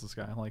just kills this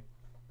guy. Like,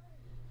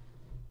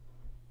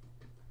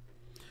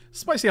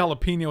 spicy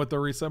jalapeno with the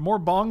reset. More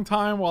bong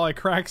time while I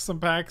crack some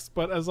packs,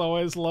 but as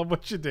always, love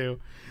what you do.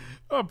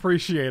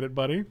 Appreciate it,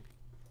 buddy.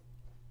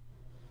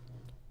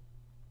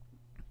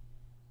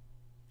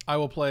 I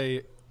will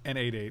play an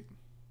 8/8.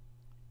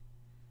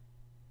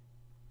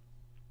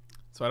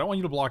 So I don't want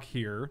you to block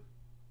here.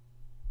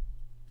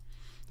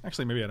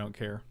 Actually, maybe I don't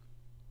care.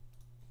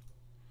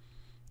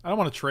 I don't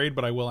want to trade,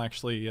 but I will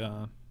actually...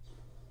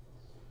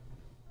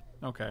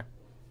 Okay.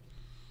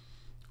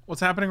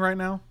 What's happening right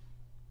now?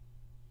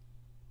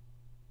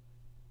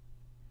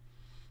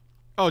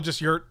 Oh,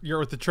 just you're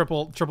with the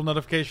triple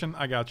notification?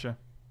 I gotcha.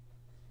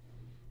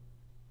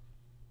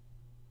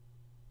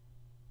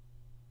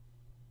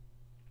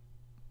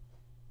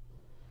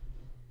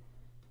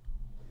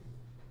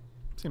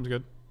 Seems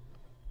good.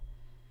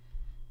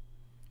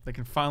 They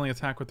can finally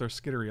attack with their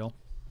Skittereel.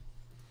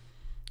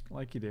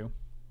 Like you do.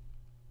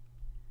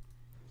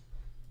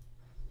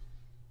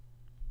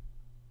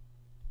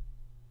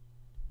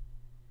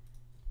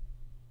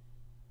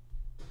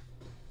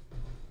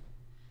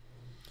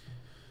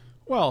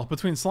 Well,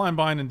 between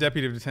Slimebind and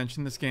Deputy of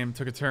Detention, this game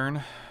took a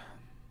turn.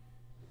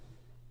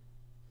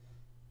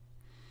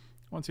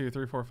 1, 2,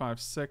 3, 4, 5,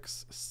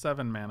 6,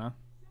 7 mana.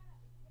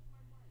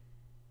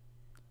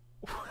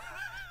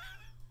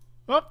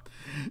 Oh,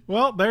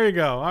 well, there you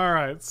go. All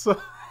right, so...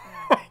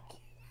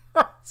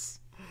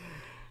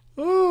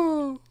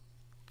 Oh,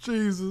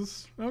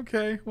 Jesus.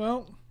 Okay,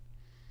 well...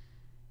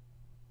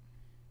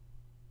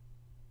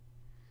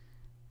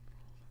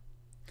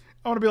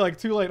 I want to be like,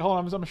 too late. Hold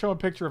on, I'm going to show him a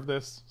picture of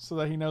this so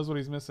that he knows what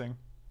he's missing.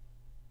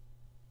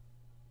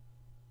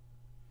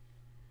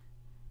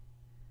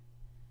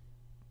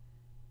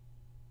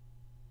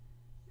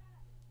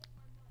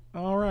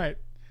 All right.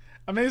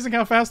 Amazing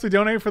how fast we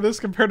donate for this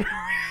compared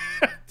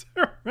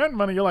to rent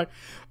money. You're like,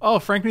 oh,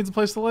 Frank needs a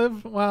place to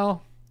live?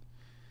 Well,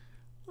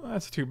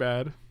 that's too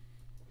bad.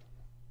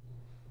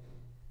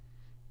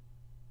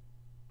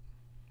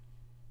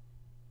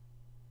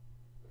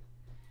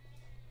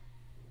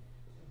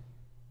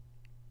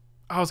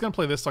 I was going to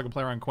play this so I could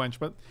play around Quench,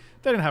 but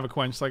they didn't have a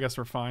Quench, so I guess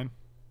we're fine.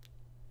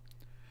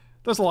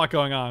 There's a lot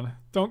going on.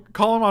 Don't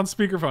call him on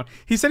speakerphone.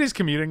 He said he's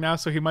commuting now,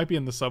 so he might be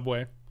in the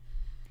subway.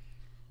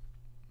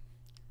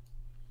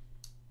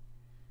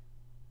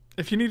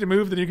 If you need to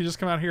move, then you can just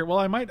come out here. Well,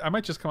 I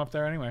might just come up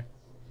there anyway.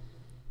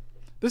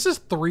 This is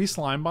 3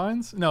 slime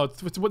binds. No,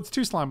 it's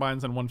 2 slime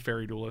binds and 1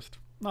 fairy duelist.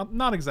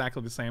 Not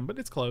exactly the same, but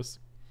it's close.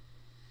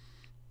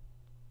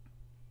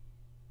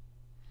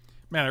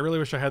 Man, I really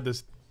wish I had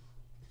this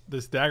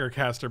this dagger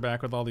caster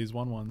back with all these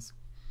 1/1s.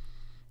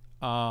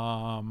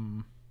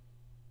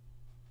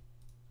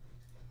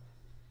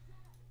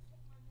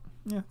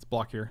 Yeah, it's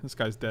block here. This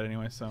guy's dead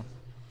anyway, so.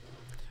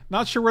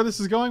 Not sure where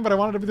this is going, but I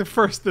wanted to be the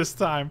first this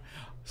time.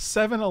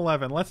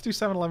 7-11. Let's do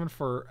 7-11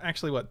 for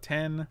actually what,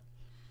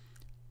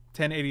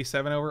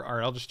 10-87 over?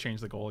 Alright, I'll just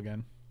change the goal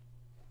again.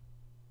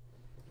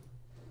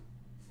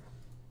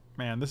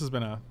 Man, this has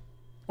been a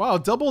wow,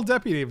 double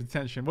deputy of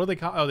detention. What did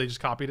they oh, they just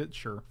copied it?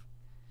 Sure.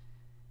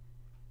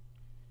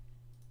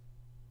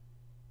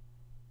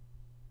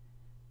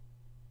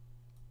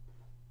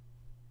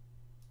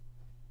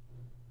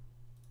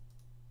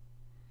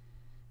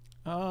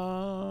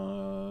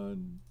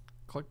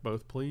 Click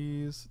both,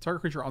 please.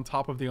 Target creature on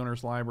top of the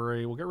owner's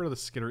library. We'll get rid of the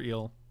skitter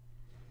eel.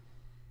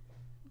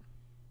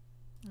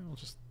 And we'll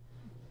just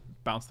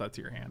bounce that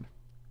to your hand.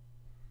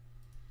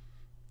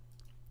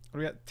 What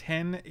do we got?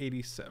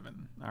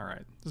 1087. All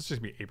right, this is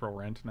just gonna be April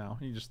rent now.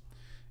 You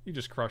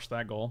just crushed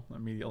that goal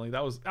immediately.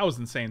 That was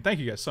insane. Thank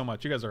you guys so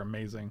much. You guys are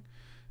amazing.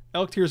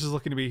 Elk Tears is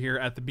looking to be here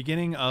at the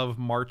beginning of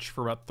March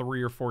for about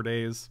 3 or 4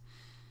 days,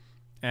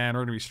 and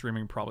we're gonna be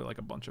streaming probably like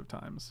a bunch of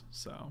times.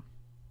 So.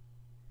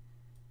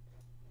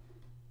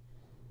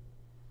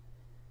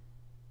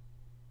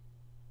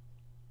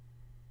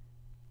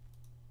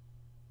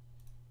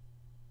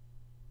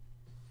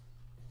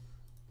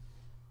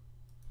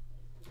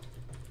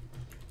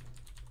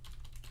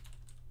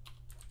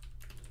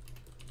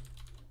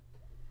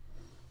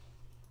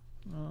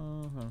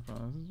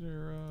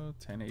 Zero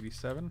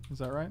 1087. Is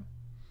that right?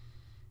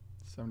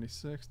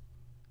 76.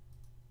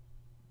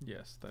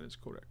 Yes, that is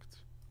correct.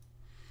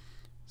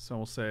 So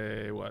we'll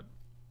say what?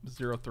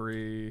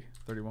 03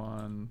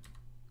 31.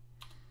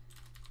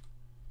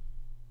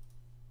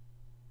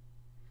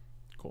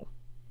 Cool.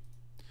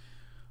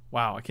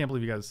 Wow, I can't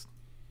believe you guys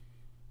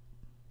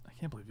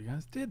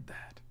did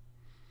that.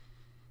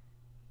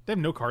 They have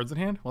no cards in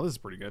hand? Well, this is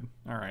pretty good.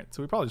 All right,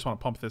 so we probably just want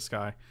to pump this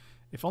guy.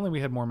 If only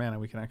we had more mana,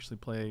 we can actually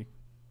play.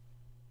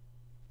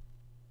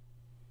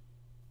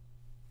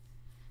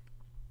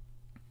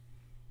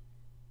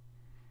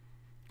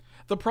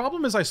 The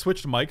problem is I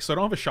switched mics, so I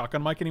don't have a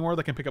shotgun mic anymore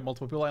that can pick up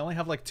multiple people. I only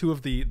have like 2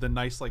 of the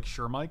nice like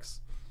Shure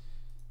mics.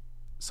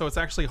 So it's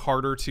actually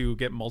harder to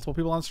get multiple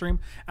people on stream.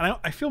 And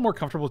I feel more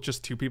comfortable with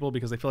just 2 people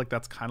because I feel like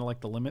that's kind of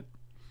like the limit.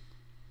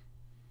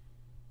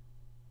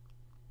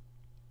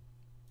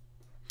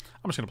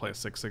 I'm just going to play a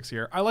 6/6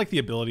 here. I like the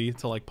ability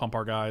to like pump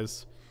our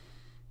guys.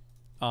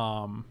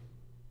 But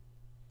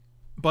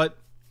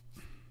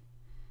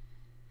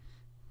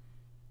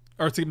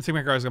or to make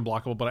my guys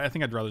unblockable, but I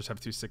think I'd rather just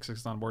have 2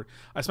 6/6s on board.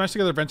 I smashed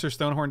together a Venture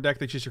Stonehorn deck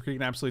that Cheater Creek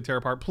can absolutely tear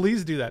apart.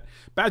 Please do that.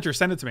 Badger,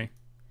 send it to me.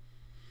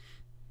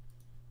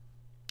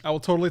 I will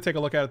totally take a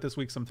look at it this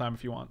week sometime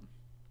if you want.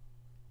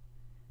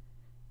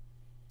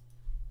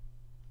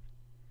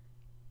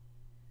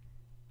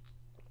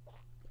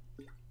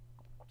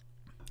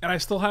 And I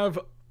still have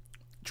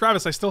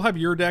Travis, I still have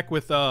your deck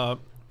with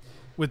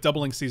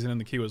Doubling Season in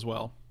the queue as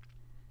well.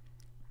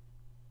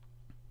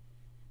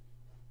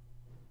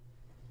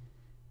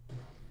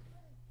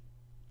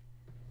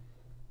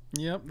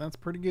 Yep, that's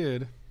pretty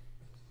good.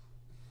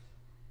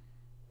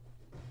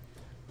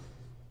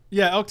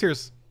 Yeah, Elk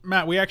Tears.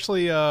 Matt, we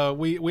actually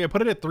we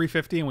put it at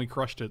 350 and we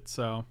crushed it,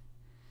 so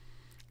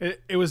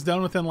it was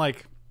done within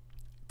like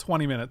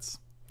 20 minutes.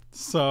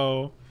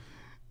 So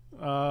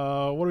what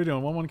are we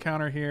doing? 1/1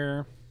 counter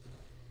here.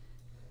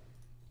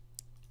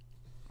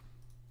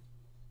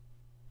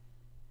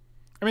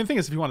 I mean, the thing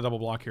is, if you want to double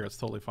block here, it's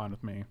totally fine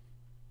with me.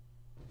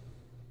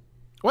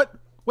 What?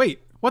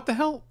 Wait, what the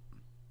hell?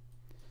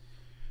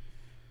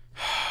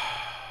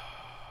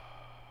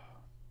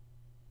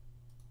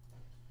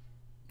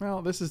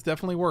 Well, this is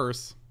definitely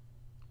worse.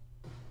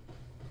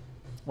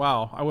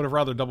 Wow, I would have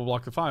rather double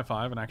blocked the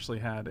 5/5 and actually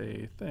had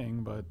a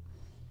thing, but...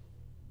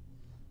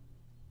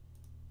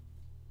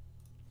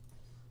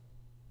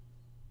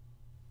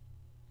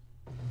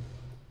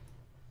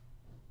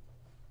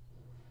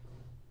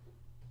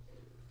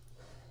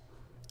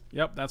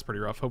 Yep, that's pretty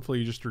rough. Hopefully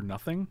you just drew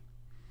nothing.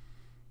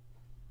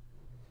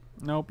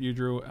 Nope, you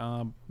drew...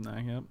 nah,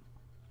 yep.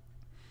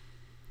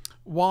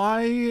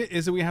 Why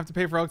is it we have to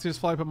pay for Elk Tears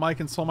fly, but Mike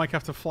and Soul Mike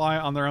have to fly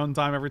on their own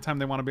dime every time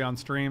they want to be on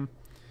stream?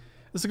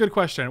 This is a good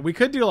question. We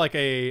could do like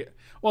a...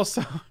 Well,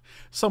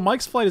 so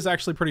Mike's flight is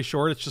actually pretty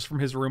short. It's just from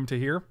his room to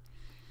here.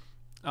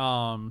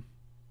 So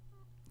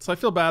I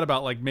feel bad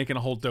about like making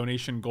a whole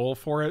donation goal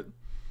for it.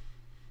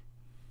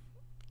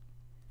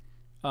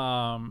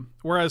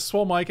 Whereas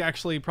Swole Mike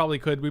actually probably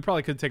could... We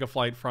probably could take a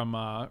flight from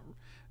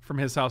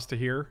his house to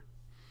here.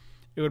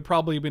 It would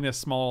probably be in a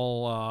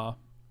small...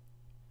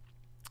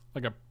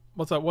 like a...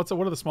 What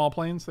are the small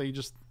planes that you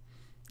just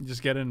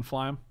get in and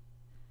fly them?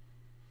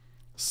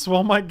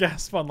 Swell my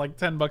gas fund like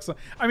 $10.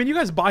 I mean, you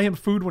guys buy him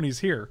food when he's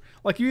here.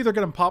 Like, you either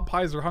get him Pop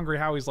Pies or Hungry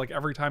Howie's like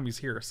every time he's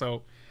here.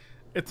 So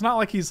it's not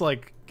like he's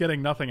like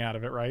getting nothing out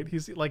of it, right?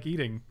 He's like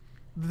eating.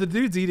 The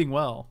dude's eating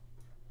well.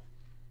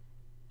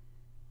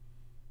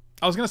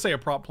 I was gonna say a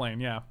prop plane.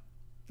 Yeah,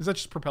 is that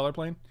just propeller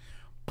plane?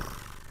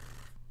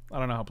 I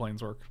don't know how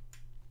planes work.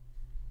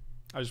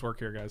 I just work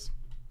here, guys.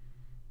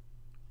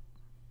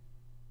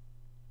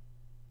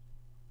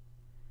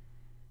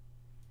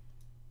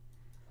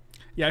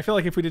 Yeah, I feel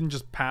like if we didn't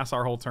just pass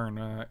our whole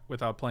turn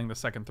without playing the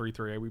second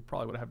 3/3, we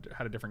probably would have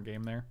had a different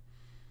game there.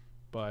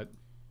 But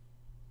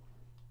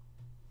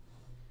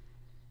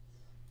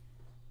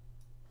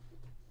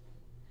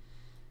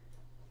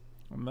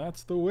and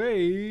that's the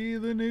way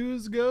the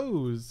news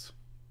goes.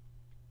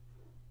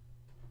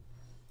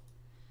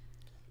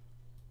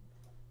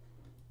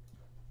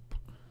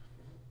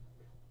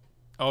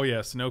 Oh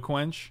yes, no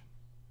quench.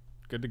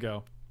 Good to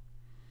go.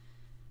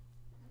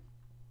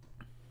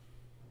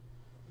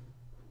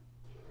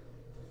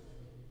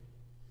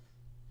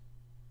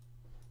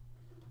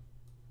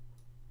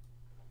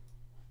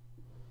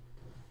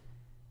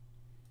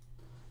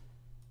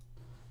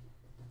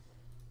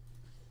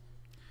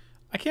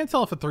 I can't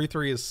tell if a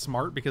 3/3 is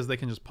smart because they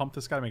can just pump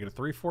this guy to make it a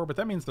 3/4, but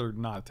that means they're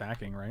not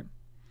attacking, right?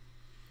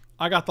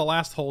 I got the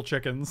last whole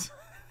chickens.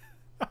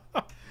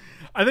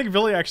 I think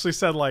Billy actually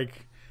said,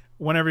 like,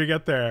 whenever you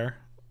get there,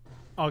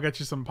 I'll get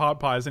you some pot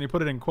pies, and he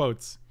put it in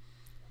quotes.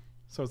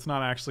 So it's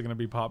not actually going to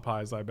be pot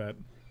pies, I bet.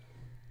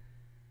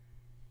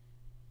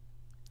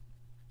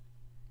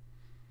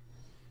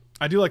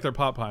 I do like their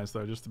pot pies,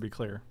 though, just to be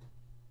clear.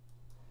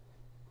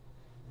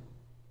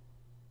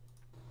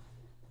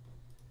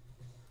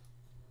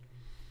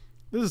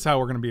 This is how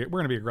we're gonna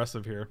be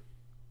aggressive here.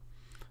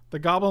 The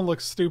goblin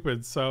looks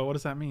stupid, so what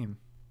does that mean?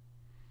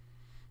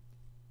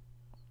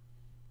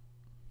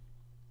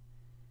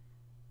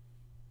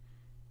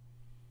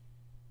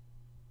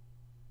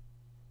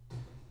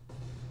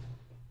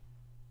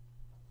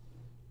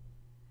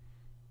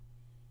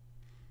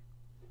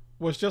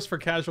 Was just for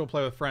casual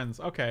play with friends.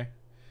 Okay.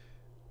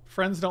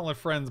 Friends don't let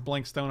friends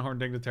blink Stonehorn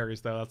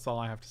dignitaries, though. That's all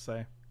I have to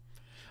say.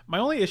 My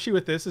only issue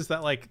with this is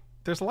that, like,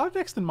 there's a lot of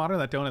decks in Modern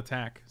that don't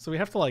attack, so we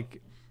have to,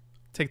 like,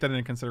 take that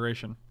into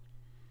consideration.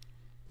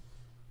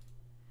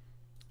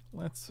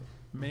 Let's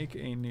make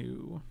a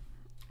new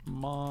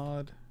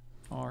mod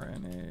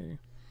RNA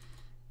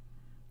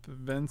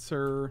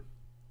Venser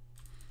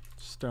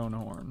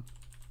Stonehorn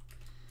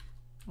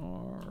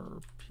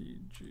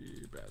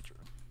RPG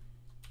Badger.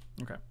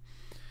 Okay.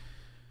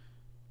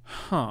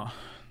 Huh.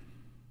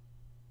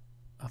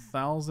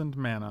 1,000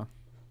 mana.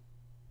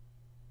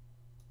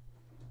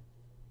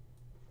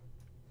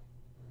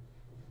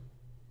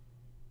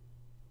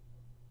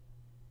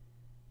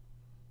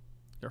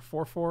 They're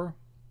 4/4.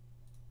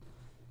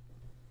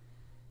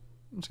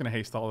 I'm just gonna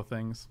haste all the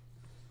things.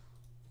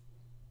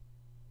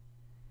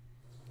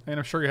 And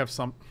I'm sure you have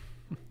some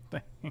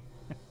thing.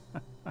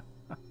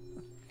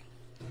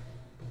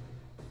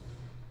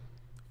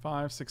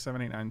 5, 6,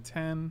 7, 8, 9,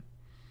 10.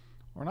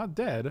 We're not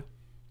dead.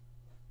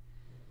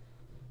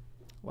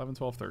 11,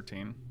 12,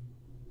 13.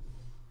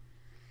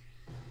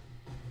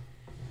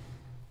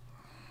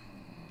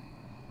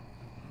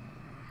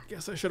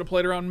 Guess I should have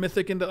played around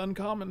Mythic into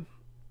Uncommon.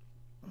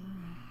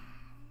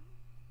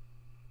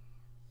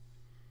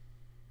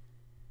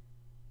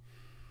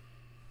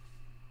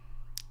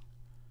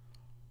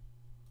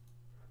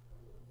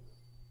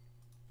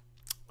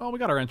 Oh, we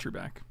got our entry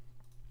back.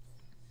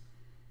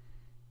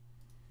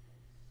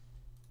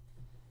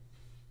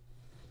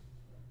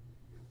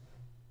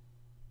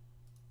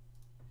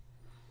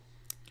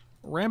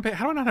 Rampage.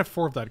 How do I not have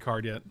 4 of that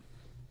card yet?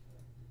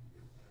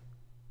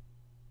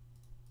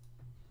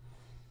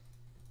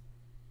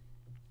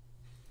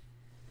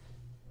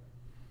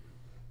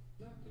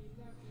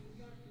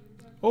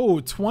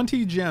 Oh,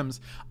 20 gems.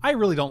 I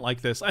really don't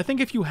like this. I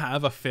think if you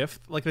have a 5th,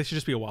 like, they should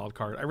just be a wild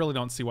card. I really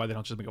don't see why they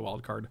don't just make a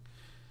wild card.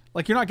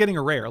 Like, you're not getting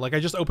a rare. Like,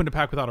 I just opened a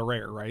pack without a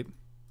rare, right?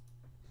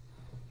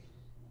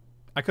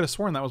 I could have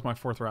sworn that was my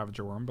 4th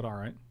Ravager Worm, but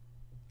alright.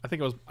 I think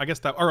it was, I guess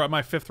that, or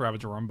my 5th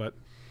Ravager Worm, but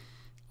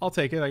I'll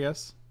take it, I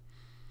guess.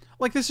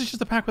 Like, this is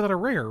just a pack without a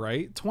rare,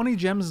 right? 20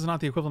 gems is not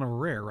the equivalent of a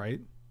rare,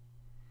 right?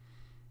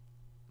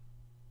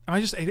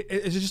 Is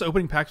it just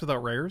opening packs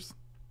without rares?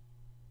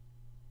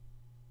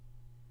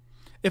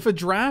 If a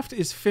draft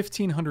is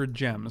 1,500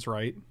 gems,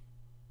 right?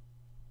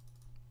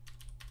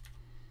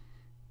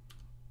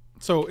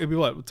 So it'd be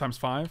what, times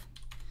 5?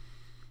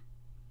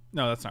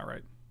 No, that's not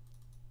right.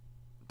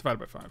 Divided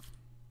by 5.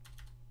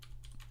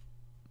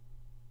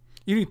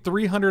 You need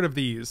 300 of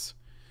these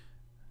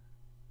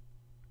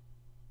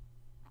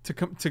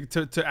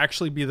to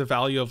actually be the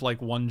value of,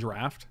 like, one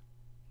draft.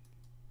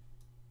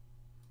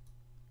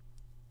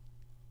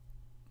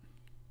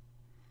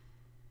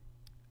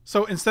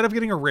 So instead of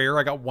getting a rare,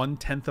 I got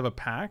 1/10 of a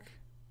pack.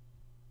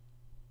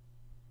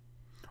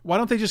 Why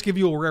don't they just give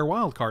you a rare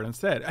wild card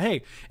instead?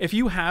 Hey, if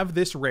you have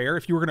this rare,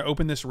 if you were going to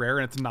open this rare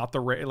and it's not the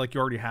rare, like, you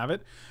already have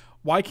it,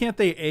 why can't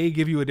they A,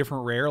 give you a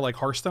different rare like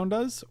Hearthstone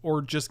does,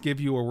 or just give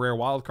you a rare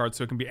wild card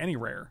so it can be any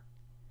rare?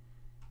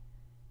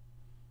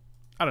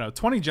 I don't know.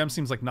 20 gems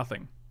seems like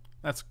nothing.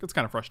 That's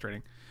kind of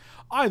frustrating.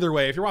 Either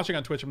way, if you're watching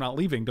on Twitch, I'm not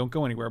leaving. Don't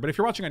go anywhere. But if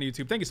you're watching on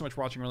YouTube, thank you so much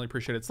for watching. Really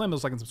appreciate it. Slam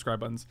those like and subscribe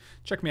buttons.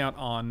 Check me out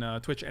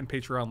on Twitch and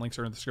Patreon. Links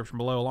are in the description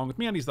below, along with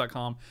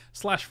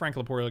meundies.com/Frank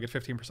Lepore. You'll get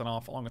 15%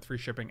 off, along with free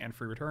shipping and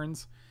free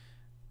returns.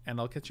 And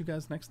I'll catch you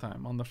guys next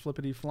time on the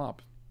Flippity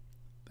Flop.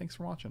 Thanks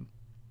for watching.